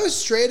 So I was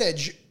straight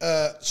edge,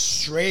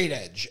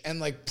 and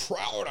like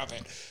proud of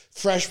it.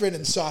 Freshman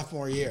and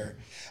sophomore year.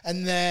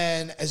 And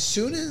then as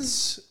soon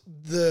as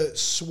the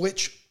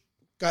switch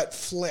got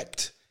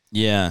flicked,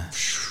 the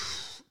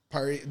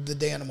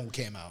Danimal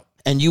came out.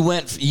 And you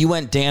went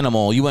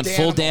Danimal. You went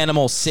full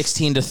Danimal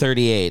 16 to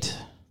 38.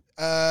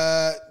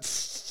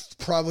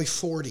 Probably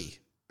 40.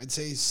 I'd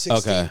say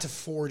 16 to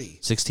 40.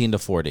 16 to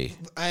 40.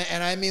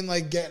 I mean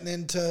like getting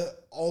into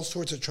all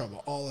sorts of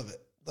trouble, all of it.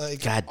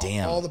 Like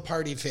goddamn, all the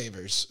party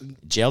favors.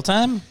 Jail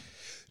time?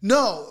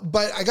 No,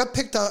 but I got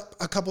picked up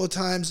a couple of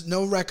times.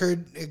 No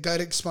record. It got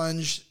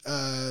expunged.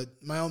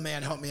 My old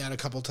man helped me out a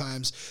couple of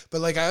times. But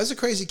like I was a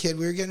crazy kid.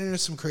 We were getting into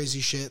some crazy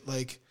shit.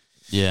 Like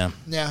yeah.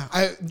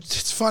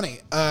 It's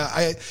funny.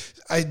 I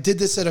did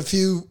this at a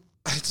few.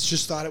 I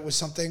just thought it was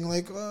something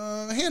like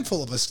a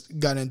handful of us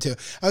got into.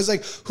 I was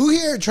like, who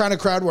here trying to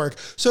crowd work?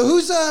 So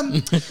who's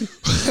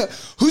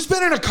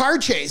been in a car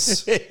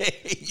chase?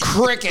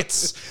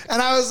 Crickets.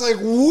 And I was like,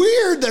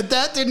 weird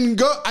that didn't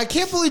go. I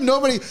can't believe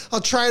nobody. I'll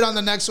try it on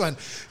the next one.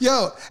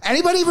 Yo,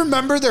 anybody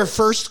remember their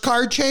first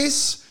car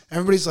chase?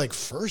 Everybody's like,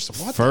 first?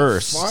 What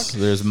the fuck?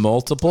 There's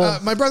multiple?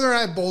 My brother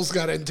and I both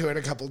got into it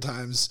a couple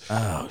times.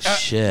 Oh,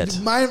 shit.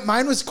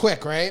 Mine was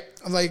quick, right?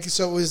 Like,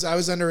 so I was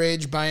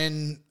underage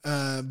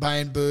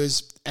buying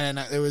booze, and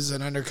there was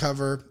an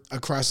undercover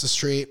across the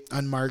street,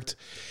 unmarked.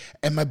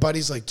 And my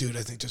buddy's like, dude,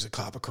 I think there's a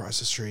cop across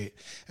the street.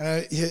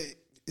 And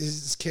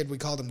this kid, we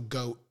called him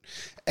Goat.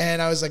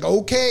 And I was like,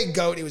 okay,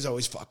 Goat. He was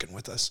always fucking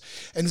with us.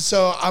 And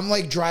so I'm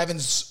like driving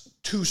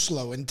too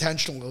slow,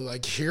 intentionally,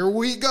 like, here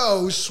we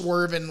go,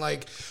 swerving,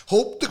 like,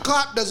 hope the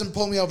cop doesn't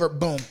pull me over.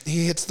 Boom.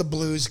 He hits the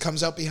blues,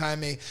 comes out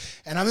behind me,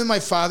 and I'm in my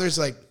father's,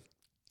 like,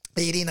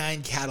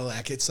 89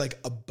 Cadillac. It's like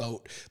a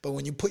boat. But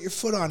when you put your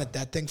foot on it,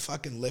 that thing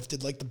fucking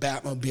lifted like the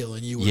Batmobile,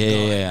 and you were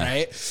gone,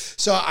 right?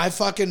 So I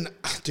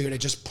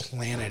just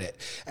planted it.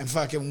 And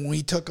fucking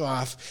we took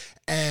off.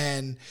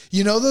 And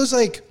you know those,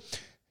 like,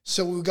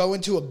 so we go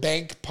into a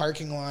bank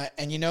parking lot,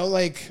 and you know,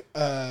 like,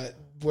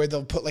 where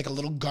they'll put like a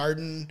little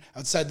garden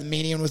outside the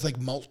median with like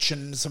mulch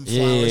and some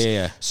flowers.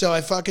 Yeah. So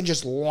I fucking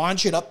just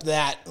launch it up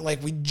that,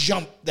 like we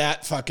jump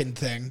that fucking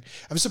thing.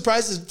 I'm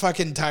surprised the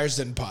fucking tires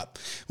didn't pop.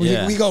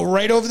 We go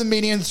right over the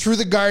median through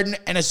the garden.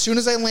 And as soon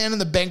as I land in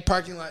the bank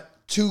parking lot,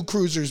 2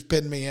 cruisers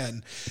pinned me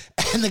in.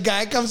 And the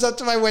guy comes up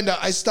to my window.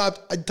 I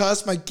stopped. I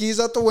toss my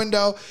keys out the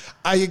window.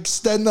 I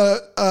extend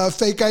the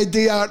fake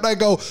ID out and I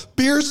go,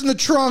 beer's in the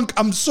trunk.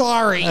 I'm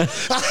sorry.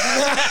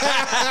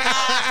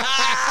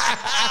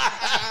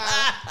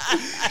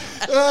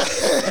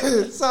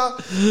 So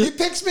he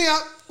picks me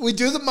up. We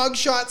do the mug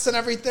shots and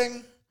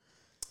everything.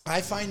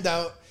 I find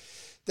out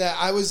that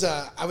I was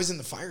in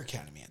the fire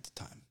academy at the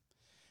time.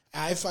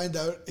 I find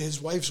out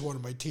his wife's one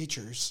of my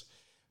teachers.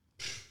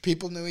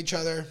 People knew each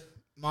other.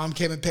 Mom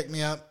came and picked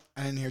me up.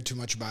 I didn't hear too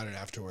much about it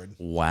afterward.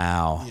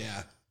 Wow.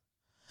 Yeah.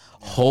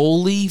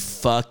 Holy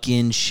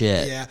fucking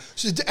shit. Yeah.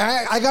 So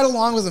I got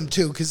along with him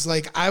too, because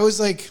I was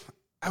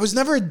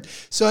never,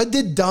 so I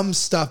did dumb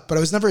stuff, but I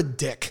was never a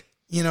dick.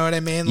 You know what I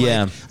mean?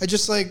 Yeah. I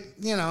just I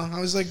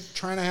was like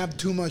trying to have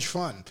too much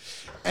fun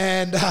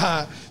and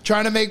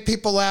trying to make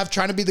people laugh,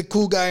 trying to be the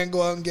cool guy and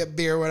go out and get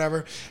beer,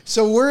 whatever.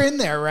 So we're in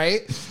there,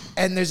 right?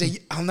 And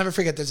I'll never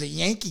forget, there's a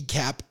Yankee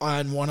cap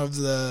on one of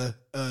the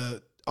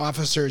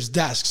officers'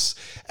 desks.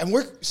 And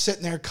we're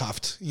sitting there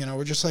cuffed. You know,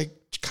 we're just like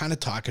kind of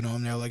talking to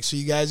them. They're like, so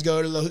you guys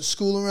go to the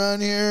school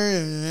around here?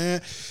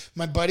 And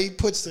my buddy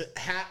puts the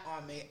hat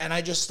on me, and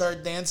I just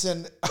start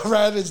dancing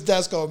around his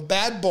desk going,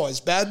 bad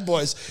boys,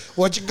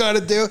 what you got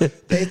to do?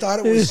 They thought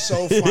it was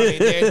so funny.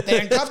 They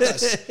handcuffed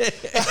us.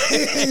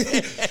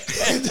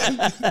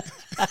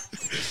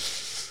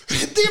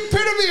 The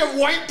epitome of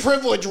white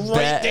privilege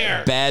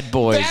there. Bad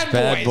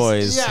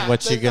boys. Yeah,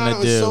 what you going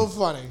to do? It was so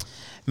funny.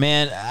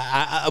 Man,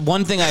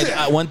 one thing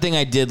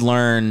I did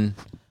learn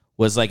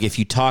was, like, if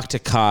you talk to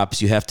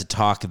cops, you have to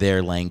talk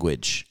their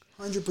language.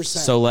 100%.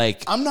 So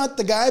like, I'm not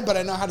the guy, but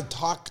I know how to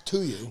talk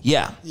to you.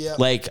 Yeah.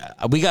 Like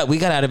we got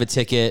out of a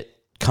ticket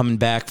coming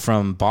back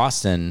from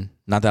Boston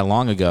not that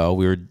long ago.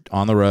 We were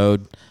on the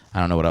road. I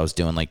don't know what I was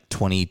doing, like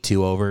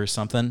 22 over or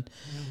something.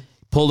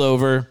 Pulled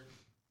over.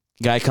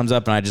 Guy comes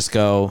up and I just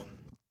go,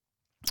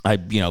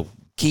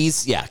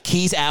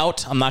 keys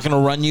out. I'm not going to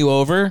run you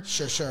over.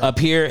 Sure. Up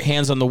here,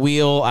 hands on the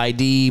wheel,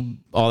 ID,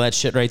 all that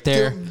shit right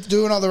there.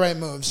 Doing all the right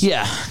moves.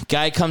 Yeah.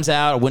 Guy comes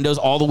out,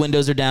 all the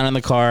windows are down in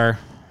the car.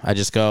 I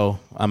just go,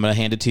 I'm going to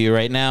hand it to you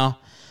right now.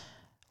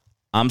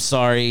 I'm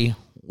sorry.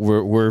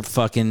 We're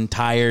fucking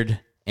tired.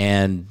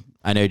 And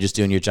I know you're just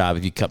doing your job.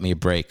 If you cut me a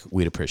break,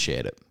 we'd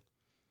appreciate it.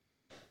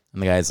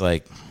 And the guy's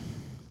like,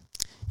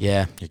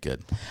 yeah, you're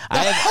good.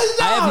 I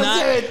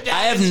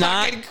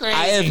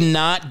have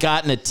not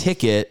gotten a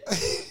ticket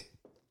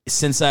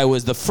since I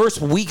was the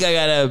first week I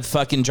got a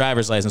fucking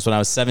driver's license when I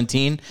was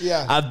 17.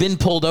 Yeah. I've been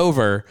pulled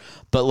over,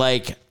 but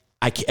like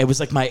it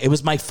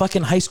was my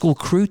fucking high school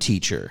crew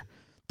teacher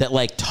that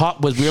like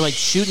we were like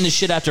shooting the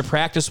shit after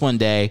practice one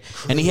day,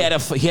 and he had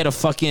a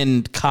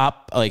fucking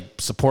cop, like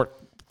support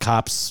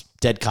cops,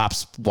 dead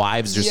cops'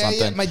 wives or something.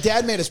 Yeah, my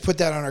dad made us put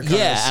that on our cars.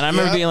 Yeah, and I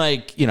remember being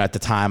like, at the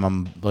time,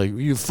 I'm like,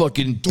 you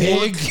fucking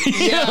big.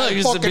 Yeah,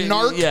 like, fucking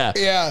narc.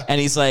 Yeah. And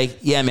he's like,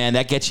 yeah, man,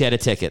 that gets you out of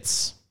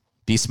tickets.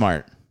 Be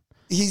smart.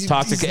 He's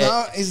not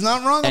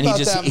wrong and about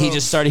that. He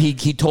just started,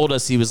 he told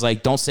us, he was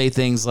like, don't say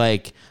things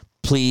like,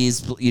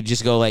 please. You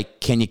just go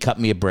like, can you cut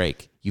me a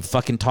break? You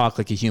fucking talk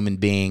like a human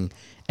being,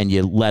 and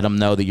you let them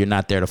know that you're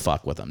not there to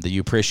fuck with them, that you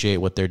appreciate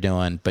what they're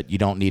doing, but you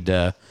don't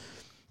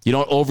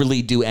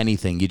overly do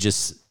anything. You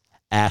just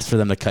ask for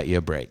them to cut you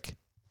a break.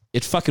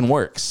 It fucking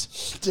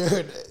works.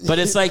 Dude. But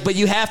it's like, but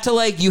you have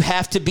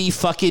to be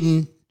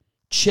fucking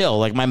chill.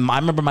 Like I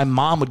remember my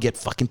mom would get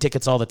fucking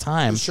tickets all the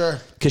time. Sure.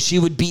 Because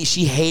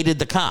she hated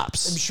the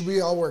cops. Should be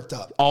all worked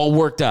up. All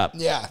worked up.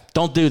 Yeah.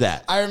 Don't do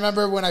that. I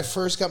remember when I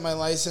first got my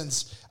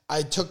license,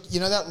 I took,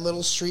 that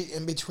little street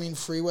in between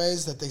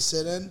freeways that they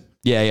sit in?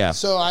 Yeah.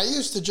 So I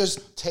used to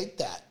just take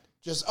that.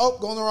 Just,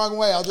 going the wrong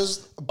way. I'll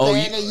just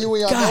bang a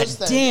Yui on those things.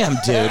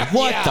 God damn, dude.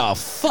 What the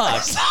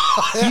fuck?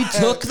 You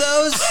took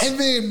those? I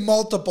mean,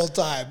 multiple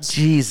times.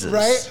 Jesus.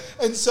 Right?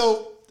 And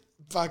so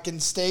fucking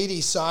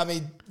Stady saw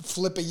me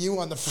flip a U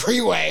on the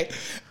freeway,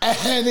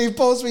 and he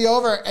pulls me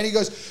over, and he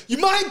goes, you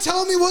mind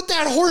telling me what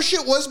that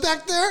horseshit was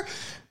back there?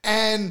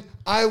 And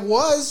I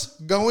was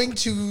going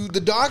to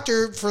the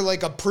doctor for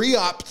like a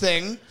pre-op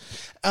thing.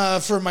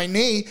 For my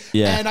knee,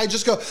 and I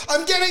just go,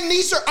 I'm getting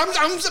knee surgery.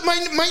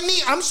 My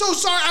knee. I'm so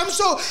sorry.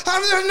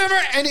 I've never.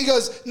 And he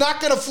goes, not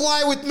gonna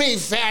fly with me,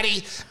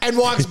 fatty. And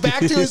walks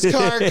back to his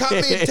car, cut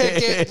me a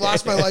ticket,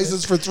 lost my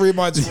license for 3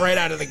 months right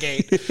out of the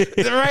gate.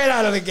 Right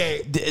out of the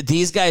gate.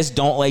 These guys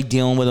don't like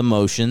dealing with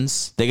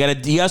emotions.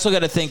 You also got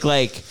to think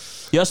like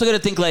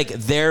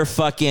they're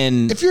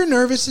fucking. If you're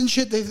nervous and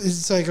shit,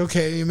 it's like,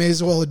 okay, you may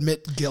as well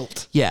admit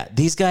guilt. Yeah,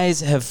 these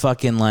guys have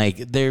fucking like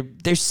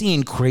they're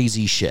seeing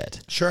crazy shit.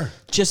 Sure.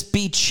 Just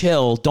be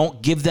chill.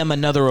 Don't give them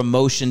another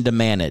emotion to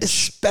manage.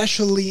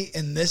 Especially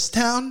in this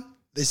town,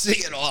 they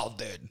see it all,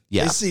 dude.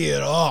 Yeah. They see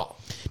it all.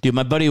 Dude,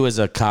 my buddy was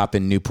a cop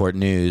in Newport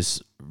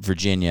News,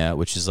 Virginia,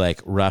 which is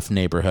like rough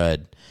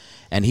neighborhood,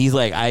 and he's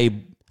like, I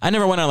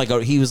never went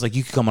on he was like,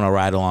 you could come on a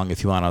ride along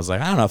if you want. I was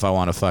like, I don't know if I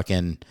want to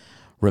fucking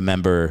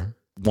remember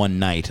one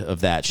night of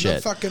that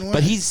shit. No fucking way.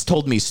 But he's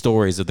told me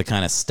stories of the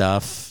kind of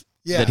stuff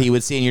that he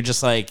would see, and you're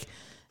just like,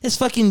 it's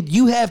fucking,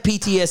 you have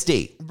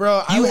PTSD.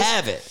 Bro, you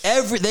have it.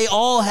 They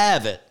all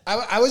have it.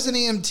 I was an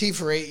EMT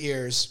for 8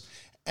 years,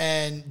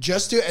 and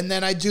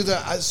then I do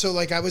I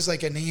was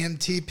like an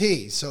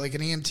EMTP, so like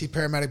an EMT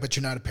paramedic, but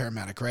you're not a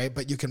paramedic, right?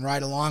 But you can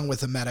ride along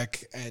with a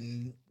medic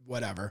and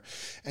whatever.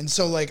 And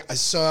so like I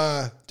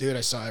saw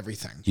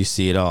everything. You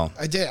see it all.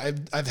 I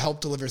did. I've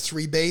helped deliver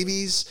 3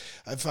 babies.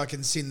 I've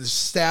fucking seen the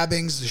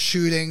stabbings, the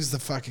shootings, the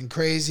fucking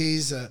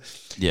crazies.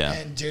 Yeah.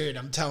 And dude,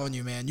 I'm telling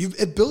you, man,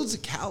 it builds a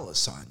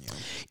callus on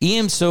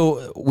you.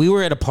 So we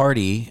were at a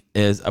party.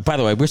 By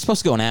the way, we're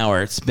supposed to go an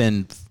hour. It's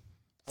been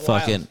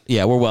fucking,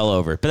 yeah, we're well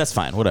over, but that's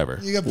fine. Whatever.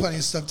 You got plenty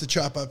of stuff to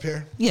chop up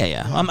here.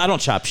 Yeah. I don't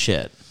chop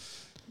shit.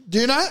 Do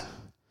you not?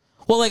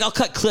 Well, like I'll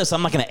cut clips.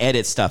 I'm not going to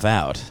edit stuff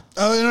out.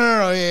 Oh,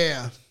 no.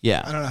 Yeah.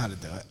 Yeah. I don't know how to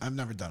do it. I've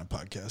never done a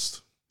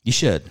podcast. You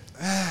should.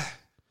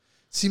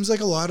 Seems like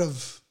a lot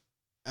of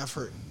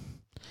effort.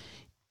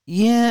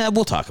 Yeah,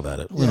 we'll talk about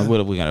it. Yeah.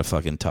 We got to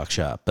fucking talk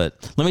shop.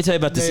 But let me tell you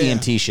about this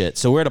EMT shit.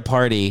 So we're at a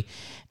party,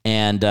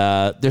 and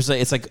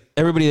it's like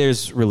everybody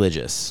there's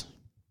religious,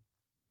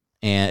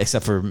 and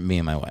except for me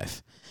and my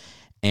wife.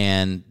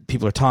 And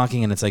people are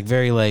talking, and it's like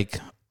very like,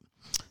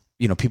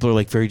 people are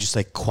like very just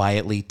like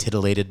quietly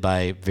titillated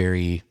by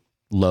very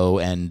low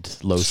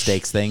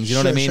stakes things. You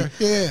know what I mean? Sure.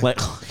 Yeah. Like,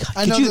 oh God,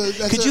 I know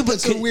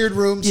that's a weird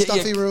room,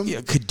 stuffy room.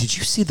 Yeah. Did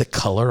you see the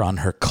color on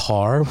her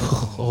car?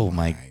 Oh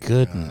my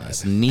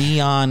goodness. God.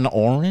 Neon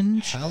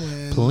orange.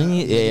 Helen,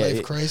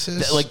 life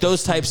crisis. Like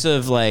those types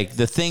of like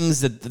the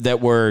things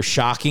that were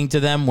shocking to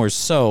them were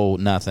so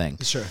nothing.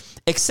 Sure.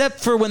 Except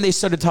for when they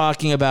started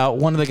talking about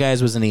one of the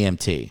guys was an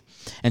EMT.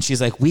 And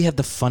she's like, we have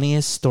the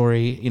funniest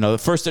story. You know,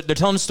 first they're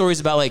telling stories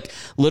about like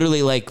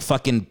literally like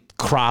fucking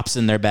crops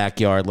in their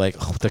backyard. Like,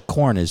 oh, the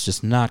corn is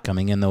just not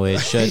coming in the way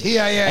it should.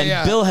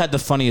 And Bill had the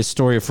funniest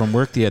story from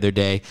work the other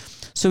day.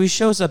 So he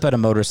shows up at a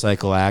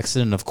motorcycle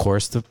accident. And of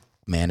course, the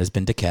man has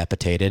been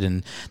decapitated,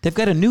 and they've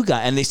got a new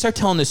guy, and they start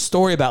telling this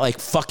story about like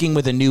fucking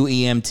with a new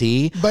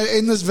EMT, but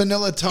in this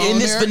vanilla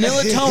tone.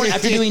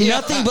 After doing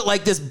nothing but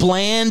like this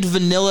bland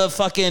vanilla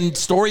fucking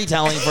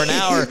storytelling for an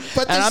hour.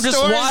 But and I'm just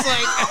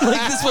watching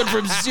like this went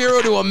from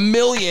 0 to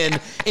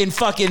 1,000,000 in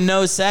fucking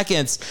no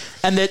seconds.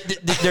 And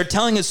they're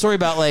telling a story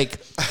about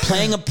like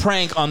playing a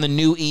prank on the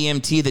new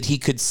EMT that he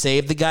could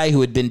save the guy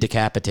who had been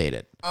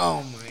decapitated.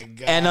 Oh my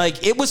God. And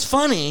like it was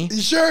funny,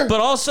 sure,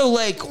 but also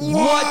like,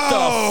 what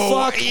the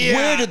fuck? Yeah.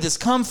 Where did this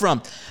come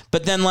from?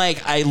 But then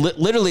like I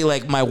literally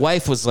like my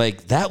wife was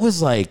like, that was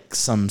like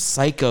some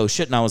psycho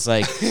shit, and I was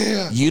like,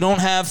 you don't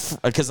have,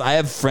 because I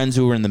have friends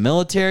who were in the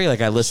military. Like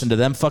I listened to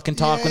them fucking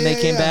talk when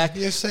they came back.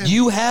 Yeah,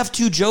 you have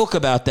to joke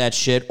about that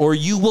shit, or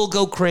you will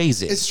go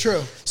crazy. It's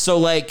true. So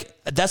like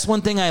that's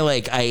one thing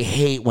I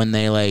hate when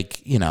they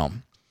like, you know,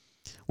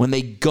 when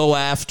they go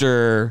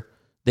after.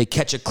 They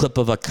catch a clip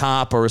of a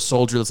cop or a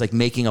soldier that's like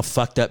making a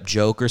fucked up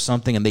joke or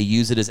something, and they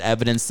use it as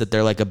evidence that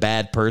they're like a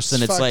bad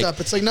person. It's like, up.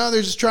 It's like, no,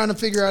 they're just trying to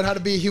figure out how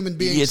to be a human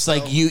being. It's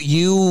like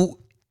you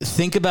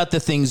think about the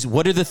things.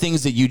 What are the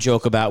things that you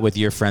joke about with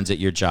your friends at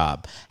your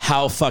job?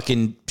 How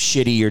fucking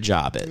shitty your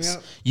job is.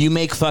 Yep. You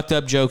make fucked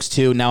up jokes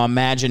too. Now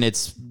imagine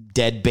it's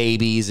dead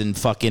babies and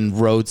fucking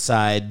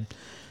roadside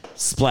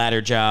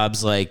splatter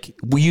jobs. Like,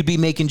 will you be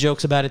making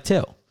jokes about it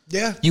too?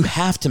 Yeah. You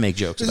have to make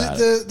jokes about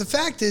it. The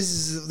fact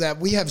is that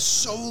we have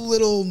so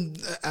little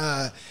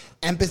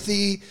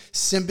empathy,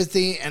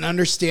 sympathy, and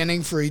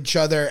understanding for each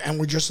other, and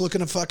we're just looking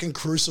to fucking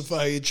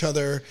crucify each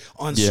other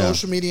on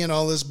social media and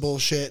all this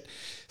bullshit.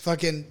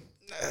 Fucking...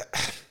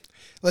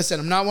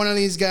 Listen, I'm not one of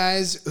these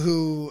guys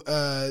who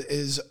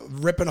is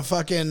ripping a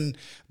fucking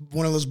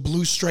one of those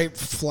blue striped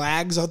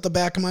flags out the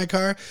back of my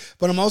car,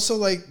 but I'm also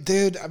like,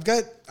 dude, I've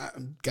got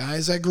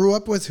guys I grew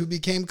up with who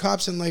became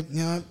cops, and like,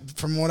 you know,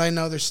 from what I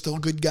know, they're still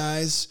good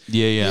guys.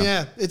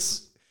 Yeah.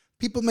 It's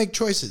people make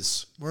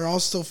choices. We're all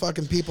still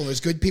fucking people. There's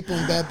good people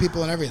and bad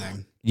people and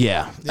everything.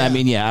 Yeah. I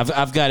mean,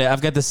 I've got it.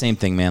 I've got the same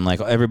thing, man. Like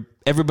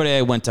everybody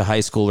I went to high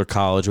school or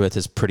college with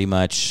is pretty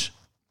much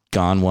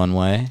gone one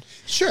way.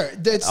 Sure,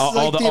 that's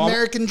like the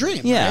American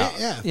dream. Yeah,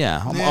 right?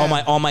 yeah.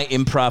 All my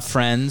improv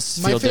friends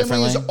feel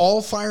differently. My family is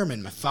all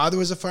firemen. My father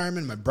was a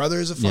fireman. My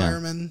brother is a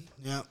fireman.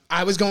 Yeah,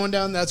 I was going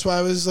down. That's why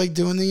I was like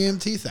doing the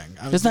EMT thing.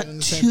 I was doing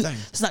the same thing.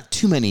 There's not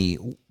too many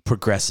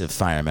progressive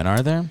firemen,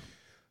 are there?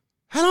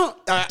 I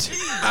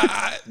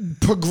don't.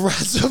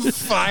 Progressive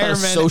fireman.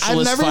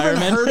 Socialist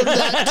fireman. Even heard of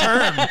that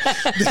term.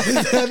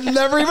 I've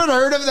never even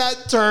heard of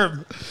that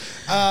term.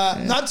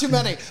 Not too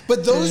many,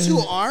 but those who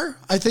are,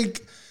 I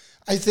think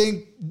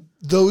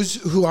those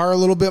who are a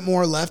little bit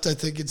more left, I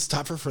think it's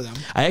tougher for them.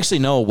 I actually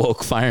know a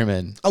woke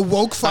fireman. A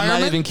woke fireman?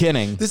 I'm not even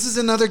kidding. This is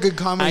another good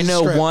comedy I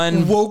know strip.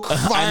 one woke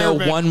fireman. I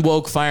know one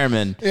woke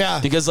fireman. Yeah.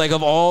 Because like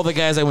of all the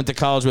guys I went to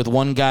college with,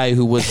 one guy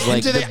who was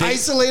like did they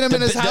isolate him in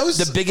his house?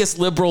 The biggest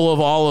liberal of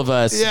all of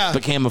us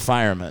became a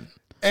fireman.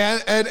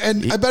 And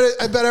I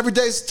bet every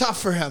day is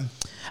tough for him.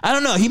 I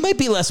don't know. He might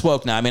be less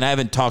woke now. I mean, I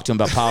haven't talked to him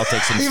about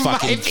politics in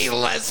fucking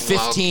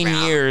 15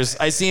 years.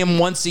 I see him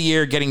once a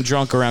year getting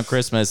drunk around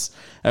Christmas.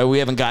 We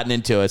haven't gotten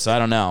into it, so I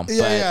don't know.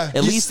 Yeah,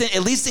 but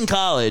at least in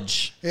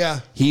college,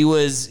 he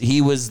was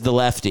the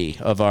lefty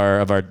of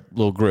our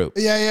little group.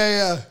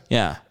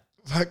 Yeah.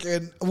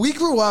 Fucking, we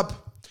grew up.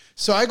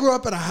 So I grew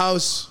up in a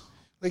house.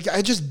 Like,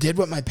 I just did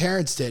what my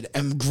parents did.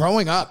 And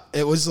growing up,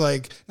 it was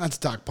like, not to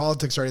talk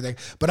politics or anything,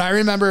 but I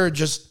remember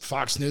just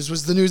Fox News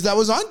was the news that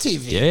was on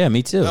TV. Yeah,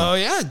 me too. Oh,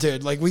 yeah,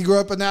 dude. Like, we grew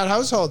up in that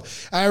household.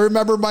 I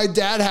remember my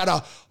dad had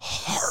a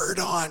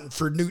hard-on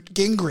for Newt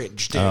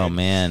Gingrich, dude. Oh,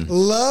 man.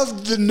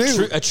 Loved the news.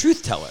 A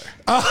truth teller.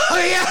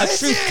 Oh, yeah. A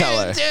truth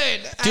teller.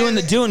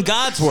 Dude. Doing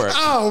God's work.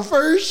 Oh,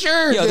 for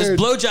sure, Yo, there's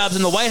blowjobs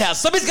in the White House.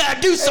 Somebody's got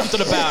to do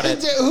something about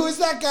it. Who is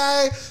that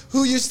guy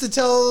who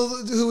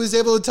was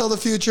able to tell the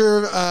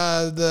future?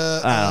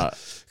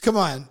 Come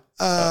on.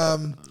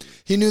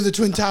 He knew the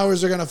Twin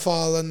Towers are going to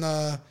fall. And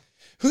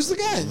who's the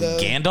guy?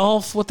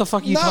 Gandalf? What the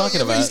fuck are you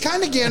talking about? He's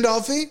kind of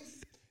Gandalf-y.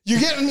 You're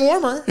getting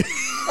warmer.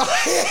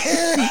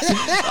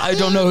 I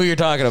don't know who you're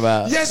talking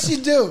about. Yes, you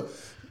do.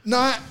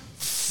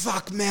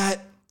 Fuck,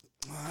 Matt.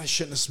 I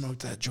shouldn't have smoked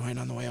that joint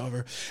on the way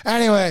over.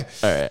 Anyway.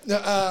 All right.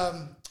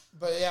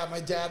 But yeah,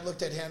 my dad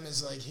looked at him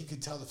as like he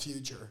could tell the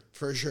future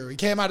for sure. He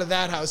came out of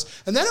that house.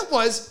 And then it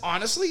was,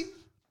 honestly,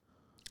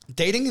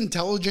 dating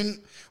intelligent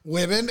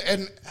women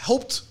and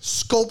helped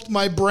sculpt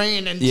my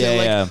brain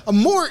into a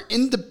more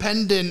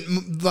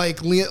independent,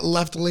 like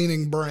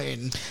left-leaning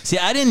brain. See,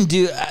 I didn't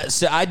do.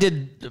 So I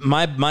did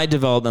my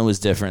development was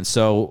different.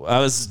 So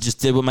I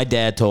did what my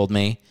dad told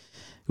me.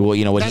 Well,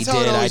 you know what he did,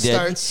 I did.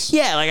 Starts.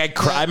 Yeah, like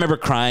I remember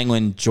crying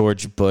when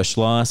George Bush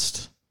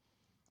lost.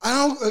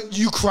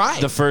 You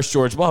cried? The first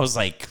George. Well, I was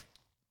like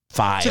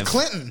 5 to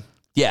Clinton.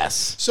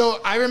 Yes.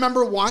 So I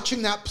remember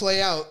watching that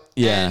play out.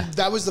 Yeah. And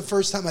that was the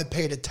first time I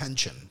paid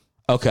attention.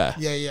 Okay.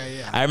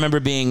 Yeah. I remember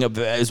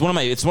it's one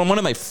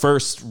of my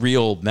first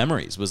real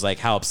memories was like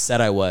how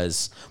upset I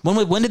was.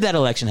 When did that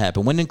election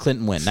happen? When did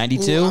Clinton win?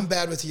 92? I'm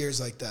bad with years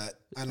like that.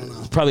 I don't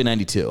know. Probably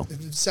 92.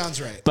 It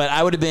sounds right. But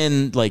I would have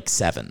been like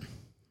 6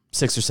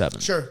 or 7.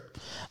 Sure.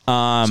 So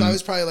I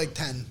was probably like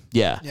 10.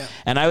 Yeah.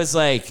 And I was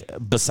like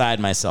beside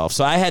myself.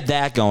 So I had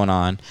that going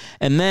on.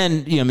 And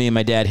then, me and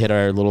my dad hit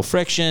our little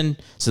friction.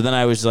 So then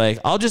I was like,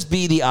 I'll just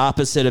be the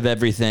opposite of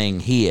everything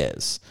he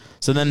is.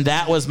 So then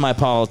that was my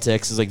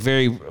politics. It's like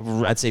very,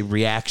 I'd say,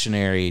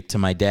 reactionary to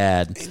my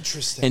dad.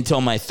 Interesting.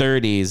 Until my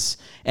 30s.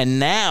 And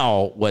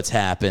now what's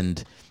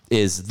happened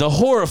is the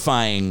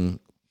horrifying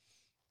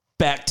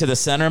back to the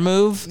center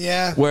move.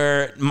 Yeah.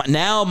 Where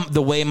now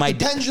the way my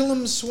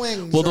pendulum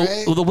swings,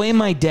 right? The way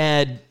my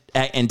dad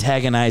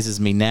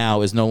antagonizes me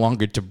now is no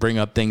longer to bring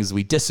up things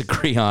we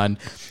disagree on.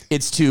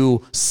 It's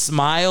to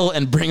smile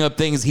and bring up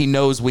things he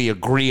knows we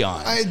agree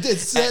on.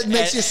 That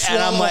makes you swallow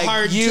and I'm like,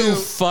 hard, you too.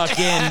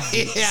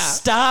 fucking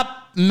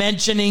stop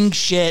mentioning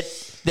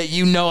shit that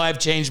I've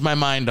changed my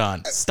mind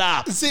on.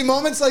 Stop. See,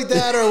 moments like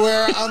that are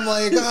where I'm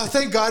like, oh,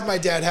 thank God my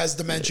dad has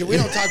dementia. We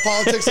don't talk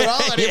politics at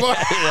all anymore.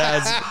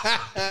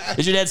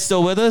 Is your dad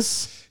still with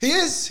us? He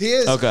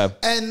is. Okay.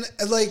 And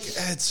like,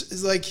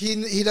 it's like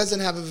he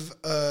doesn't have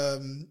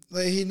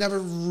he never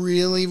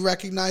really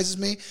recognizes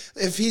me.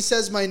 If he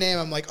says my name,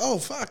 I'm like, oh,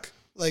 fuck.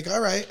 Like,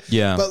 all right.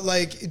 Yeah. But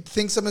like,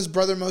 thinks I'm his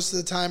brother most of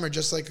the time, or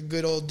just like a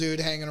good old dude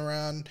hanging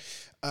around.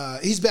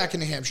 He's back in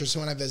New Hampshire, so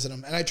when I visit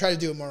him, and I try to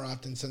do it more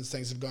often since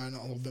things have gone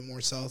a little bit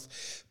more south.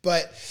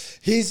 But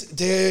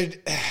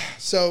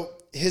so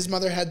his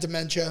mother had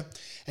dementia,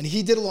 and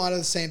he did a lot of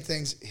the same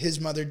things his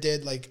mother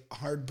did, like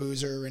hard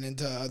boozer and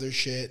into other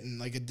shit, and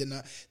like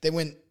they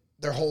went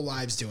their whole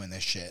lives doing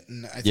this shit,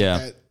 and I think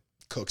that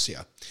cooks you,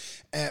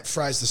 and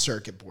fries the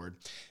circuit board,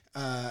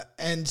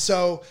 and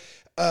so.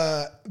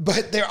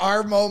 But there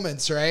are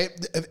moments, right?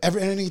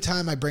 Any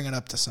time I bring it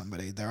up to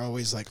somebody, they're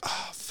always like,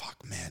 oh, fuck,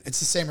 man. It's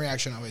the same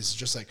reaction always,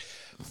 just like,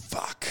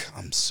 fuck,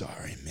 I'm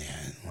sorry,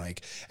 man.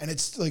 Like, and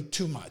it's like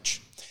too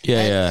much.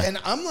 Yeah. And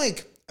I'm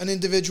like an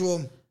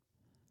individual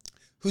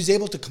who's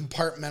able to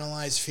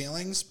compartmentalize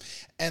feelings.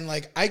 And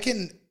like, I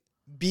can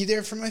be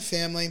there for my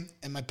family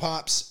and my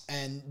pops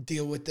and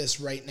deal with this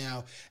right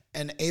now.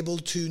 And able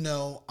to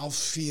know I'll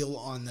feel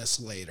on this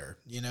later.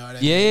 You know what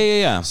I mean?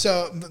 Yeah.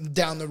 So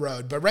down the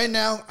road. But right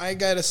now, I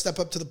got to step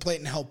up to the plate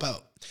and help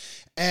out.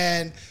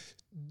 And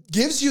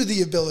gives you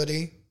the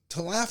ability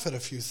to laugh at a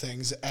few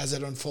things as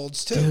it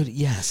unfolds too. Dude,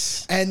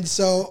 yes. And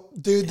so,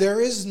 dude, there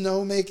is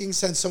no making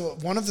sense. So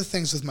one of the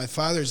things with my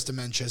father's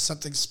dementia,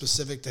 something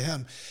specific to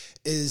him,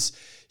 is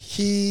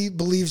he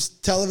believes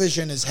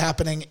television is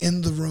happening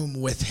in the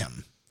room with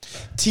him.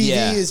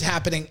 TV is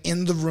happening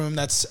in the room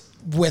that's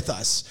with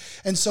us.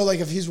 And so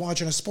like if he's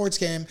watching a sports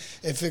game,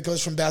 if it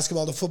goes from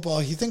basketball to football,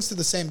 he thinks they're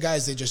the same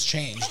guys, they just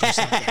changed or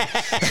something.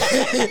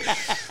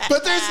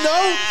 But there's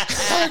no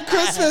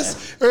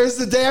Christmas, or it's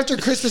the day after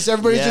Christmas,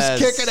 everybody's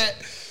just kicking it.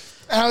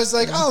 And I was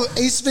like, oh,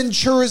 Ace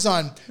Ventura's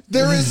on.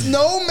 There is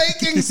no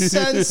making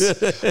sense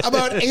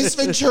about Ace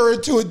Ventura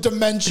to a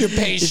dementia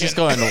patient. He's just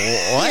going,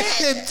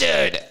 what?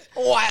 Dude,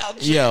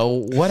 wild.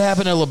 Yo, what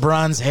happened to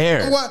LeBron's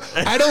hair? Well,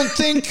 I don't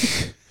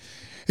think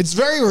it's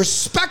very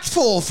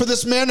respectful for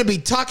this man to be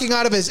talking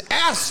out of his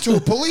ass to a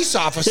police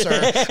officer.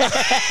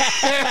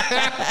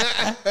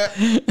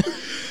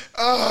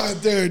 Oh,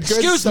 dude.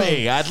 Excuse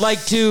me. I'd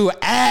like to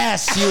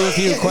ask you a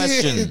few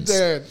questions.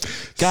 Dude.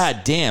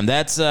 God damn,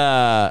 that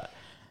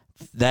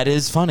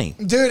is funny.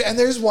 Dude, and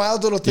there's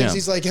wild little things. Yeah.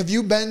 He's like, have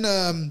you been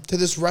to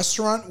this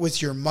restaurant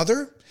with your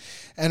mother?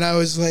 And I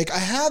was like, I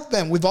have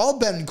been. We've all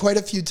been quite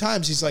a few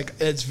times. He's like,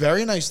 it's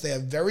very nice. They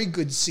have very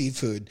good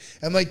seafood.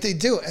 I'm like, they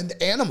do. And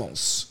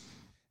animals.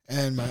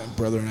 And my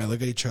brother and I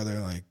look at each other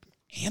like,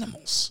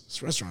 animals?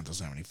 This restaurant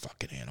doesn't have any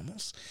fucking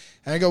animals.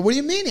 And I go, what do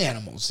you mean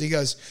animals? He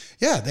goes,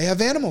 yeah, they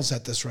have animals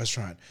at this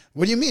restaurant.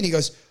 What do you mean? He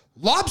goes,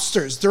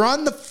 lobsters. They're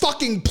on the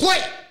fucking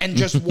plate. And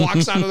just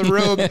walks out of the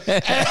room.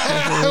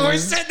 And we're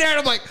sitting there and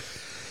I'm like,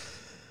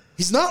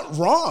 he's not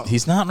wrong.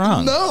 He's not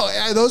wrong. No,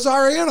 those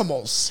are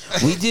animals.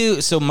 We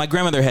do. So my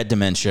grandmother had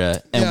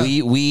dementia, and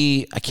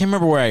we I can't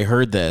remember where I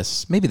heard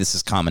this. Maybe this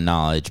is common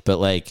knowledge, but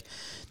like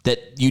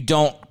that you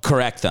don't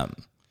correct them.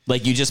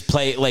 Like you just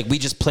play, like we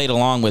just played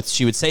along with,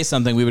 she would say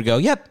something, we would go,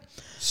 yep.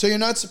 So you're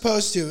not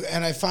supposed to.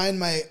 And I find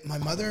my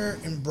mother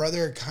and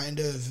brother kind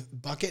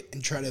of bucket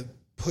and try to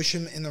push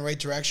him in the right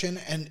direction.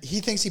 And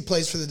he thinks he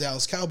plays for the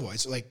Dallas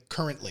Cowboys, like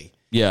currently.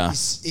 Yeah.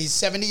 He's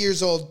 70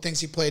 years old, thinks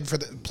he plays for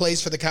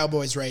the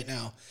Cowboys right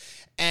now.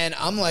 And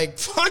I'm like,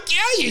 fuck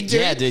yeah, you do.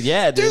 Yeah, dude.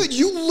 Dude,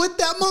 you lit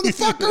that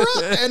motherfucker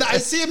up. And I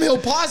see him, he'll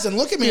pause and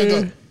look at me and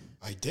go,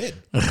 I did.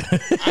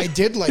 I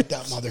did light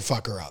that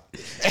motherfucker up.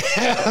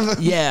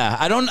 Yeah,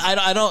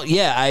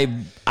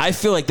 I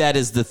feel like that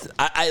is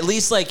at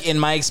least like in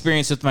my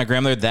experience with my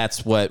grandmother,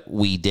 that's what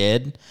we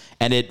did.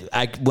 And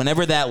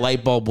whenever that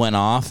light bulb went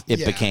off,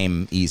 it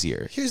became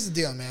easier. Here's the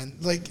deal, man.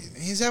 Like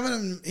he's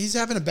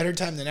having a better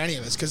time than any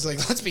of us because, like,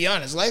 let's be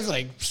honest, life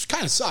like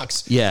kind of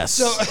sucks. Yes.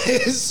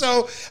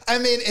 So I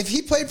mean, if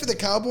he played for the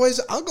Cowboys,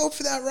 I'll go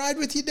for that ride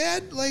with you,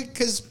 Dad. Like,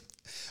 because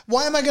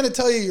why am I going to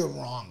tell you you're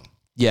wrong?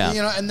 Yeah.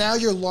 You know, and now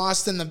you're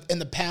lost in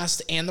the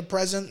past and the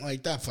present.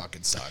 Like, that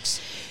fucking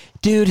sucks.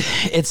 Dude,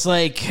 it's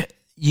like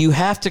you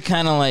have to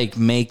kind of like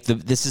make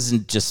this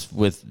isn't just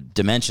with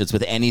dementia, it's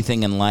with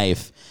anything in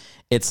life.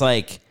 It's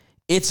like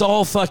it's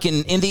all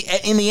fucking in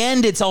the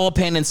end it's all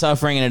pain and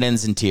suffering and it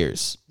ends in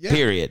tears. Yeah.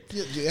 Period.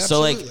 Yeah,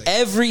 so like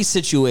every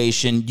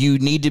situation you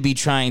need to be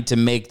trying to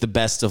make the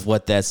best of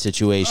what that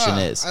situation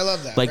is. I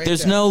love that. Like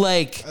there's no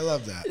like I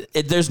love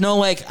that. There's no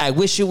like I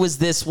wish it was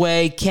this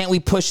way. Can't we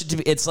push it to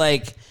be it's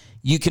like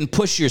you can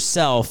push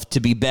yourself to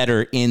be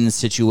better in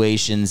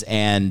situations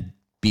and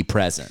be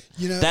present.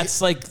 You know, that's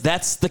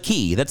the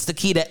key. That's the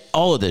key to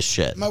all of this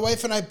shit. My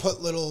wife and I put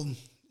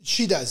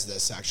she does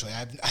this actually.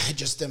 I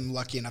just am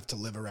lucky enough to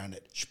live around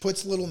it. She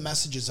puts little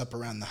messages up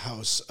around the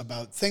house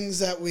about things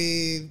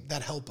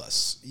that help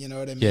us. You know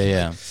what I mean?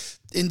 Yeah. Like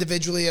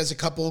individually as a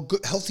couple,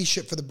 good, healthy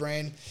shit for the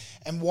brain.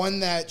 And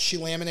one that she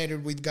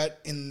laminated we've got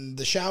in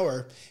the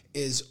shower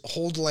is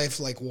hold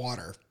life like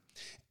water.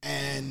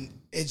 And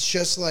it's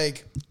just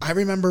like, I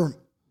remember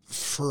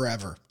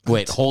forever.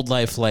 Wait, hold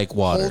life like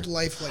water. Hold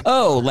life like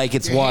water. Like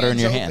it's water in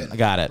your hand. I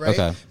got it. Right?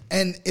 Okay.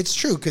 And it's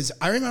true because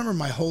I remember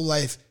my whole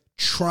life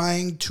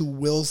trying to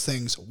will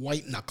things,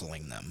 white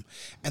knuckling them,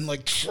 and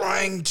like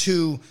trying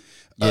to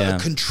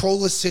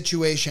control a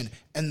situation.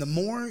 And the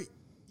more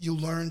you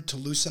learn to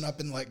loosen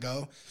up and let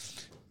go,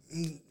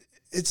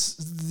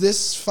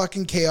 this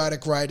fucking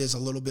chaotic ride is a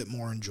little bit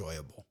more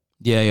enjoyable.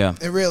 Yeah.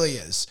 It really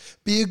is.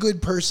 Be a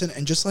good person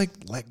and just like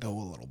let go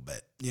a little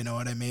bit. You know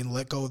what I mean?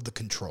 Let go of the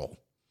control.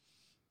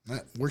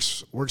 That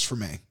works for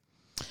me.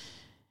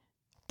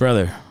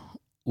 Brother,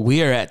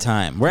 we are at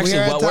time. We're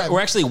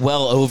actually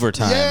well over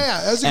time.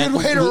 Yeah, that's a good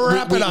way to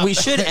wrap it up. We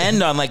should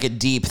end on like a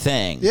deep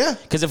thing. Yeah.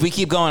 Because if we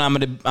keep going, I'm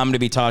gonna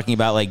be talking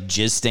about like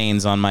jizz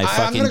stains on my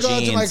fucking jeans. I'm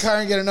gonna go out to my car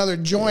and get another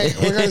joint.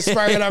 We're gonna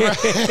spark it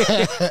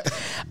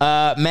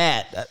up.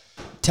 Matt,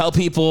 tell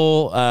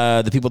people,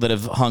 the people that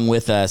have hung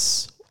with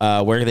us,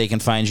 where they can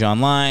find you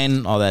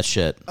online, all that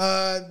shit.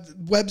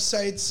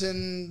 Websites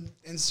and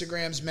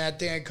Instagrams, Matt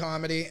Dan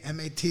Comedy,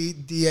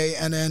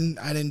 MATDANN.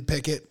 I didn't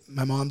pick it.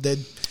 My mom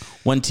did.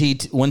 One T,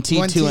 two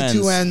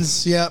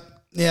N's. Yep.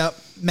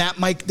 Matt,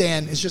 Mike,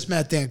 Dan. It's just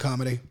Matt Dan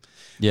Comedy.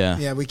 Yeah.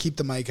 Yeah, we keep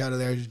the mic out of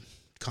there. It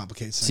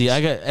complicates things. See,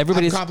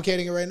 I'm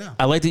complicating it right now.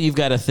 I like that you've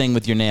got a thing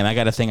with your name. I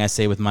got a thing I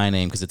say with my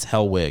name because it's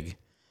Hellwig.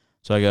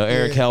 So I go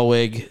Eric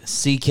Hellwig,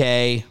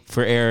 CK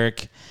for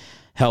Eric,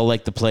 Hell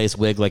like the place,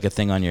 wig like a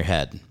thing on your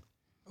head.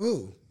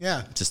 Ooh,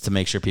 yeah. Just to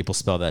make sure people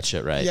spell that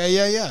shit right. Yeah.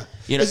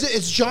 You know,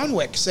 it's John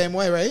Wick, same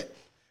way, right?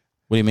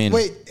 What do you mean?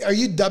 Wait, are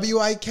you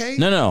WIK?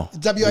 No.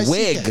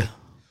 WICK.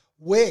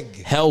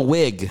 Wig. Hell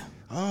wig.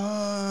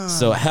 Ah.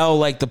 So hell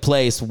like the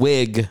place,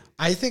 wig.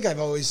 I think I've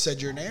always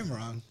said your name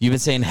wrong. You've been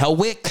saying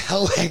Hellwick?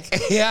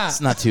 Hellwick, yeah. It's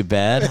not too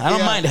bad. I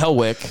don't mind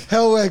Hellwick.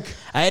 Hellwick.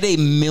 I had a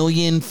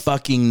million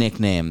fucking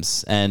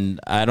nicknames, and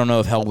I don't know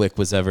if Hellwick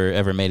was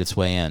ever made its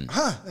way in.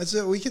 Huh, that's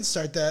it. We can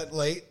start that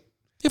late.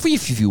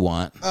 If you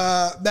want.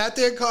 Matt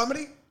Dan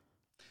Comedy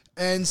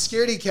and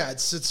Scaredy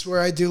Cats. It's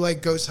where I do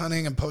like ghost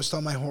hunting and post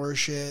all my horror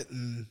shit.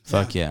 And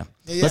fuck yeah.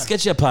 Let's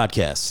get you a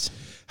podcast.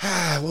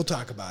 We'll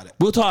talk about it.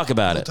 We'll talk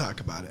about it.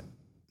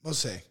 We'll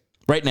see.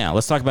 Right now.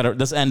 Let's talk about it.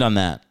 Let's end on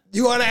that.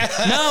 You want to?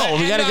 No,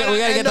 we gotta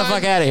get the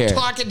fuck out of here.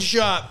 Talking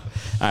shop.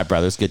 All right,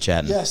 brothers. Good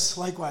chatting. Yes,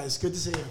 likewise. Good to see you.